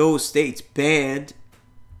those states banned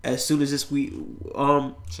as soon as this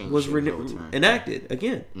was enacted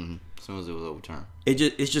again. Mm-hmm. As soon as it was overturned.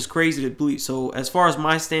 It's just crazy to believe. So as far as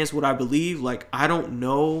my stance, what I believe, I don't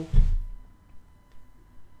know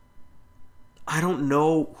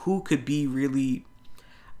who could be really.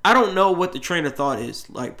 I don't know what the train of thought is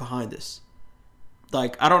behind this.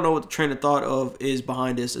 I don't know what the train of thought is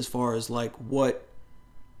behind this as far as what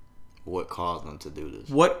caused them to do this.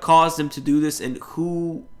 What caused them to do this, and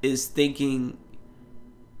who is thinking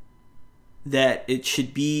that it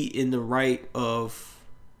should be in the right of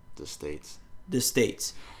the states.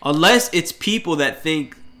 Unless it's people that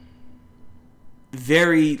think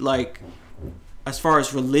very as far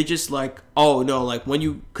as religious, oh no, when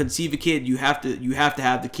you conceive a kid, you have to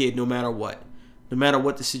have the kid no matter what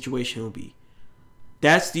the situation will be.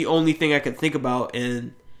 That's the only thing I could think about,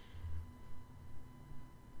 and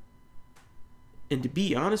to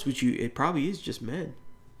be honest with you, it probably is just men.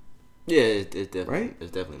 Yeah, it's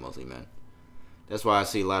definitely mostly men. That's why I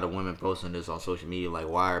see a lot of women posting this on social media,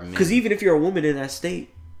 why are men... Because even if you're a woman in that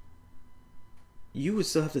state, you would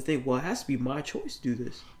still have to think, well, it has to be my choice to do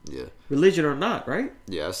this. Yeah. Religion or not, right?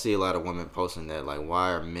 Yeah, I see a lot of women posting that,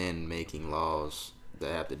 why are men making laws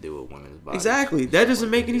that have to do with women's bodies? Exactly. That doesn't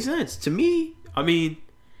make any sense. To me, I mean...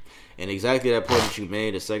 And exactly that point that you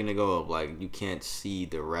made a second ago of, you can't see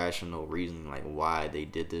the rational reason, why they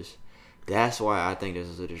did this. That's why I think this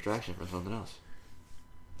is a distraction from something else.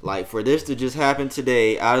 For this to just happen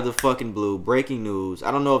today, out of the fucking blue, breaking news. I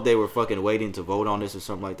don't know if they were fucking waiting to vote on this or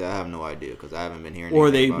something like that. I have no idea because I haven't been hearing. Or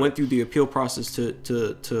they went through the appeal process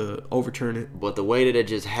to overturn it. But the way that it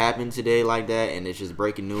just happened today like that, and it's just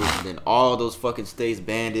breaking news, and then all those fucking states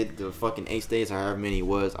banned it, the fucking 8 states, however many it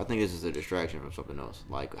was, I think this is a distraction from something else.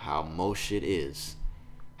 How most shit is.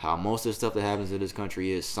 How most of the stuff that happens in this country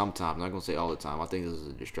is sometimes. I'm not going to say all the time. I think this is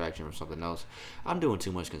a distraction from something else. I'm doing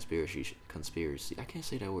too much conspiracy. I can't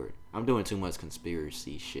say that word. I'm doing too much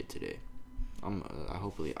conspiracy shit today. I'm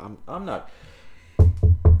not.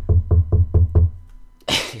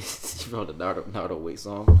 You know the Naruto Wake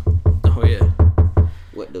song? Oh, yeah.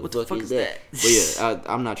 What the fuck is that? But yeah,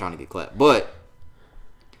 I'm not trying to get clapped. But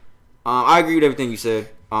I agree with everything you said.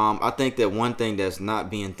 I think that one thing that's not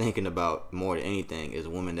being thinking about more than anything is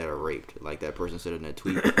women that are raped. Like that person said in that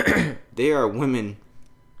tweet. There are women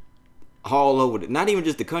all over, not even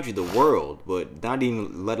just the country, the world, but not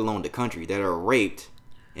even let alone the country, that are raped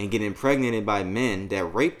and get impregnated by men that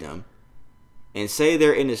raped them, and say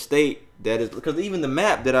they're in a state that is, because even the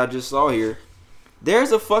map that I just saw here,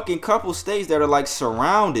 there's a fucking couple states that are like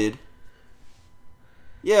surrounded.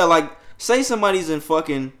 Yeah, like say somebody's in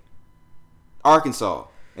fucking Arkansas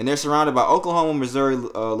and they're surrounded by Oklahoma, Missouri,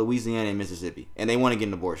 Louisiana, and Mississippi, and they want to get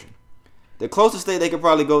an abortion. The closest state they could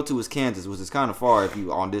probably go to is Kansas, which is kind of far if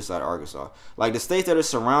you on this side of Arkansas. Like the states that are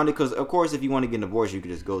surrounded, because of course if you want to get an abortion, you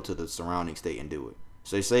can just go to the surrounding state and do it.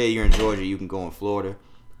 So say you're in Georgia, you can go in Florida.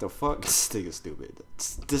 The fuck? This nigga's stupid.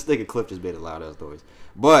 This nigga Cliff just made a loud ass noise.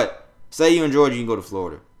 But say you're in Georgia, you can go to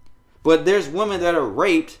Florida. But there's women that are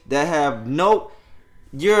raped that have no...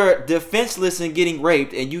 You're defenseless in getting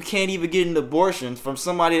raped, and you can't even get an abortion from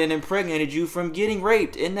somebody that impregnated you from getting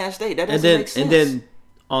raped in that state. That doesn't make sense. And then,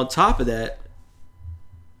 on top of that,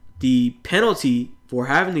 the penalty for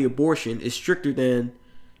having the abortion is stricter than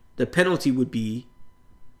the penalty would be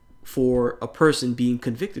for a person being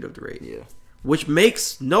convicted of the rape. Yeah. Which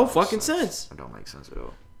makes no fucking sense. It don't make sense at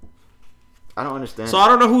all. I don't understand. So I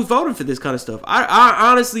don't know who's voting for this kind of stuff.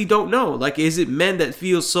 I honestly don't know. Like, is it men that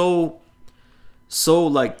feel so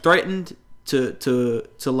like threatened to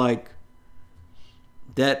like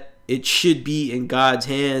that it should be in God's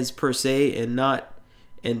hands per se, and not,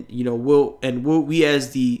 and you know, will we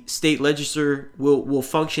as the state legislature will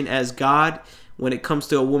function as God when it comes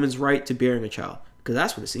to a woman's right to bearing a child? Because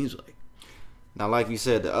that's what it seems like. Now, like you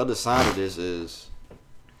said, the other side of this is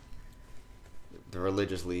the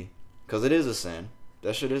religiously, because it is a sin.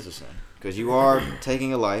 That shit is a sin. Because you are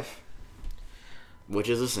taking a life, which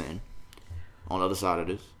is a sin, on the other side of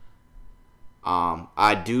this.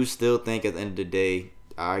 I do still think at the end of the day,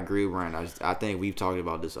 I agree with Ryan. I think we've talked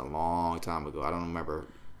about this a long time ago. I don't remember.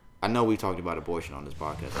 I know we talked about abortion on this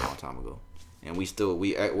podcast a long time ago. And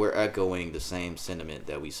we're echoing the same sentiment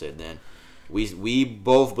that we said then. We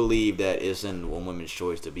both believe that it's in a woman's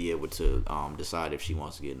choice to be able to decide if she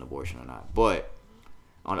wants to get an abortion or not. But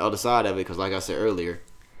on the other side of it, because like I said earlier,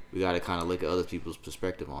 we got to kind of look at other people's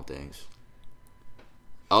perspective on things.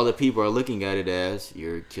 Other people are looking at it as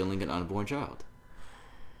you're killing an unborn child.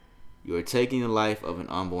 You're taking the life of an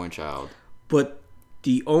unborn child. But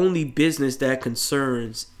the only business that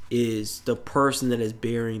concerns is the person that is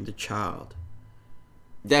bearing the child.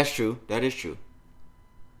 That's true. That is true.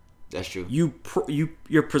 That's true.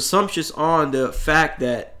 You're presumptuous on the fact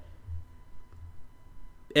that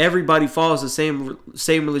everybody follows the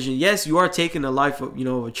same religion. Yes, you are taking the life of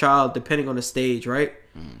a child depending on the stage, right?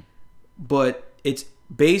 Mm-hmm. But it's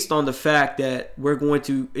based on the fact that we're going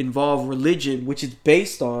to involve religion, which is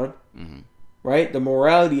based on right, the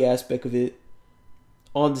morality aspect of it,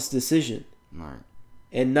 on this decision, right,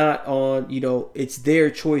 and not on it's their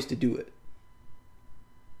choice to do it.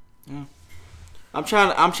 Yeah. I'm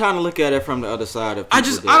trying to look at it from the other side of. I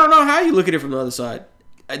don't know how you look at it from the other side.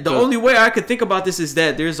 The only way I could think about this is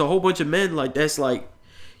that there's a whole bunch of men that's like,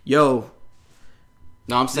 yo.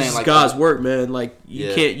 No, I'm saying this like is God's work, man. Like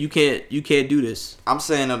you can't do this. I'm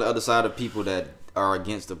saying on the other side of people that are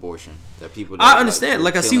against abortion, that people. That I understand.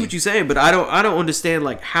 Like I see what you're saying, but I don't understand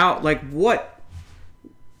how what.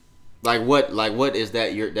 Like what is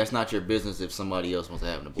that? That's not your business if somebody else wants to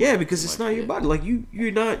have an abortion. Yeah, because it's not your body. Like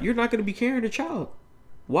you're not going to be carrying a child.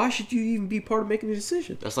 Why should you even be part of making the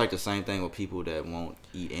decision? That's like the same thing with people that won't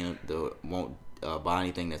eat won't buy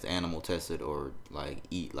anything that's animal tested, or like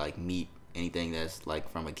eat like meat, anything that's like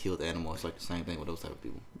from a killed animal. It's like the same thing with those type of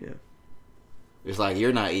people. Yeah. It's like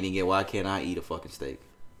you're not eating it. Why can't I eat a fucking steak?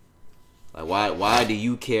 Like why do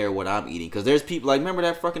you care what I'm eating? Because there's people like, remember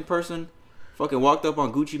that fucking person fucking walked up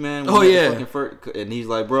on Gucci Mane. Oh yeah. And he's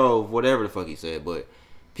like, bro, whatever the fuck he said. But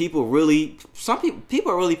people are really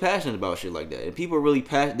passionate about shit like that. And people are really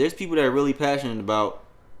there's people that are really passionate about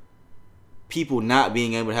people not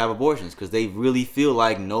being able to have abortions because they really feel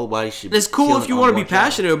like nobody should. It's cool if you want to be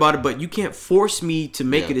passionate about it, but you can't force me to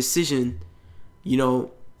make a decision.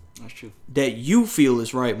 That's true. That you feel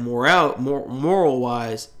is right, moral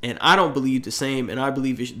wise, and I don't believe the same, and I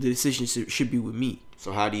believe the decision should be with me.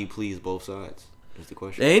 So how do you please both sides? Is the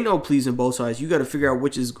question. There ain't no pleasing both sides. You got to figure out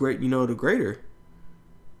which is great. The greater.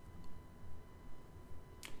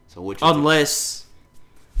 So which? Unless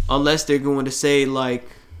they're going to say like,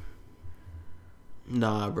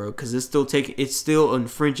 nah, bro, because it's still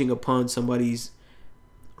infringing upon somebody's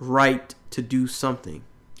right to do something.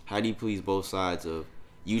 How do you please both sides of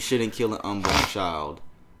you shouldn't kill an unborn child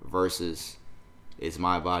versus it's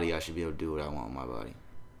my body, I should be able to do what I want with my body?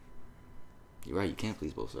 You're right, you can't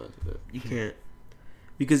please both sides of that. You can't.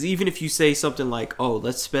 Because even if you say something like, oh,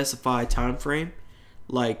 let's specify a time frame,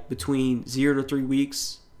 like between 0 to 3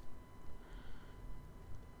 weeks,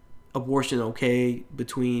 abortion okay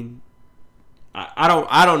between. I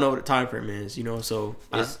don't know what the time frame is, you know. So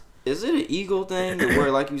is it an ego thing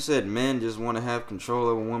where, like you said, men just want to have control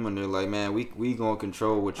over women? They're like, man, we gonna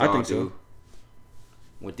control what y'all do. So.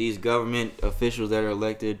 With these government officials that are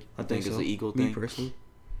elected, I think it's an ego thing. Me personally,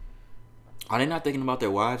 are they not thinking about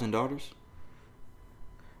their wives and daughters?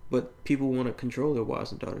 But people want to control their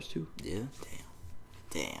wives and daughters too. Yeah,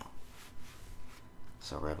 damn.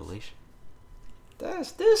 So revelation.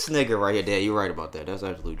 That's this nigga right here. Dad, you're right about that. That's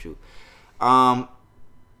absolutely true. I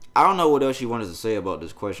don't know what else you wanted to say about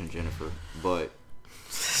this question, Jennifer, but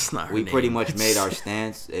we pretty much made our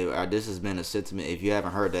stance. This has been a sentiment. If you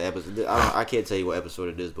haven't heard the episode, I can't tell you what episode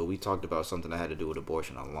it is, but we talked about something that had to do with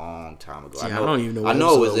abortion a long time ago. See, I don't even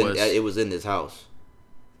know what it was in this house.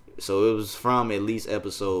 So it was from at least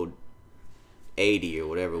episode 80 or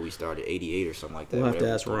whatever we started, 88 or something like that. We'll have to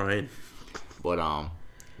ask Ryan. But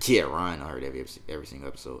yeah, Ryan, I heard every single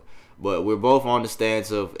episode. But we're both on the stance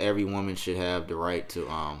of every woman should have the right to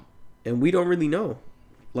and we don't really know,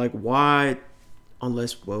 like, why,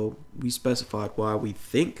 unless we specified why we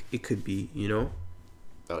think it could be, you know,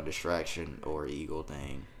 a distraction or ego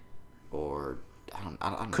thing, or I don't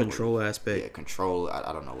know control aspect. Yeah, control.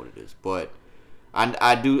 I don't know what it is, but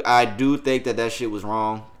I do think that shit was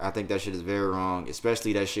wrong. I think that shit is very wrong,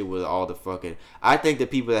 especially that shit with all the fucking. I think the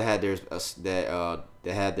people that had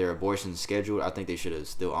that had their abortions scheduled, I think they should have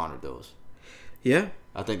still honored those. Yeah.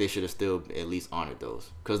 I think they should have still at least honored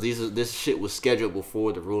those, because this shit was scheduled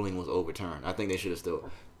before the ruling was overturned. I think they should have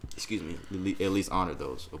still, at least honored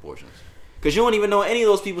those abortions. Because you don't even know any of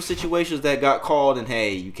those people's situations that got called and,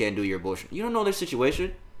 hey, you can't do your abortion. You don't know their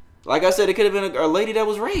situation. Like I said, it could have been a lady that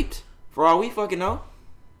was raped, for all we fucking know.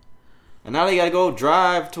 And now they got to go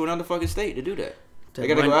drive to another fucking state to do that. They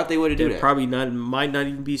got to go out their way to do that. Probably might not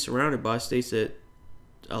even be surrounded by states that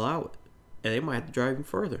allow it. And they might have to drive even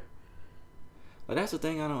further. But that's the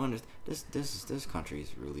thing I don't understand. This country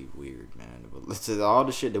is really weird, man. But listen, all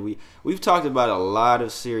the shit that we've talked about a lot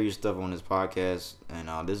of serious stuff on this podcast, and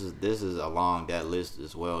this is along that list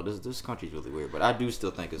as well. This country's really weird, but I do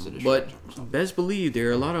still think it's a distraction. But best believe there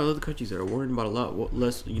are a lot of other countries that are worrying about a lot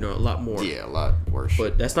less, a lot more. Yeah, a lot worse.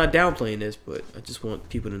 But that's not downplaying this. But I just want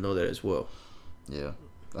people to know that as well. Yeah,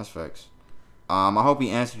 that's facts. I hope he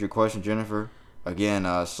answered your question, Jennifer. Again,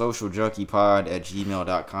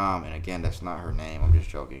 socialjunkiepod@gmail.com. And again, that's not her name. I'm just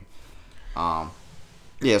joking. Yeah,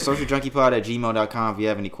 socialjunkiepod@gmail.com if you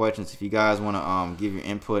have any questions. If you guys want to give your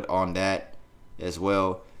input on that as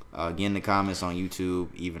well, get in the comments on YouTube,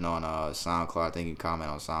 even on SoundCloud. I think you can comment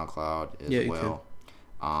on SoundCloud as well.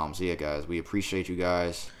 So yeah, guys, we appreciate you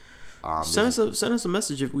guys. Send us a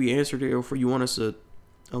message if we answered it, or if you want us to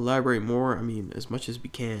elaborate more. I mean, as much as we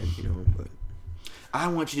can, but I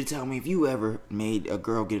want you to tell me if you ever made a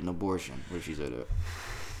girl get an abortion. What did she say that?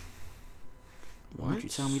 Why don't you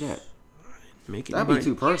tell me that? That'd be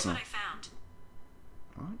too personal. Here's what I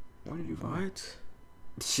found. What did you find? What?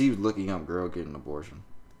 She was looking up girl getting an abortion.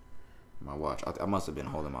 My watch. I must have been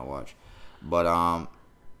holding my watch. But I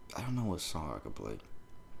don't know what song I could play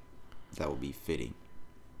that would be fitting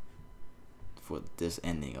for this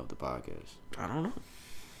ending of the podcast. I don't know.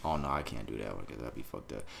 Oh, no, I can't do that one because that'd be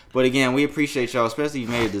fucked up. But again, we appreciate y'all, especially if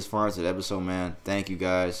you made it this far into the episode, man. Thank you,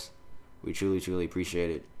 guys. We truly, truly appreciate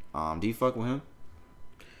it. Do you fuck with him?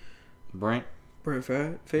 Brent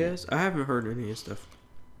Fayez? I haven't heard any of his stuff.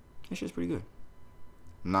 That shit's pretty good.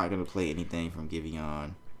 I'm not going to play anything from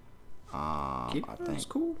Giveon. I think it's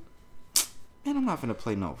cool. Man, I'm not going to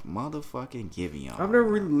play no motherfucking Giveon. I've never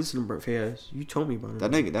really listened to Brent Fayez. You told me about it.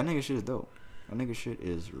 That nigga shit is dope. That nigga shit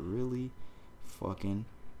is really fucking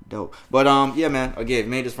dope. But yeah, man, again, if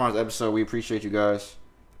you made this far as episode, we appreciate you guys.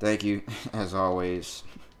 Thank you. As always,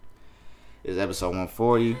 it's episode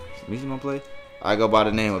 140. Music gonna play. I go by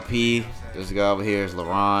the name of P. This guy over here is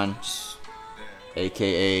LaRon,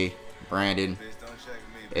 aka Brandon,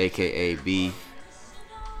 aka B,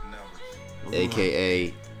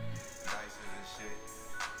 aka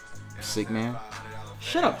Sick Man.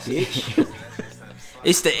 Shut up, bitch.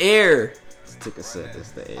 It's the air. Took a sip. It's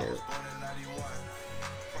the air.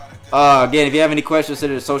 Again, if you have any questions,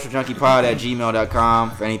 send it to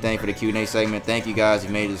socialjunkiepod@gmail.com for anything for the Q&A segment. Thank you guys.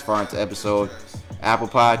 You made it this far into episode. Apple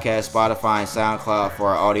Podcasts, Spotify, and SoundCloud for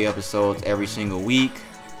our audio episodes every single week.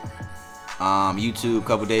 YouTube, a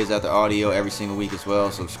couple days after audio every single week as well.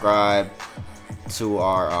 Subscribe to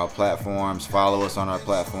our platforms. Follow us on our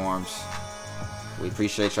platforms. We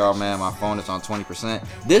appreciate y'all, man. My phone is on 20%.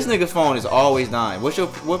 This nigga's phone is always dying. What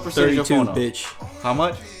percentage your phone on? 32, bitch. How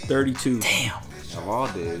much? 32. Damn. Of all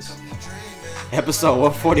days. Episode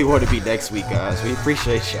 141 to be next week, guys. We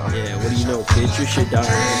appreciate y'all. Yeah, what do you know, bitch? Your shit dying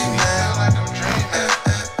next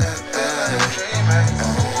week.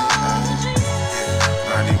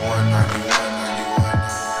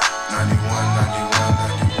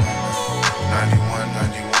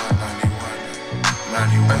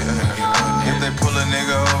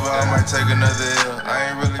 I might take another L. I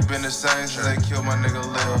ain't really been the same since they killed my nigga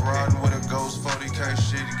Lil. Riding with a ghost, 40K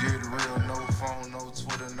shit, get real. No phone, no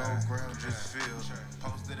Twitter, no gram, just feel.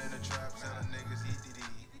 Posted in the trap, telling niggas EDD.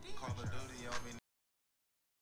 Call of Duty on me.